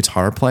great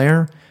guitar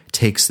player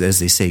takes, as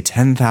they say,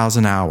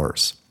 10,000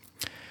 hours.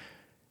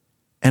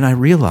 And I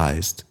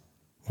realized,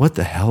 what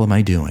the hell am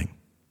I doing?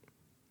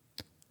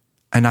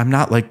 And I'm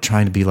not like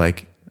trying to be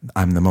like,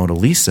 I'm the Mona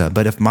Lisa,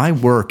 but if my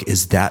work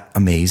is that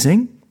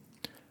amazing,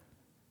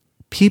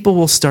 people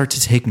will start to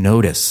take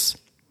notice.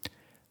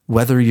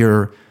 Whether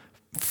you're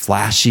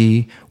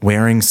flashy,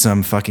 wearing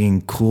some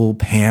fucking cool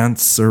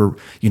pants or,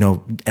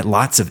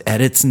 lots of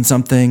edits and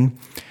something.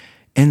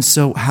 And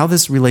so how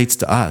this relates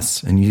to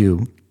us and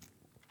you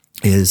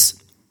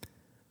is,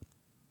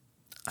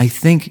 I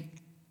think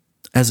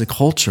as a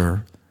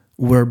culture,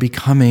 we're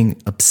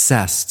becoming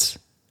obsessed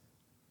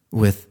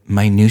with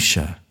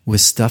minutia,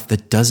 with stuff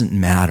that doesn't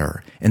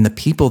matter. And the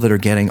people that are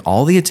getting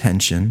all the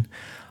attention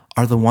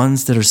are the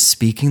ones that are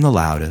speaking the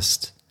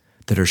loudest,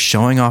 that are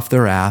showing off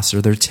their ass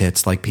or their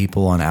tits like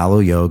people on Alo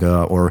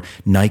Yoga or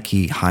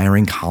Nike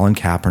hiring Colin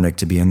Kaepernick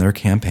to be in their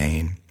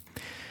campaign.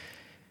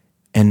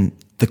 And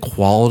the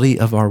quality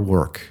of our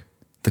work,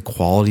 the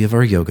quality of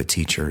our yoga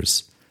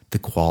teachers, the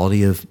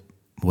quality of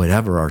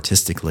whatever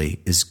artistically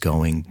is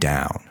going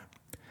down.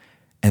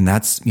 And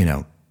that's,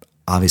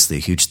 obviously a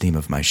huge theme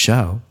of my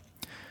show.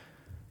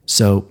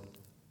 So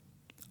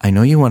I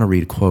know you want to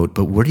read a quote,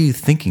 but what are you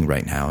thinking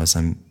right now as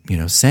I'm,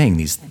 saying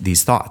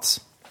these thoughts?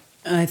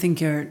 I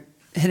think you're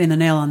hitting the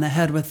nail on the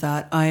head with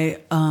that. I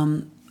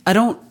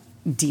don't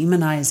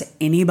demonize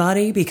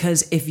anybody,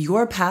 because if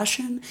your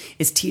passion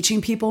is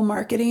teaching people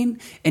marketing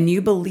and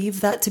you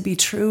believe that to be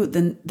true,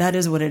 then that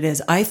is what it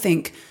is. I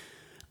think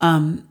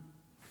I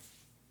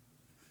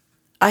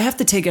have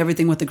to take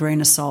everything with a grain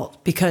of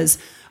salt, because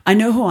I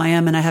know who I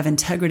am and I have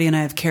integrity and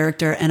I have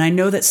character, and I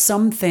know that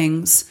some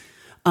things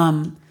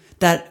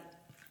that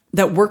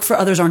work for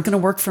others aren't going to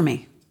work for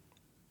me.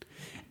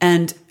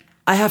 And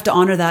I have to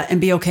honor that and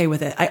be okay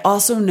with it. I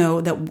also know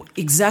that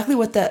exactly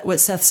what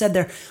Seth said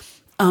there,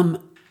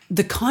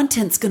 the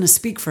content's going to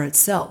speak for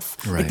itself.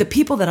 Right. Like the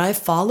people that I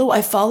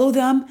follow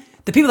them.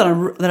 The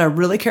people that I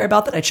really care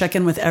about, that I check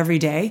in with every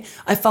day,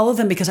 I follow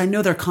them because I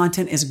know their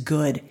content is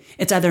good.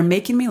 It's either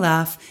making me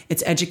laugh,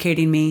 it's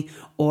educating me,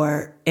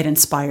 or it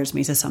inspires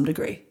me to some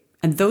degree.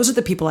 And those are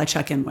the people I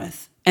check in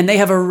with. And they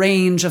have a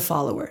range of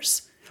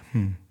followers.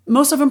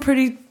 Most of them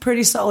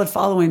pretty solid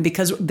following,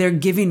 because they're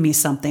giving me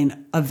something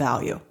of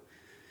value.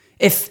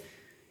 If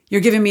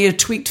you're giving me a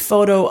tweaked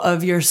photo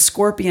of your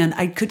scorpion,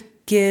 I could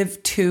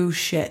give two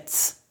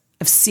shits.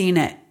 I've seen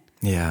it.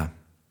 Yeah.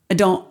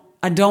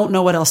 I don't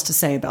know what else to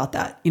say about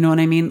that. You know what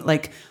I mean?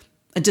 Like,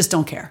 I just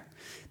don't care.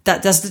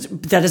 That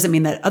doesn't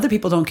mean that other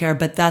people don't care,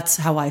 but that's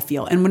how I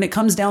feel. And when it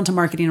comes down to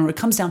marketing, or when it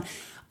comes down,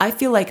 I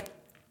feel like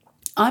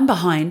I'm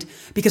behind,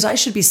 because I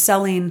should be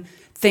selling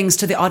things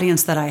to the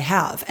audience that I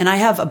have. And I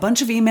have a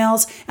bunch of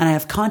emails and I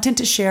have content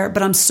to share,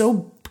 but I'm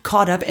so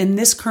caught up in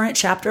this current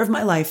chapter of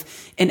my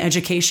life in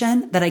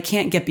education that I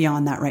can't get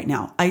beyond that right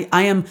now. I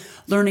am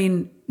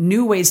learning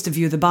new ways to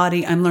view the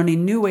body. I'm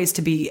learning new ways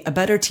to be a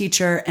better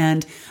teacher,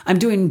 and I'm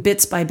doing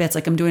bits by bits.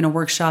 Like I'm doing a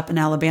workshop in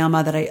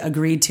Alabama that I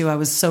agreed to. I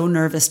was so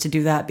nervous to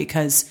do that,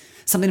 because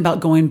something about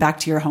going back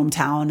to your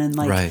hometown and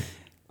like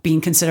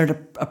being considered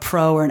a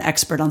pro or an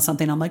expert on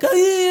something. I'm like, oh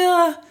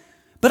yeah,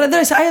 but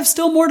I have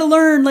still more to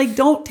learn. Like,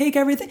 don't take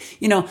everything,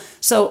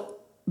 so.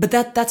 But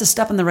that's a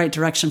step in the right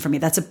direction for me.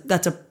 That's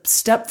a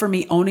step for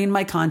me owning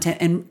my content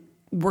and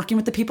working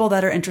with the people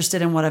that are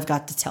interested in what I've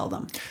got to tell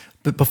them.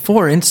 But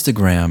before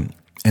Instagram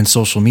and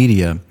social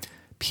media,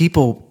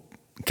 people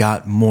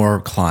got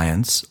more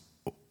clients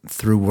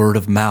through word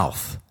of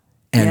mouth.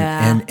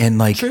 And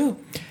like, true.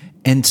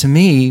 And to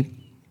me,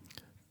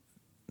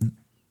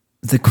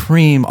 the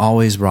cream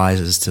always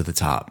rises to the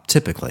top,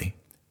 typically.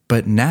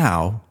 But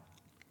now,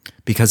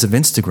 because of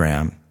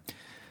Instagram,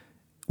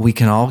 we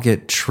can all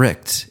get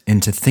tricked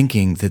into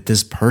thinking that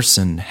this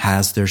person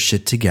has their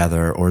shit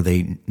together or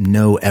they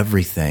know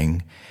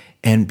everything.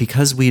 And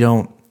because we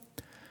don't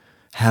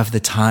have the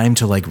time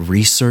to like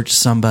research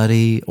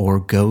somebody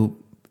or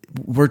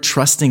we're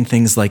trusting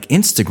things like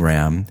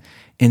Instagram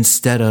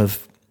instead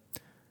of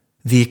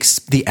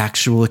the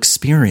actual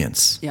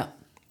experience. Yeah.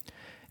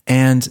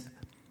 And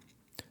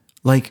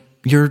like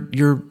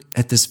you're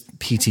at this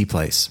PT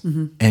place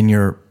and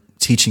you're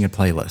teaching a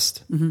playlist.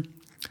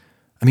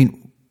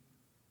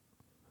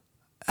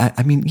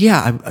 I mean,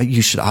 yeah,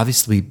 you should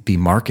obviously be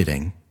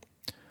marketing,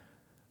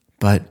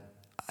 but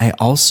I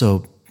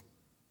also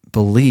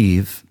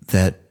believe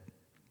that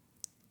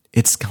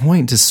it's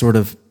going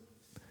to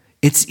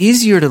it's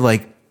easier to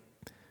like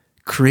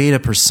create a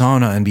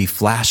persona and be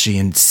flashy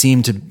and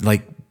seem to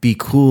like be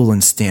cool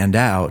and stand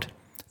out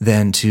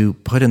than to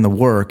put in the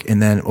work. And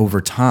then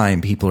over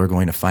time, people are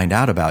going to find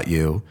out about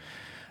you.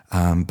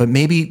 But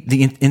maybe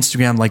the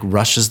Instagram like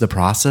rushes the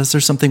process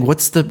or something.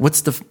 What's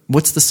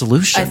the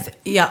solution?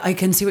 I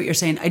can see what you're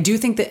saying. I do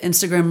think that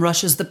Instagram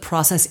rushes the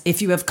process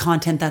if you have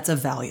content that's of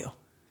value.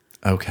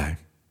 Okay.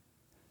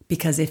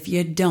 Because if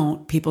you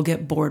don't, people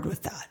get bored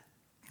with that.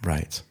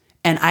 Right.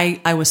 And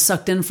I was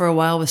sucked in for a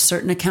while with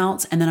certain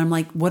accounts, and then I'm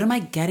like, what am I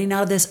getting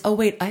out of this? Oh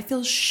wait, I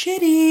feel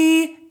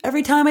shitty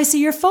every time I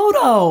see your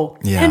photo.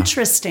 Yeah.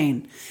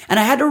 Interesting. And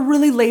I had to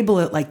really label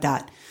it like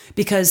that,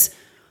 because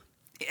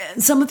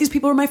some of these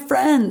people are my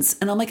friends,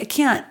 and I'm like,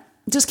 I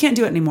just can't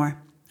do it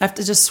anymore. I have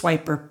to just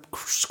swipe or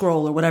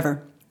scroll or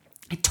whatever.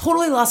 I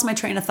totally lost my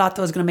train of thought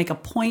that I was going to make a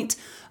point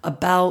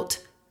about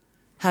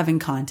having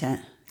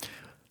content.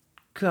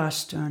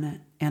 Gosh darn it.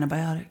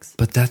 Antibiotics.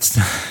 But that's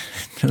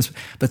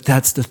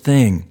the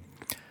thing.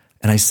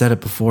 And I said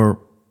it before,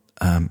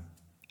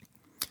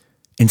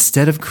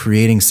 instead of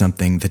creating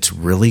something that's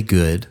really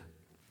good,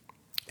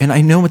 and I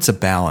know it's a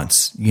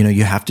balance,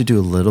 you have to do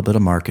a little bit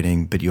of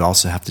marketing, but you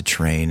also have to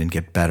train and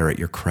get better at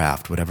your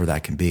craft, whatever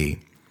that can be.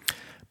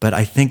 But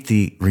I think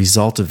the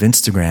result of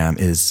Instagram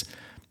is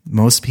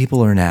most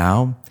people are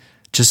now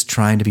just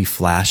trying to be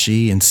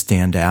flashy and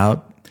stand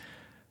out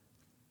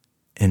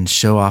and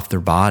show off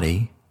their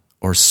body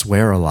or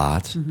swear a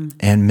lot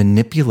and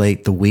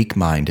manipulate the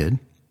weak-minded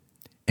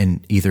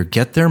and either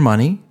get their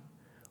money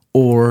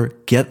or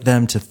get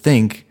them to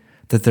think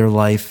that their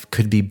life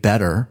could be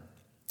better.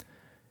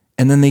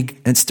 And then they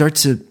start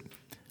to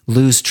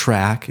lose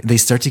track. They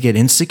start to get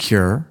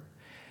insecure.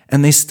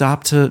 and they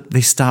stop.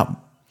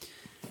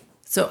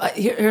 So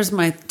here's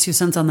my 2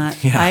 cents on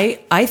that. Yeah.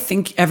 I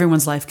think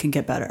everyone's life can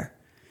get better.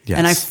 Yes.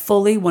 And I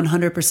fully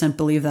 100%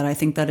 believe that. I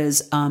think that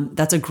is,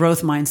 that's a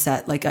growth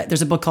mindset. Like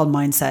there's a book called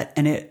Mindset,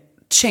 and it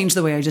changed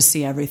the way I just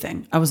see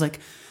everything. I was like,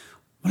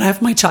 when I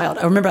have my child,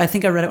 I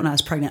think I read it when I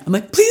was pregnant. I'm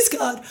like, please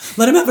God,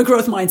 let him have a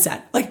growth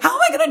mindset. Like, how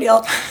am I going to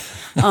deal?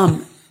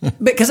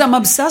 Because I'm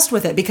obsessed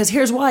with it, because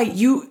here's why.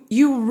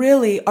 You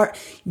really are,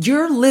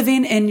 you're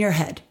living in your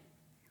head.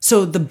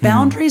 So the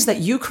boundaries that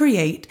you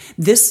create,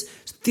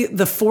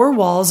 the four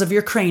walls of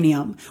your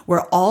cranium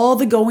where all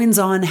the goings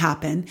on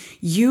happen,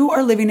 you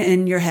are living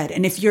in your head.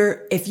 And if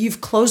you've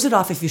closed it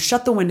off, if you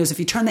shut the windows, if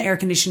you turn the air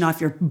conditioning off,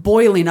 you're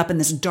boiling up in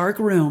this dark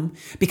room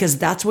because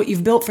that's what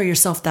you've built for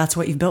yourself. That's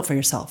what you've built for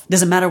yourself.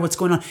 Doesn't matter what's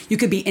going on. You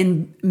could be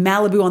in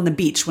Malibu on the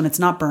beach when it's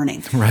not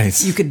burning.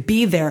 Right. You could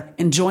be there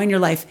enjoying your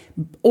life,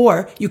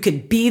 or you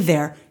could be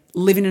there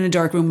living in a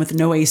dark room with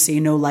no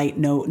AC, no light,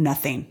 no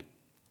nothing.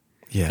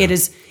 Yeah. It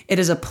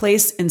is a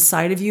place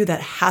inside of you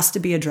that has to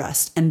be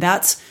addressed. And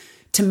that's,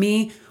 to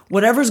me,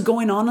 whatever's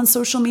going on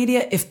social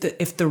media, if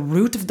the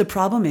root of the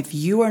problem, if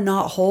you are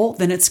not whole,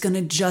 then it's going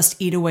to just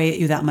eat away at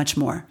you that much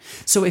more.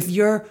 So if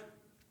you're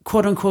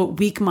quote unquote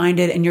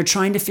weak-minded and you're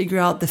trying to figure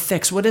out the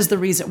fix, what is the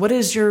reason? What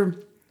is your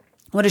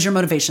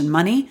motivation?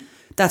 Money?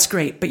 That's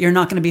great, but you're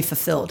not going to be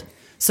fulfilled.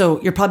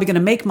 So you're probably going to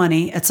make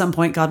money at some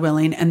point, God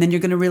willing, and then you're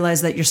going to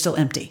realize that you're still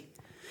empty.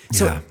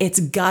 So It's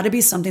got to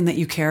be something that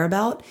you care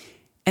about.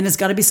 And it's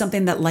got to be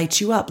something that lights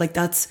you up. Like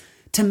that's,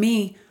 to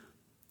me,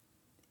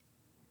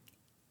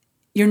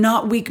 you're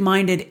not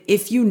weak-minded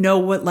if you know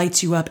what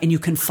lights you up and you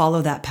can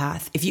follow that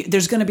path.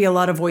 There's going to be a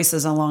lot of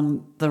voices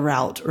along the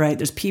route, right?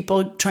 There's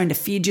people trying to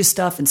feed you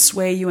stuff and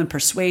sway you and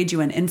persuade you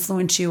and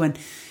influence you. And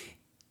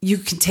you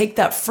can take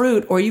that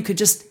fruit, or you could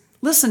just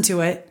listen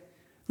to it,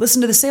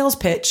 listen to the sales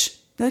pitch,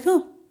 be like,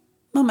 oh,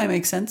 that might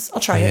make sense. I'll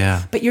try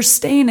it. But you're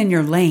staying in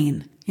your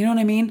lane. You know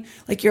what I mean?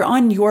 Like you're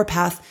on your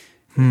path,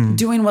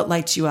 doing what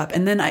lights you up.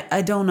 And then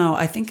I don't know.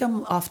 I think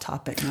I'm off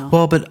topic now.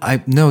 Well, but and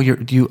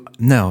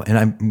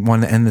I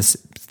want to end this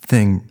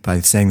thing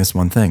by saying this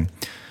one thing.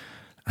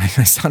 I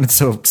sounded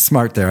so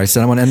smart there. I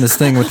said, I want to end this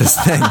thing with this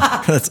thing.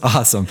 That's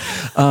awesome.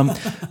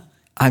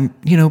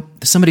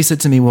 Somebody said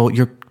to me, well,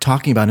 you're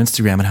talking about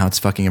Instagram and how it's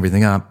fucking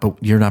everything up, but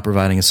you're not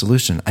providing a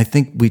solution. I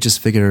think we just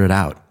figured it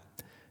out.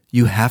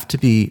 You have to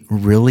be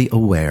really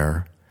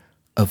aware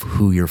of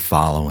who you're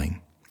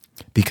following,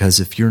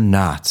 because if you're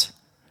not,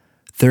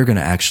 they're going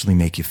to actually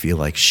make you feel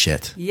like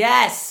shit.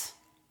 Yes.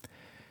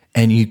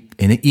 And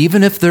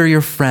even if they're your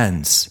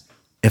friends,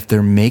 if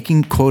they're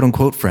making quote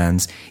unquote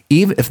friends,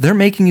 even if they're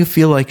making you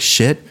feel like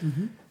shit,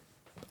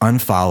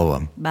 unfollow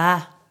them.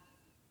 Bye.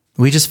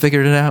 We just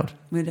figured it out.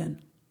 We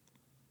did.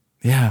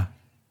 Yeah.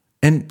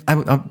 And I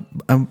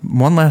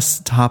one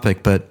last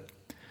topic, but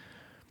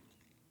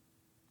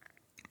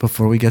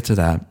before we get to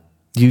that,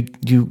 you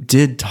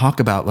did talk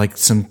about like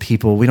some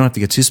people. We don't have to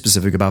get too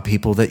specific about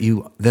people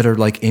that are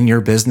like in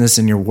your business,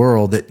 in your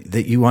world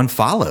that you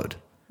unfollowed.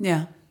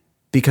 Yeah.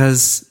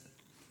 Because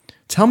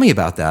tell me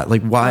about that.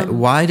 Like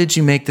why did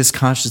you make this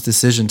conscious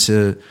decision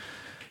to?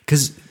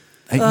 Because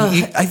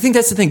I think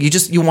that's the thing.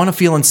 You want to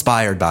feel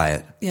inspired by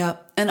it. Yeah.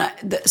 And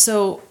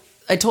so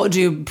I told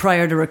you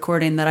prior to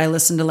recording that I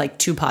listened to like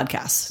 2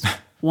 podcasts.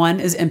 One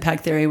is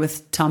Impact Theory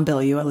with Tom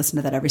Bilyeu. I listen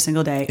to that every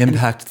single day.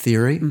 Impact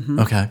Theory? Mm-hmm.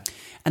 Okay.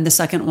 And the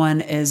second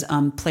one is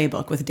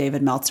Playbook with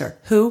David Meltzer,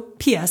 who,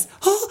 P.S.,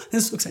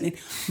 this is so exciting.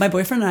 My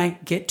boyfriend and I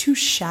get to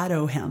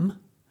shadow him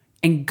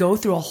and go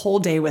through a whole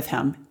day with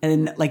him,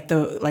 and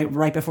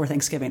right before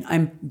Thanksgiving.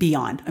 I'm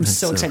beyond. I'm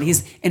so excited. Cool.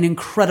 He's an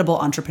incredible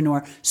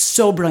entrepreneur,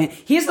 so brilliant.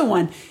 He's the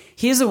one.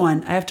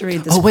 I have to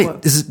read this. Oh wait,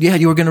 quote.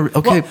 You were gonna.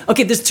 Okay, well,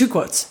 okay. There's 2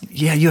 quotes.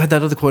 Yeah, you had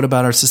that other quote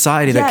about our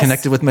society that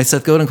connected with my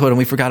Seth Godin quote, and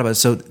we forgot about it.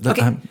 So,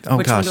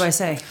 which one do I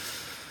say?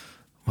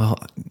 Well,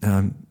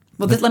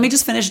 let me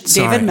just finish.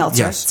 David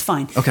Meltzer. Yes. It's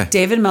fine. Okay.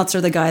 David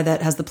Meltzer, the guy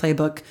that has the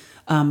Playbook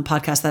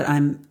podcast that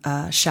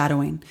I'm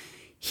shadowing.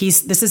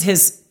 This is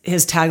his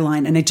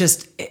tagline, and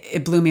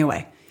it blew me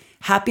away.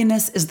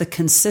 Happiness is the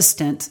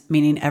consistent,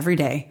 meaning every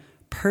day,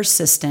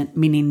 persistent,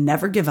 meaning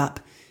never give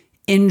up,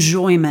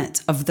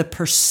 enjoyment of the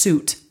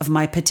pursuit of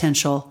my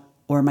potential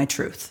or my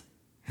truth.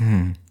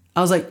 I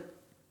was like,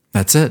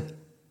 that's it.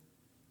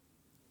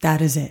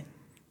 That is it.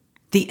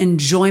 The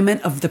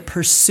enjoyment of the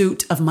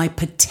pursuit of my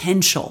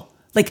potential.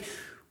 Like,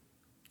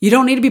 you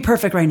don't need to be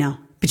perfect right now,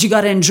 but you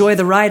got to enjoy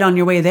the ride on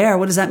your way there.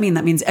 What does that mean?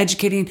 That means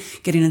educating,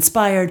 getting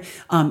inspired,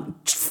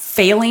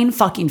 failing.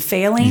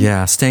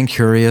 Yeah. Staying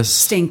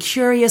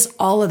curious,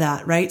 all of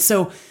that. Right.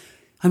 So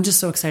I'm just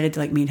so excited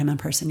to meet him in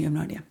person. You have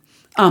no idea.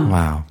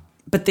 Wow.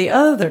 But the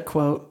other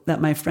quote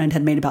that my friend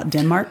had made about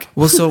Denmark.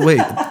 Well, so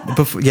wait,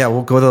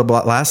 we'll go to the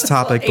last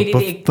topic.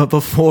 But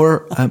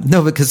before,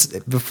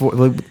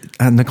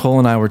 Nicole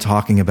and I were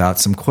talking about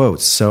some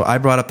quotes. So I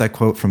brought up that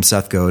quote from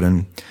Seth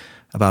Godin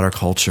about our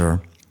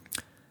culture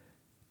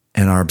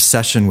and our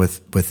obsession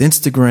with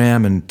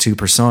Instagram and 2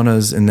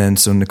 personas. And then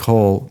so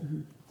Nicole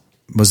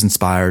was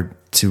inspired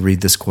to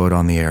read this quote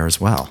on the air as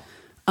well.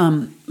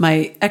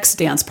 My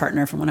ex-dance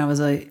partner from when I was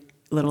a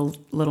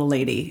little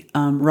lady,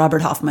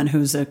 Robert Hoffman,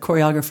 who's a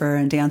choreographer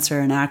and dancer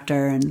and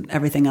actor and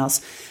everything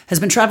else, has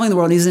been traveling the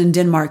world. He's in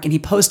Denmark, and he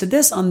posted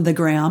this on the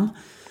gram.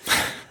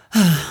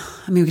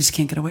 I mean, we just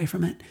can't get away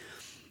from it.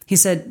 He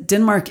said,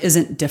 Denmark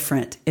isn't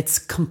different. It's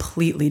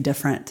completely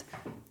different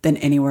than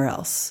anywhere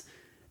else.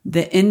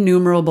 The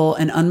innumerable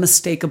and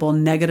unmistakable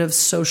negative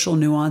social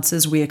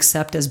nuances we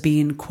accept as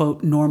being,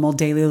 quote, normal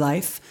daily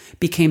life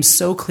became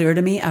so clear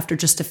to me after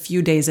just a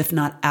few days, if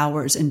not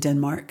hours, in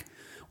Denmark.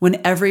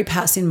 When every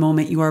passing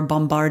moment you are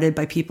bombarded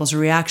by people's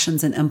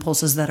reactions and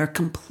impulses that are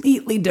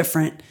completely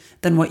different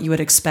than what you would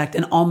expect,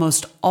 and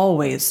almost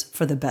always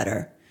for the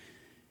better.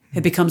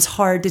 It becomes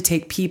hard to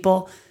take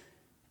people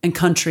and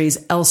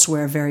countries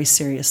elsewhere very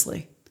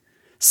seriously.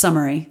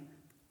 Summary: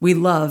 we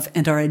love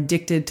and are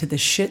addicted to the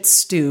shit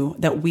stew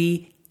that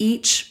we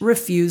each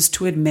refuse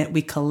to admit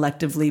we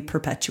collectively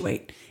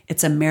perpetuate.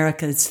 It's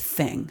America's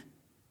thing.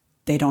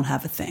 They don't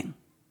have a thing.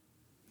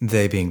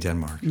 They being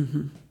Denmark.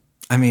 Mm-hmm.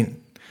 I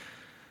mean,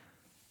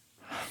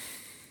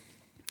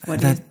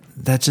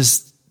 that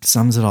just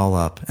sums it all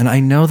up. And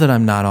I know that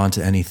I'm not onto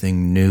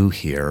anything new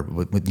here,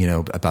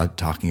 about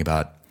talking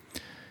about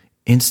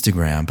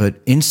Instagram,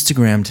 but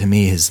Instagram to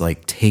me has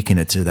like taken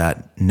it to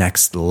that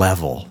next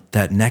level,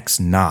 that next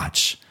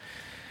notch.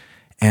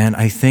 And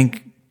I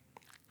think,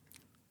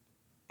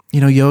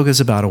 yoga is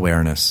about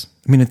awareness.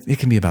 I mean, it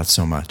can be about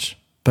so much,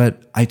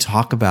 but I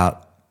talk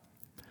about,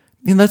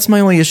 that's my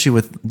only issue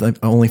with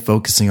only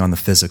focusing on the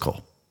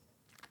physical.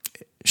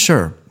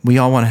 Sure, we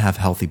all want to have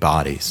healthy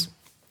bodies.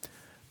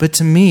 But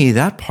to me,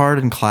 that part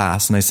in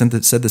class, and I said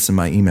this in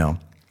my email,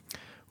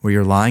 where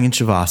you're lying in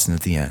Shavasana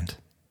at the end,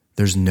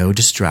 there's no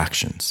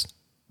distractions.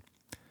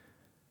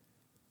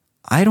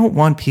 I don't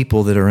want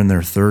people that are in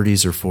their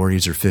 30s or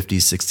 40s or 50s,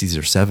 60s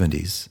or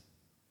 70s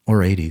or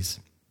 80s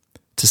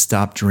to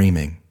stop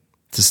dreaming,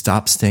 to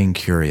stop staying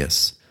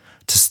curious,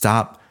 to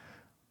stop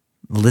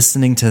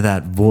listening to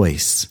that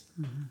voice.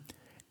 Mm-hmm.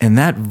 And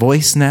that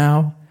voice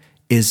now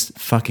is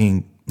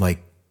fucking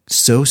like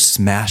so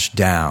smashed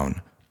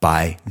down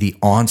by the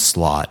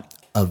onslaught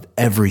of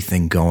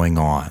everything going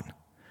on.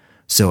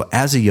 So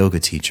as a yoga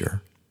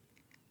teacher,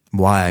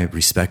 why I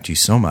respect you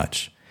so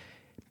much,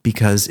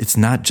 because it's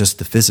not just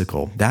the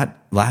physical. That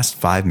last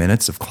 5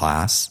 minutes of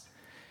class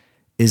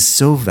is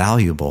so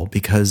valuable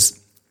because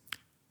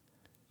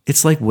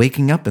it's like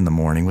waking up in the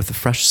morning with a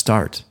fresh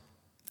start.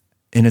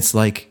 And it's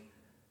like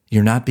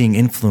you're not being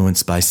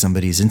influenced by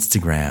somebody's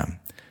Instagram.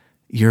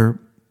 You're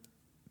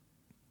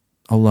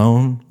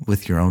alone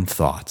with your own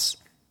thoughts.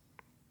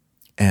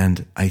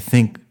 And I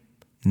think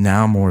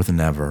now more than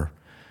ever,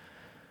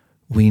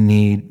 we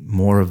need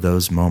more of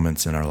those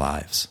moments in our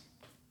lives.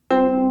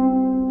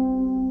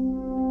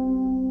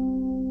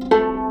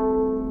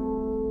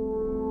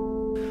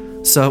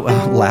 So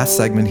last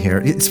segment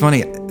here. It's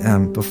funny,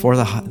 before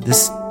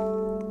this,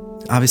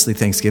 obviously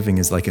Thanksgiving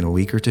is like in a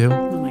week or two.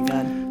 Oh my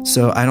God.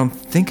 So I don't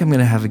think I'm going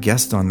to have a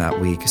guest on that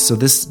week. So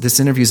this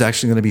interview is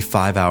actually going to be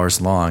 5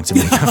 hours long to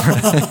make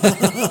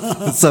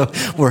up. So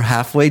we're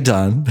halfway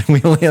done.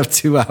 We only have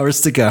 2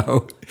 hours to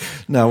go.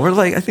 No,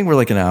 I think we're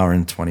like an hour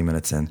and 20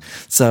 minutes in.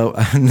 So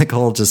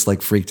Nicole just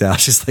like freaked out.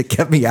 She's like,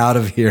 get me out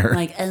of here.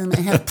 Like,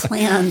 I have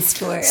plans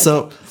for it.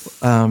 So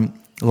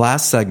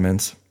last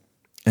segment,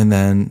 and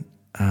then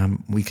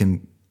we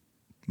can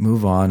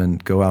move on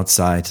and go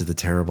outside to the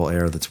terrible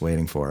air that's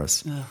waiting for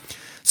us. Oh.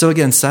 So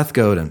again, Seth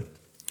Godin.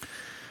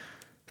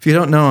 If you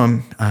don't know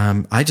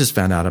him, I just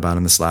found out about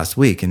him this last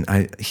week, and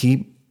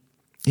he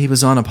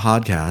was on a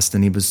podcast,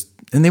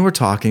 and they were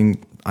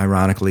talking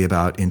ironically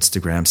about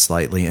Instagram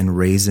slightly and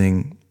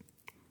raising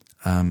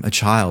a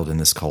child in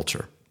this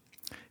culture.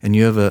 And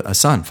you have a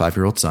son,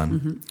 5-year-old son.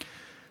 Mm-hmm.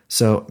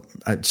 So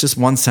it's just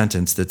one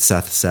sentence that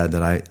Seth said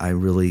that I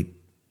really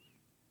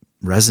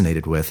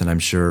resonated with, and I'm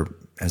sure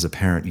as a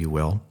parent you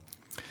will.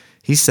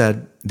 He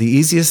said, the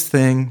easiest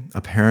thing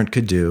a parent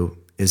could do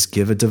is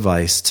give a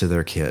device to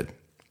their kid.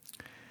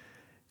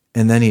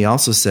 And then he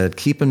also said,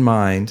 keep in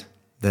mind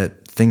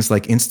that things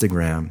like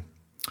Instagram,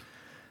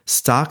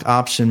 stock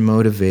option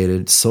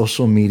motivated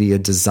social media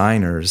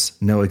designers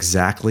know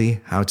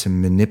exactly how to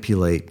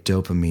manipulate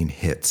dopamine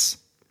hits.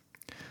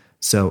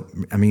 So,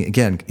 I mean,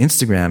 again,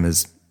 Instagram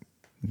is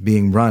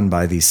being run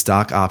by these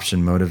stock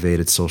option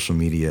motivated social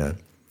media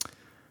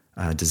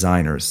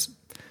designers.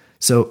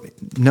 So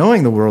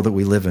knowing the world that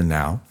we live in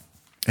now,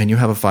 and you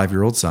have a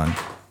 5-year-old son,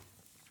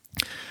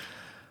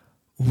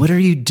 what are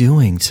you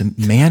doing to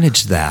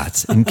manage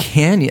that? And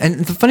can you?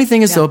 And the funny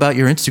thing is, though, about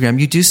your Instagram,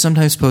 you do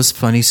sometimes post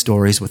funny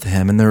stories with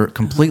him, and they're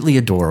completely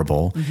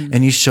adorable. Mm-hmm.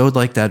 And you showed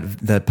like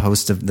that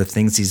post of the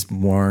things he's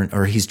worn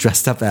or he's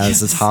dressed up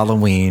as it's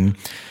Halloween,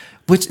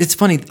 which it's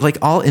funny. Like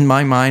all in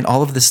my mind,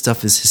 all of this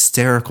stuff is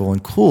hysterical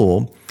and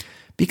cool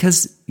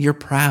because you're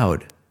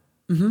proud.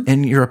 Mm-hmm.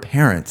 And you're a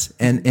parent,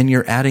 and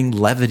you're adding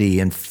levity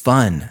and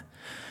fun.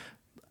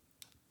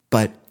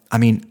 But I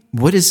mean,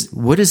 what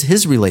is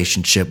his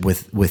relationship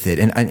with it,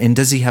 and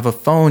does he have a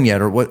phone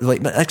yet, or what?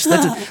 Like,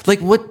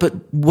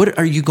 what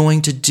are you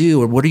going to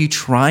do, or what are you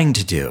trying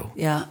to do?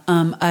 Yeah,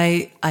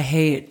 I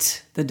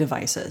hate the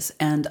devices,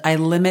 and I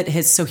limit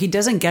his, so he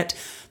doesn't get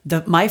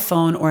my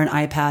phone or an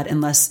iPad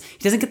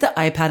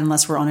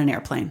unless we're on an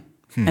airplane,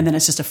 and then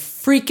it's just a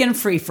freaking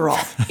free for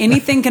all.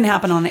 Anything can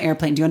happen on an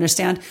airplane. Do you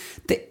understand?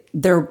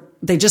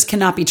 They just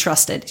cannot be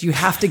trusted. You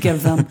have to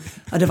give them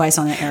a device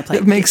on an airplane.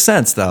 It makes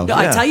sense, though. No,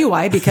 I tell you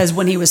why. Because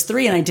when he was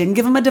 3 and I didn't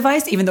give him a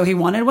device, even though he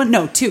wanted one,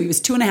 no, 2, he was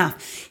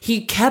 2.5.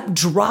 He kept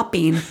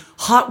dropping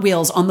Hot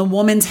Wheels on the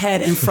woman's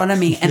head in front of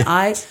me, and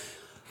I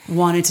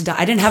wanted to die.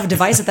 I didn't have a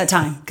device at that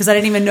time because I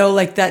didn't even know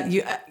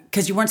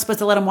because you weren't supposed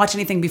to let them watch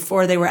anything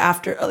before they were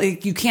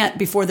you can't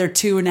before they're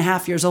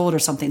 2.5 years old or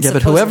something. Yeah,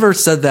 but whoever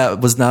said that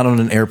was not on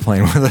an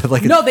airplane.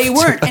 No, they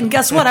weren't. And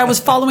guess what? I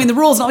was following the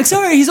rules. And I'm like,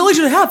 sorry, he's only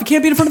 2.5. He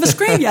can't be in front of a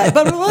screen yet.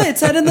 But it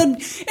said in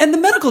the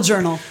medical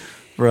journal.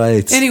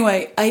 Right.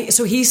 Anyway,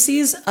 so he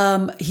sees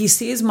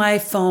my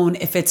phone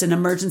if it's an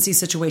emergency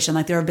situation.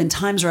 Like there have been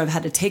times where I've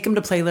had to take him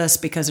to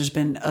playlists because there's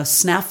been a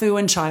snafu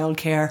in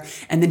childcare,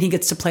 and then he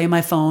gets to play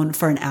my phone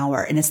for an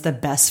hour, and it's the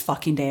best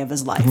fucking day of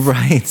his life.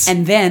 Right.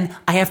 And then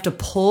I have to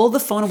pull the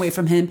phone away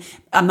from him.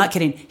 I'm not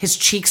kidding. His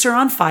cheeks are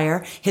on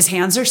fire. His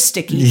hands are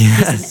sticky.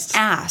 Yes.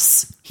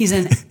 He's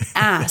an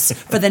ass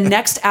for the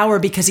next hour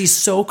because he's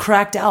so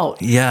cracked out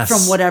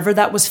from whatever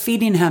that was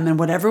feeding him and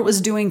whatever it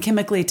was doing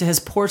chemically to his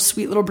poor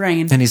sweet little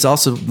brain. And he's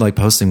also like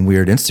posting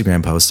weird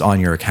Instagram posts on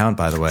your account,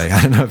 by the way.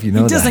 I don't know if you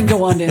know that. He doesn't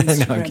go on to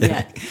Instagram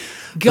yet.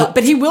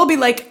 But he will be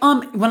like,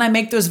 when I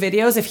make those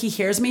videos, if he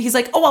hears me, he's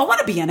like, oh, I want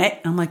to be in it.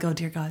 I'm like, oh,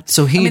 dear God.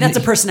 So that's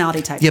a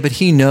personality type. Yeah, but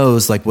he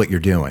knows like what you're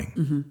doing.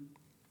 Mm-hmm.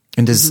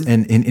 And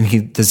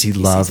does he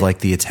love like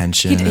the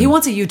attention? He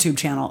wants a YouTube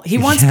channel. He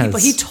wants people.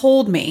 He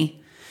told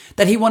me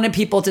that he wanted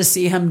people to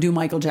see him do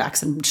Michael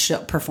Jackson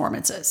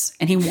performances,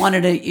 and he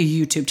wanted a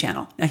YouTube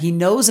channel. Now he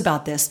knows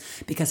about this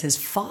because his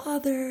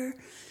father,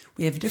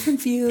 we have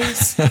different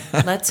views,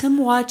 lets him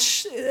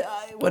watch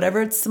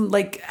whatever, it's some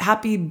like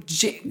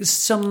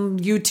some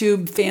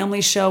YouTube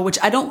family show, which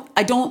I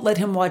don't let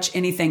him watch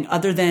anything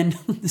other than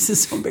this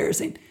is so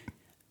embarrassing.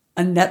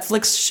 A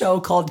Netflix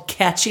show called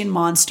Catching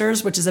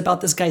Monsters, which is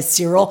about this guy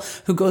Cyril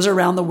who goes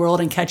around the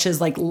world and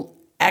catches like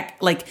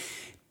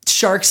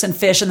sharks and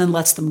fish and then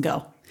lets them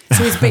go.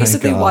 So he's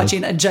basically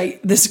watching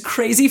this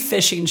crazy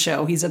fishing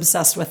show. He's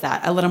obsessed with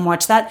that. I let him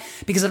watch that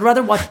because I'd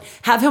rather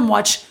have him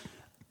watch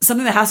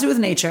something that has to do with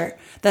nature,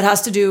 that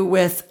has to do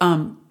with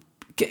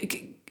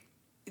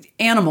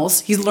animals.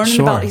 He's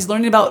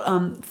learning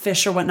about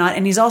fish or whatnot,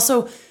 and he's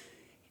also.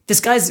 This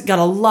guy's got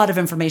a lot of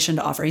information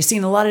to offer. He's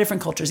seen a lot of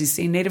different cultures. He's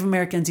seen Native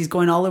Americans. He's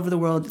going all over the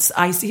world.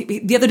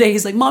 The other day,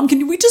 he's like, Mom,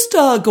 can we just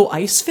go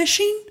ice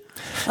fishing?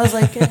 I was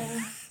like,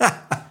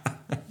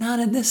 not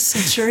in this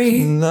century.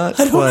 Not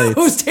I don't quite. know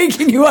who's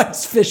taking you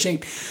ice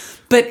fishing.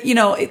 But,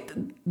 I'll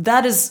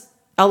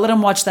let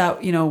him watch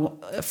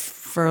that,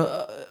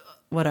 for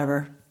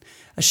whatever,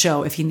 a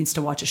show, if he needs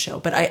to watch a show.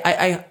 But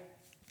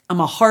I'm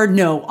a hard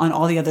no on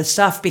all the other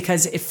stuff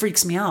because it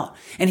freaks me out.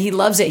 And he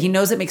loves it. He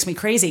knows it makes me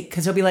crazy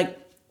because he'll be like,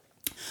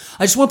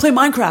 I just want to play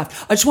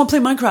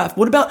Minecraft.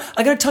 What about,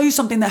 I got to tell you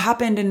something that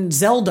happened in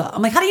Zelda.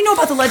 I'm like, how do you know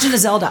about The Legend of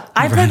Zelda?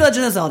 I played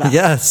Legend of Zelda.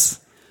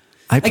 Yes.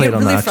 I played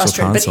on the actual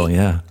console,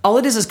 yeah. All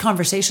it is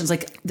conversations.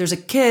 Like there's a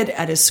kid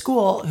at his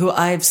school who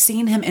I've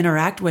seen him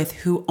interact with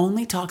who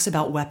only talks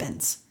about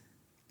weapons.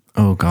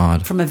 Oh,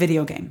 God. From a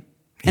video game.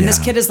 And this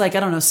kid is like,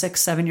 I don't know,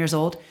 6, 7 years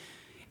old.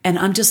 And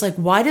I'm just like,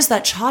 why is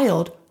that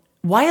child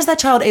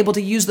able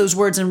to use those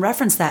words and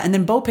reference that? And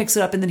then Bo picks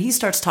it up and then he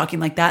starts talking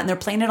like that and they're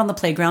playing it on the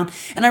playground.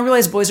 And I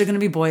realize boys are going to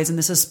be boys and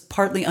this is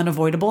partly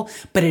unavoidable,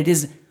 but it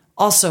is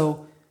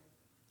also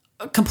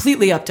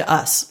completely up to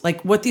us.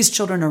 Like what these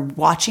children are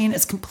watching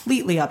is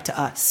completely up to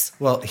us.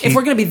 Well, if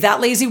we're going to be that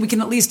lazy, we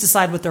can at least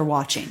decide what they're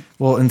watching.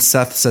 Well, and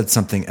Seth said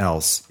something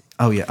else.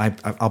 Oh yeah,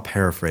 I'll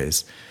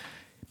paraphrase.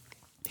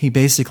 He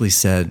basically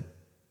said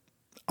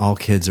all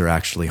kids are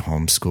actually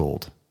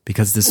homeschooled.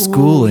 Because the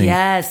schooling,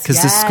 the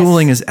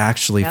schooling is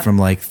actually from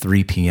like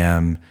 3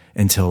 p.m.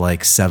 until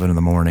like 7 in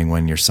the morning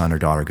when your son or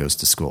daughter goes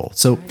to school.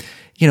 So,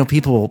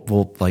 people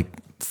will like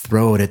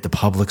throw it at the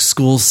public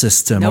school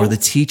system or the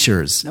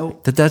teachers.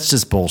 That's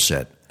just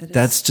bullshit.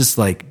 That's just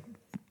like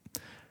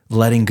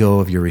letting go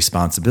of your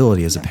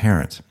responsibility as a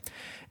parent.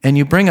 And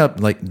you bring up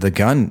like the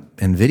gun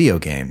and video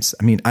games.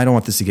 I mean, I don't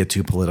want this to get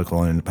too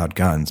political and about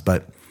guns,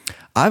 but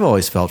I've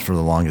always felt for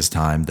the longest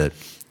time that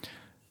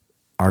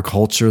our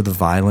culture, the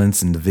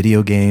violence and the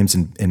video games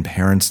and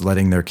parents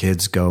letting their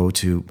kids go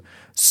to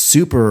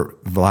super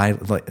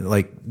violent,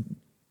 like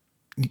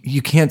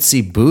you can't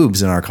see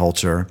boobs in our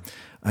culture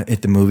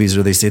at the movies,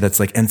 or they say that's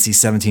like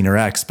NC-17 or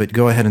X, but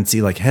go ahead and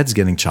see like heads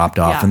getting chopped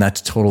off and that's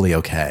totally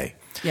okay.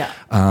 Yeah.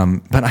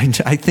 But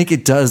I think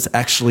it does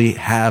actually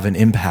have an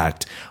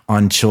impact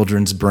on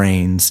children's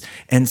brains.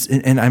 And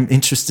I'm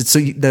interested. So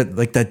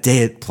that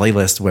day at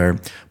Playlist where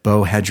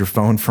Bo had your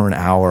phone for an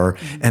hour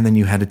and then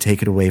you had to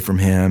take it away from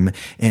him.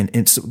 And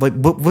it's like,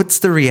 what's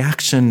the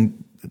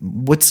reaction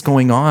what's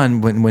going on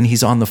when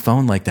he's on the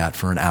phone like that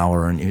for an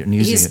hour and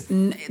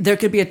using it. There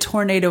could be a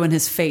tornado in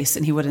his face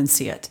and he wouldn't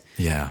see it.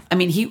 Yeah. I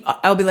mean,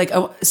 I'll be like,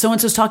 oh,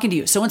 so-and-so's talking to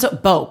you. So-and-so,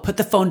 Bo, put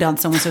the phone down.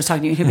 So-and-so's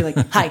talking to you. And he'll be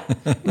like, hi,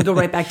 and go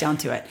right back down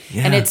to it.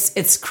 Yeah. And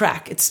it's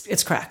crack.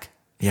 It's crack.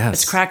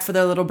 Yes. It's crack for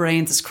their little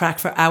brains. It's crack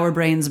for our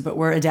brains, but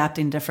we're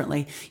adapting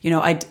differently. You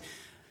know, I'm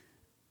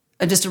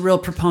just a real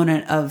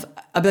proponent of,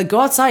 I'll be like, go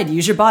outside,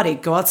 use your body,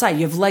 go outside.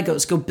 You have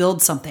Legos, go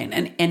build something.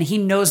 And he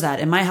knows that.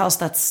 In my house,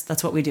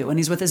 that's what we do. When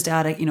he's with his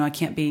dad, I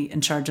can't be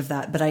in charge of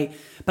that, but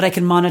I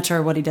can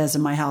monitor what he does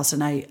in my house,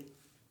 and I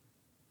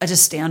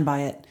just stand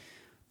by it.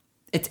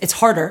 It's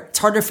harder. It's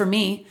harder for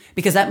me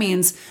because that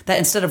means that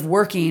instead of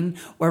working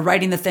or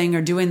writing the thing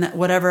or doing that,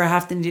 whatever I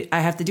have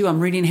to do, I'm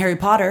reading Harry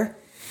Potter.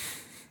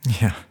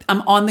 Yeah.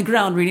 I'm on the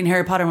ground reading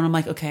Harry Potter when I'm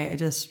like, okay,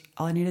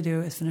 all I need to do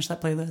is finish that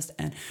playlist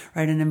and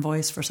write an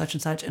invoice for such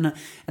and such. And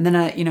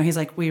then, he's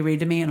like, will you read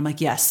to me? And I'm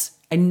like, yes.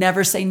 I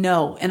never say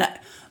no. And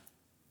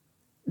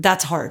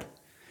that's hard.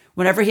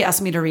 Whenever he asks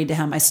me to read to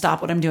him, I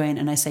stop what I'm doing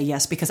and I say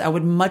yes, because I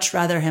would much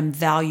rather him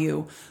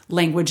value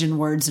language and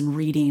words and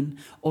reading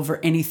over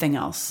anything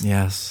else.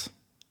 Yes.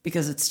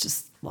 Because it's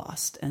just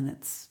lost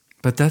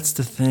But that's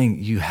the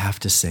thing. You have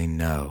to say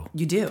no.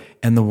 You do.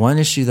 And the one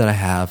issue that I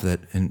have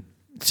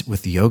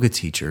with the yoga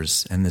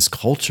teachers and this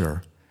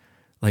culture,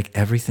 like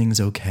everything's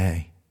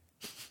okay.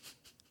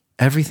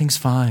 Everything's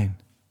fine.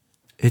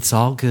 It's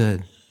all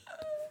good.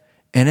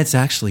 And it's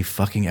actually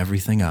fucking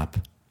everything up.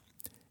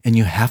 And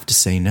you have to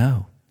say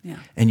no. Yeah.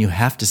 And you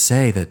have to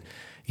say that,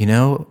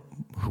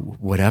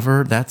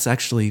 whatever, that's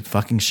actually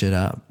fucking shit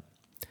up.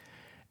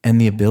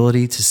 And the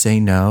ability to say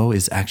no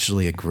is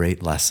actually a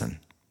great lesson.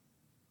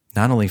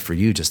 Not only for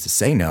you just to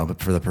say no, but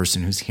for the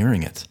person who's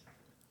hearing it.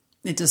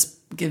 It just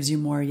gives you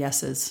more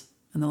yeses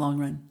in the long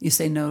run. You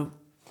say no.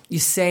 You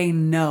say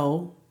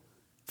no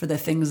for the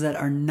things that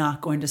are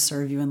not going to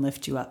serve you and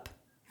lift you up.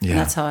 Yeah. And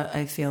that's how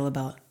I feel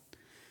about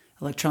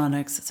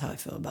electronics. That's how I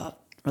feel about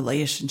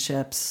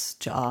relationships,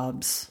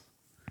 jobs.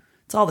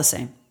 It's all the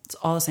same. It's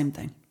all the same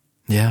thing.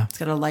 Yeah. It's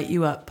got to light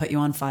you up, put you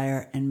on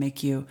fire, and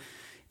make you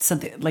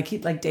something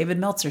like David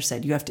Meltzer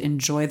said, you have to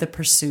enjoy the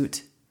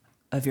pursuit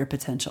of your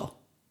potential.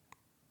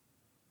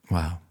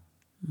 Wow.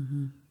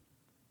 Mm-hmm.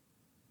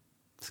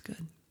 It's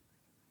good.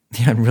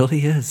 Yeah, it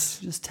really is.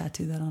 Just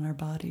tattoo that on our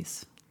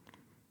bodies.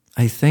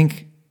 I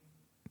think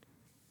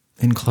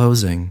in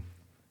closing,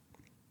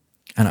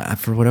 and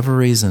for whatever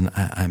reason,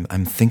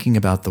 I'm thinking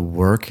about the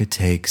work it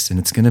takes, and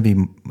it's going to be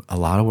a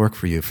lot of work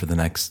for you for the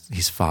next,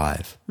 he's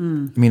 5. I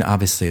mean,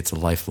 obviously it's a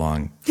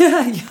lifelong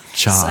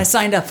job. I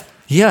signed up.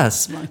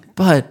 Yes,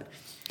 but,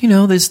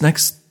 this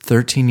next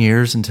 13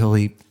 years until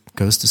he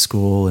goes to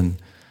school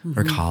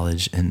or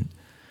college, and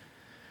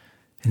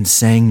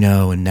saying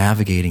no and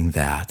navigating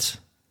that,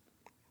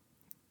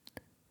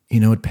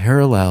 it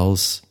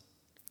parallels,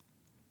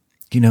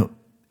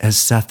 as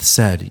Seth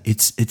said,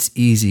 it's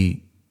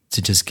easy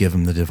to just give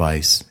him the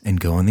device and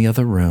go in the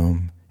other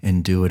room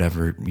and do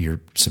whatever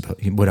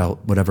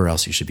whatever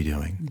else you should be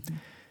doing. Mm-hmm.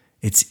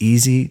 It's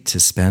easy to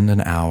spend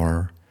an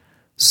hour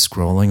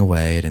scrolling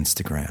away at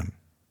Instagram.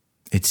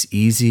 It's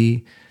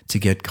easy to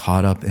get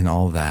caught up in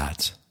all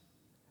that.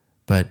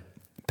 But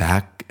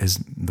back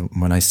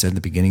when I said at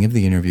the beginning of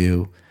the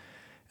interview,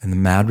 and the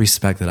mad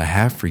respect that I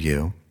have for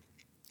you,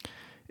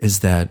 is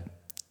that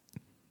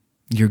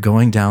you're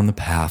going down the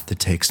path that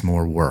takes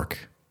more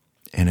work.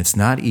 And it's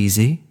not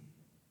easy.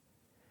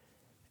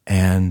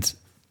 And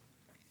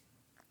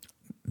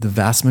the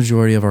vast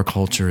majority of our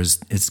culture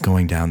is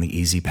going down the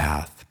easy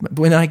path.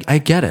 When I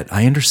get it,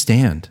 I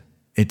understand.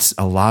 It's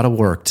a lot of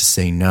work to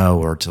say no,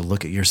 or to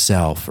look at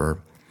yourself,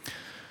 or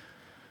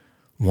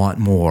want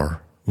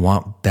more,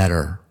 want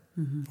better,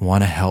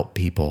 want to help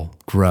people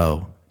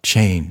grow,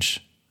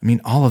 change. I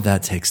mean, all of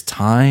that takes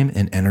time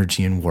and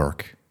energy and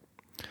work.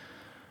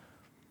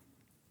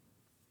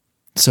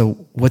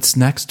 So what's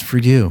next for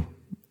you?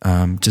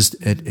 What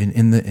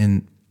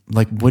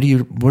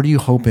are you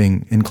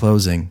hoping in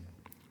closing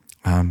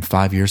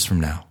 5 years from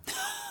now?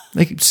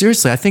 Like,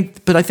 seriously, I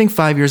think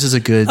 5 years is a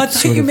good. I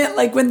thought you meant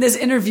like when this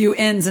interview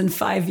ends in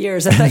 5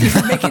 years. I thought you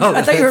were making.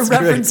 I thought you were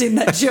referencing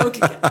that joke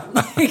again.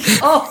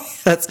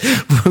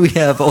 We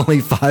have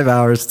only 5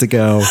 hours to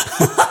go.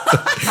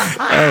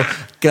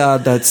 Oh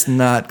God, that's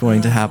not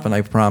going to happen.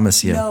 I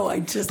promise you. No,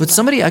 But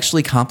somebody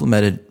actually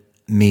complimented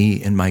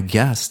me and my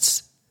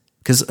guests,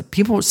 because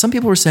some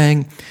people were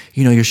saying,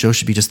 your show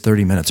should be just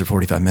 30 minutes or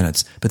 45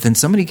 minutes. But then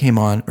somebody came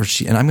on,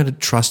 and I'm going to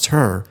trust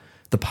her,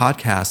 the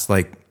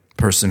podcast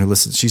person who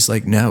listens. She's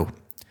like, no,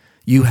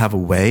 you have a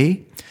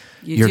way,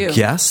 your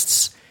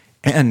guests,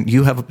 and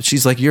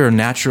she's like, you're a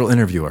natural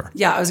interviewer.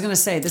 Yeah, I was going to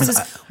say, this is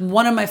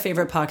one of my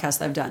favorite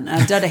podcasts I've done.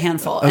 I've done a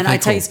handful. Okay, and I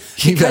tell you,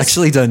 you've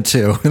actually done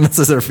 2, and this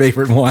is her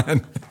favorite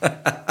one.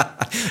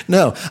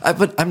 No,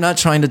 but I'm not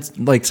trying to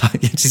talk.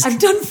 I've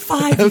done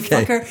 5, you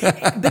Okay.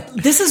 fucker. But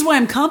this is why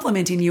I'm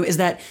complimenting you, is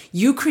that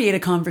you create a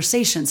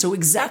conversation. So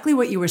exactly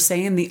what you were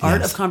saying, the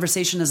art of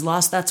conversation is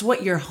lost. That's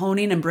what you're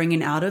honing and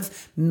bringing out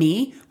of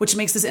me, which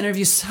makes this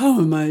interview so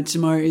much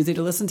more easy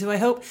to listen to, I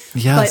hope.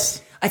 Yes.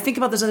 But I think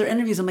about those other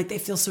interviews. I'm like, they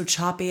feel so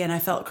choppy, and I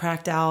felt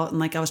cracked out, and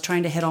like I was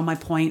trying to hit all my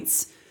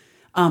points.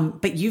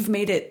 But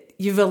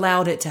you've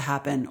allowed it to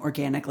happen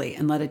organically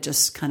and let it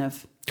just kind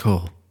of,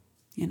 cool.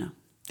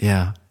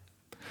 Yeah.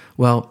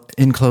 Well,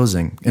 in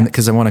closing,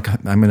 because I want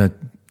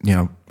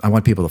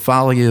people to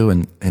follow you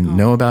and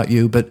know about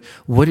you. But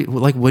what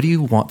do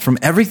you want from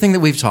everything that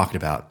we've talked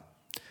about?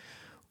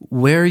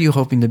 Where are you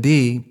hoping to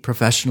be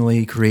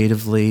professionally,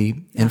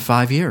 creatively in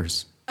 5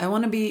 years? I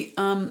want to be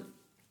an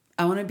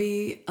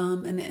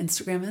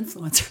Instagram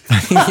influencer.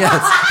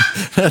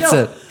 Yes, that's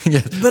it.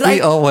 Yes. But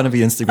we all want to be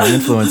Instagram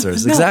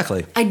influencers. No,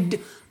 exactly.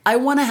 I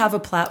want to have a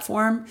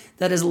platform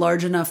that is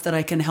large enough that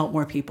I can help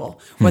more people,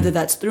 whether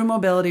that's through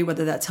mobility,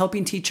 whether that's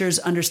helping teachers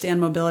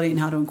understand mobility and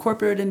how to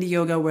incorporate it into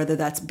yoga, whether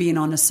that's being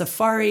on a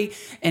safari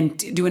and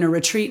doing a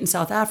retreat in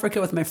South Africa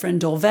with my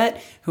friend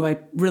Dolvet, who I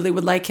really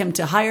would like him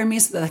to hire me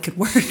so that I could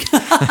work.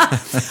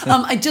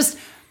 I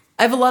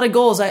have a lot of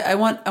goals. I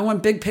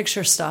want big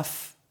picture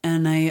stuff,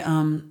 and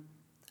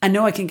I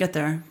know I can get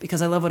there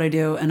because I love what I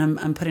do, and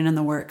I'm putting in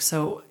the work.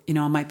 So,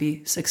 I might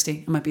be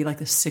 60. I might be like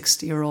the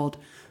 60-year-old,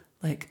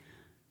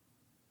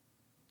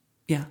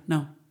 yeah,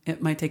 no,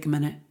 it might take a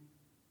minute.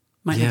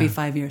 Might not be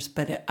 5 years,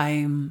 but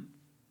I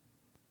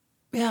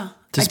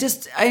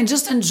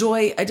just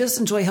enjoy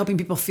helping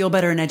people feel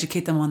better and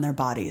educate them on their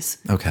bodies.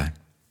 Okay.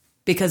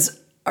 Because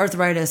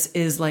osteoarthritis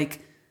is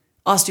like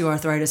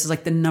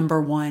the number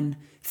one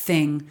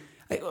thing.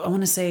 I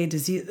want to say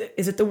disease.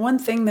 Is it the one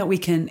thing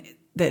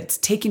that's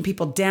taking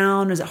people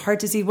down? Is it heart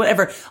disease?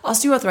 Whatever.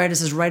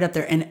 Osteoarthritis is right up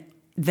there. And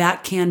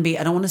that can be,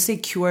 I don't want to say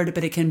cured,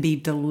 but it can be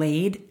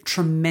delayed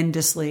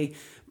tremendously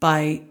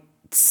by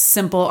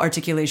simple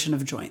articulation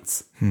of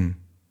joints.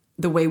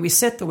 The way we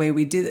sit, the way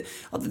we do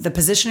the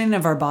positioning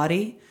of our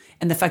body,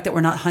 and the fact that we're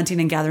not hunting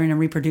and gathering and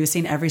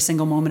reproducing every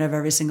single moment of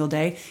every single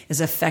day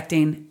is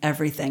affecting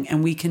everything.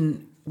 And we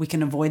can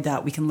avoid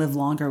that. We can live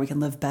longer. We can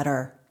live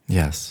better.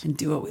 Yes. And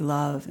do what we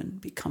love and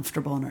be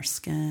comfortable in our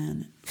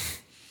skin.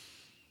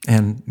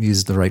 And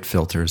use the right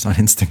filters on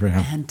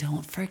Instagram. And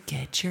don't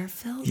forget your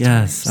filters.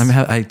 Yes. I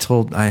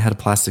had a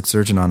plastic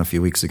surgeon on a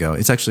few weeks ago.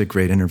 It's actually a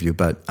great interview,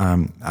 but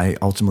I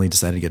ultimately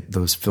decided to get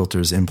those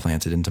filters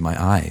implanted into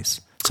my eyes.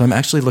 So I'm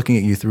actually looking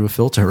at you through a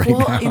filter right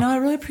now. I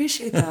really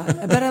appreciate that.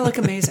 I bet I look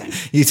amazing.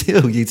 You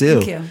do.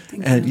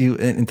 Thank you.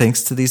 And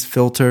thanks to these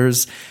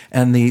filters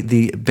and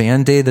the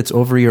Band-Aid that's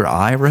over your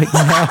eye right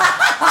now.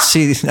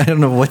 I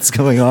don't know what's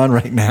going on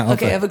right now.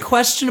 Okay, I have a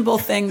questionable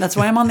thing. That's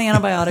why I'm on the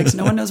antibiotics.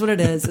 No one knows what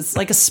it is. It's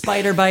like a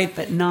spider bite,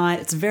 but not.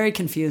 It's very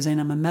confusing.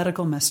 I'm a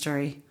medical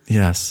mystery.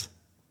 Yes.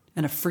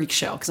 And a freak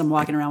show because I'm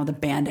walking around with a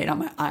Band-Aid on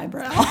my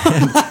eyebrow.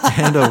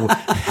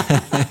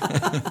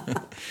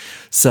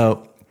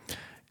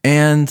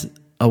 and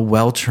a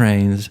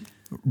well-trained,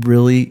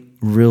 really,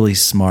 really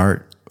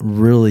smart,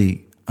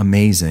 really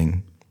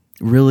amazing,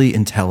 really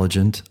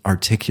intelligent,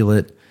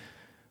 articulate,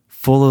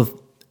 full of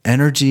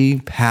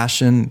energy,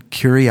 passion,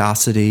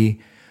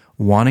 curiosity,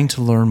 wanting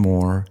to learn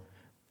more.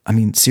 I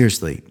mean,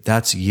 seriously,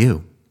 that's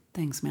you.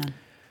 Thanks, man.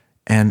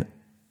 And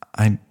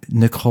I'm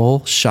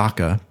Nicole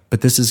Sciacca,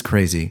 but this is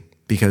crazy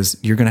because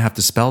you're going to have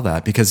to spell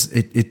that because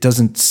it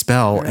doesn't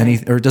spell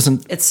any, or it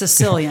doesn't. It's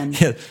Sicilian.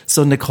 Yeah.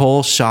 So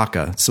Nicole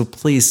Sciacca. So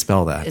please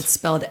spell that. It's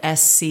spelled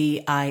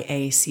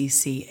Sciacca,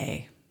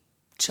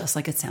 just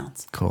like it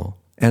sounds. Cool.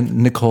 And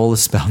Nicole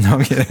is spelled, no,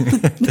 I'm kidding.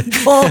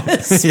 Nicole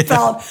is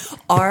spelled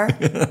R.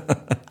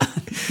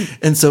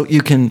 And so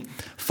you can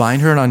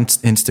find her on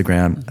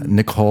Instagram,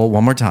 Nicole,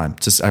 one more time.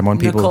 I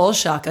want people. Nicole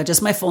Sciacca,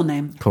 just my full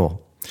name.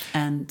 Cool.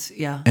 And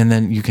yeah. And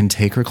then you can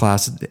take her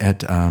class at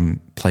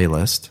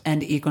Playlist.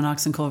 And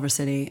Equinox in Culver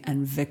City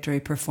and Victory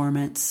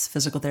Performance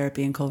Physical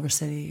Therapy in Culver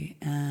City.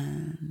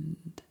 And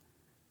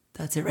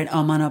that's it, right?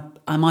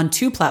 I'm on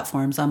two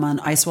platforms. I'm on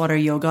Ice Water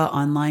Yoga,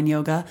 online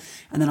yoga,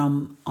 and then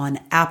I'm on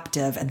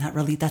Aptiv, and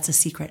that's a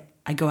secret.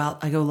 I go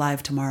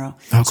live tomorrow.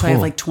 Oh, so cool. I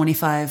have like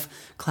 25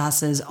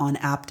 classes on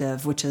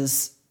Aptiv, which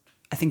is,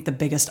 I think, the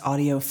biggest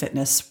audio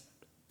fitness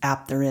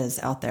app there is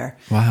out there.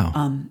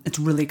 Wow. It's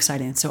really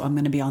exciting. So I'm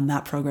going to be on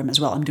that program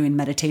as well. I'm doing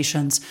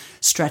meditations,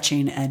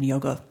 stretching, and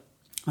yoga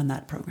on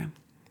that program.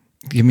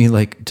 Give me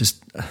like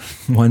just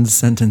one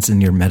sentence in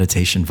your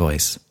meditation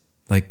voice.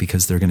 Like,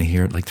 because they're going to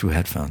hear it like through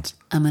headphones.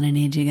 I'm going to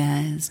need you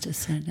guys to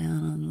sit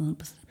down on a little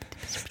bit.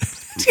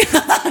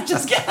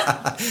 Just kidding.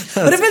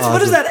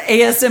 What is that,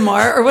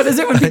 ASMR? Or what is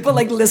it when people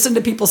like listen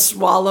to people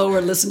swallow or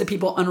listen to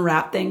people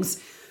unwrap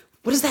things?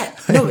 What is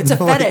that? No, it's a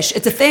fetish.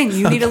 It's a thing.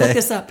 You need to look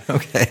this up.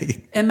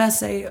 Okay.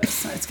 MSA,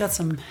 it's got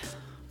some...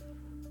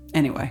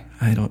 Anyway.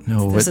 I don't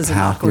know what is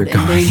path an you're going.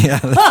 ending. Yeah,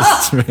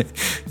 that's right.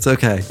 It's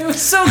okay. It was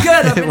so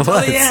good up until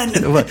the end.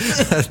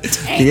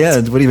 The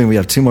end? What do you mean? We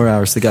have 2 more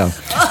hours to go.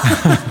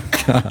 Oh,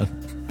 God.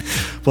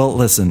 Well,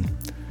 listen,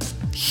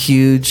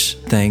 huge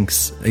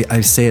thanks.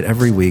 I say it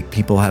every week.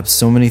 People have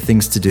so many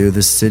things to do.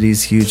 This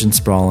city's huge and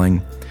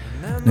sprawling.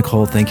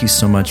 Nicole, thank you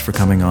so much for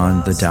coming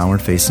on the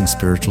Downward Facing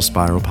Spiritual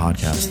Spiral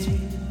podcast.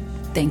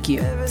 Thank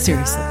you.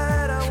 Seriously.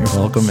 You're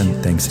welcome,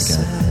 and thanks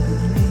again.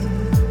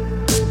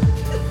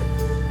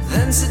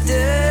 Then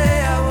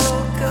today I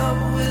woke up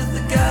with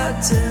the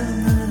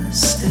goddamn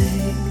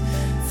mistake.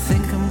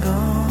 Think I'm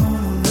gone.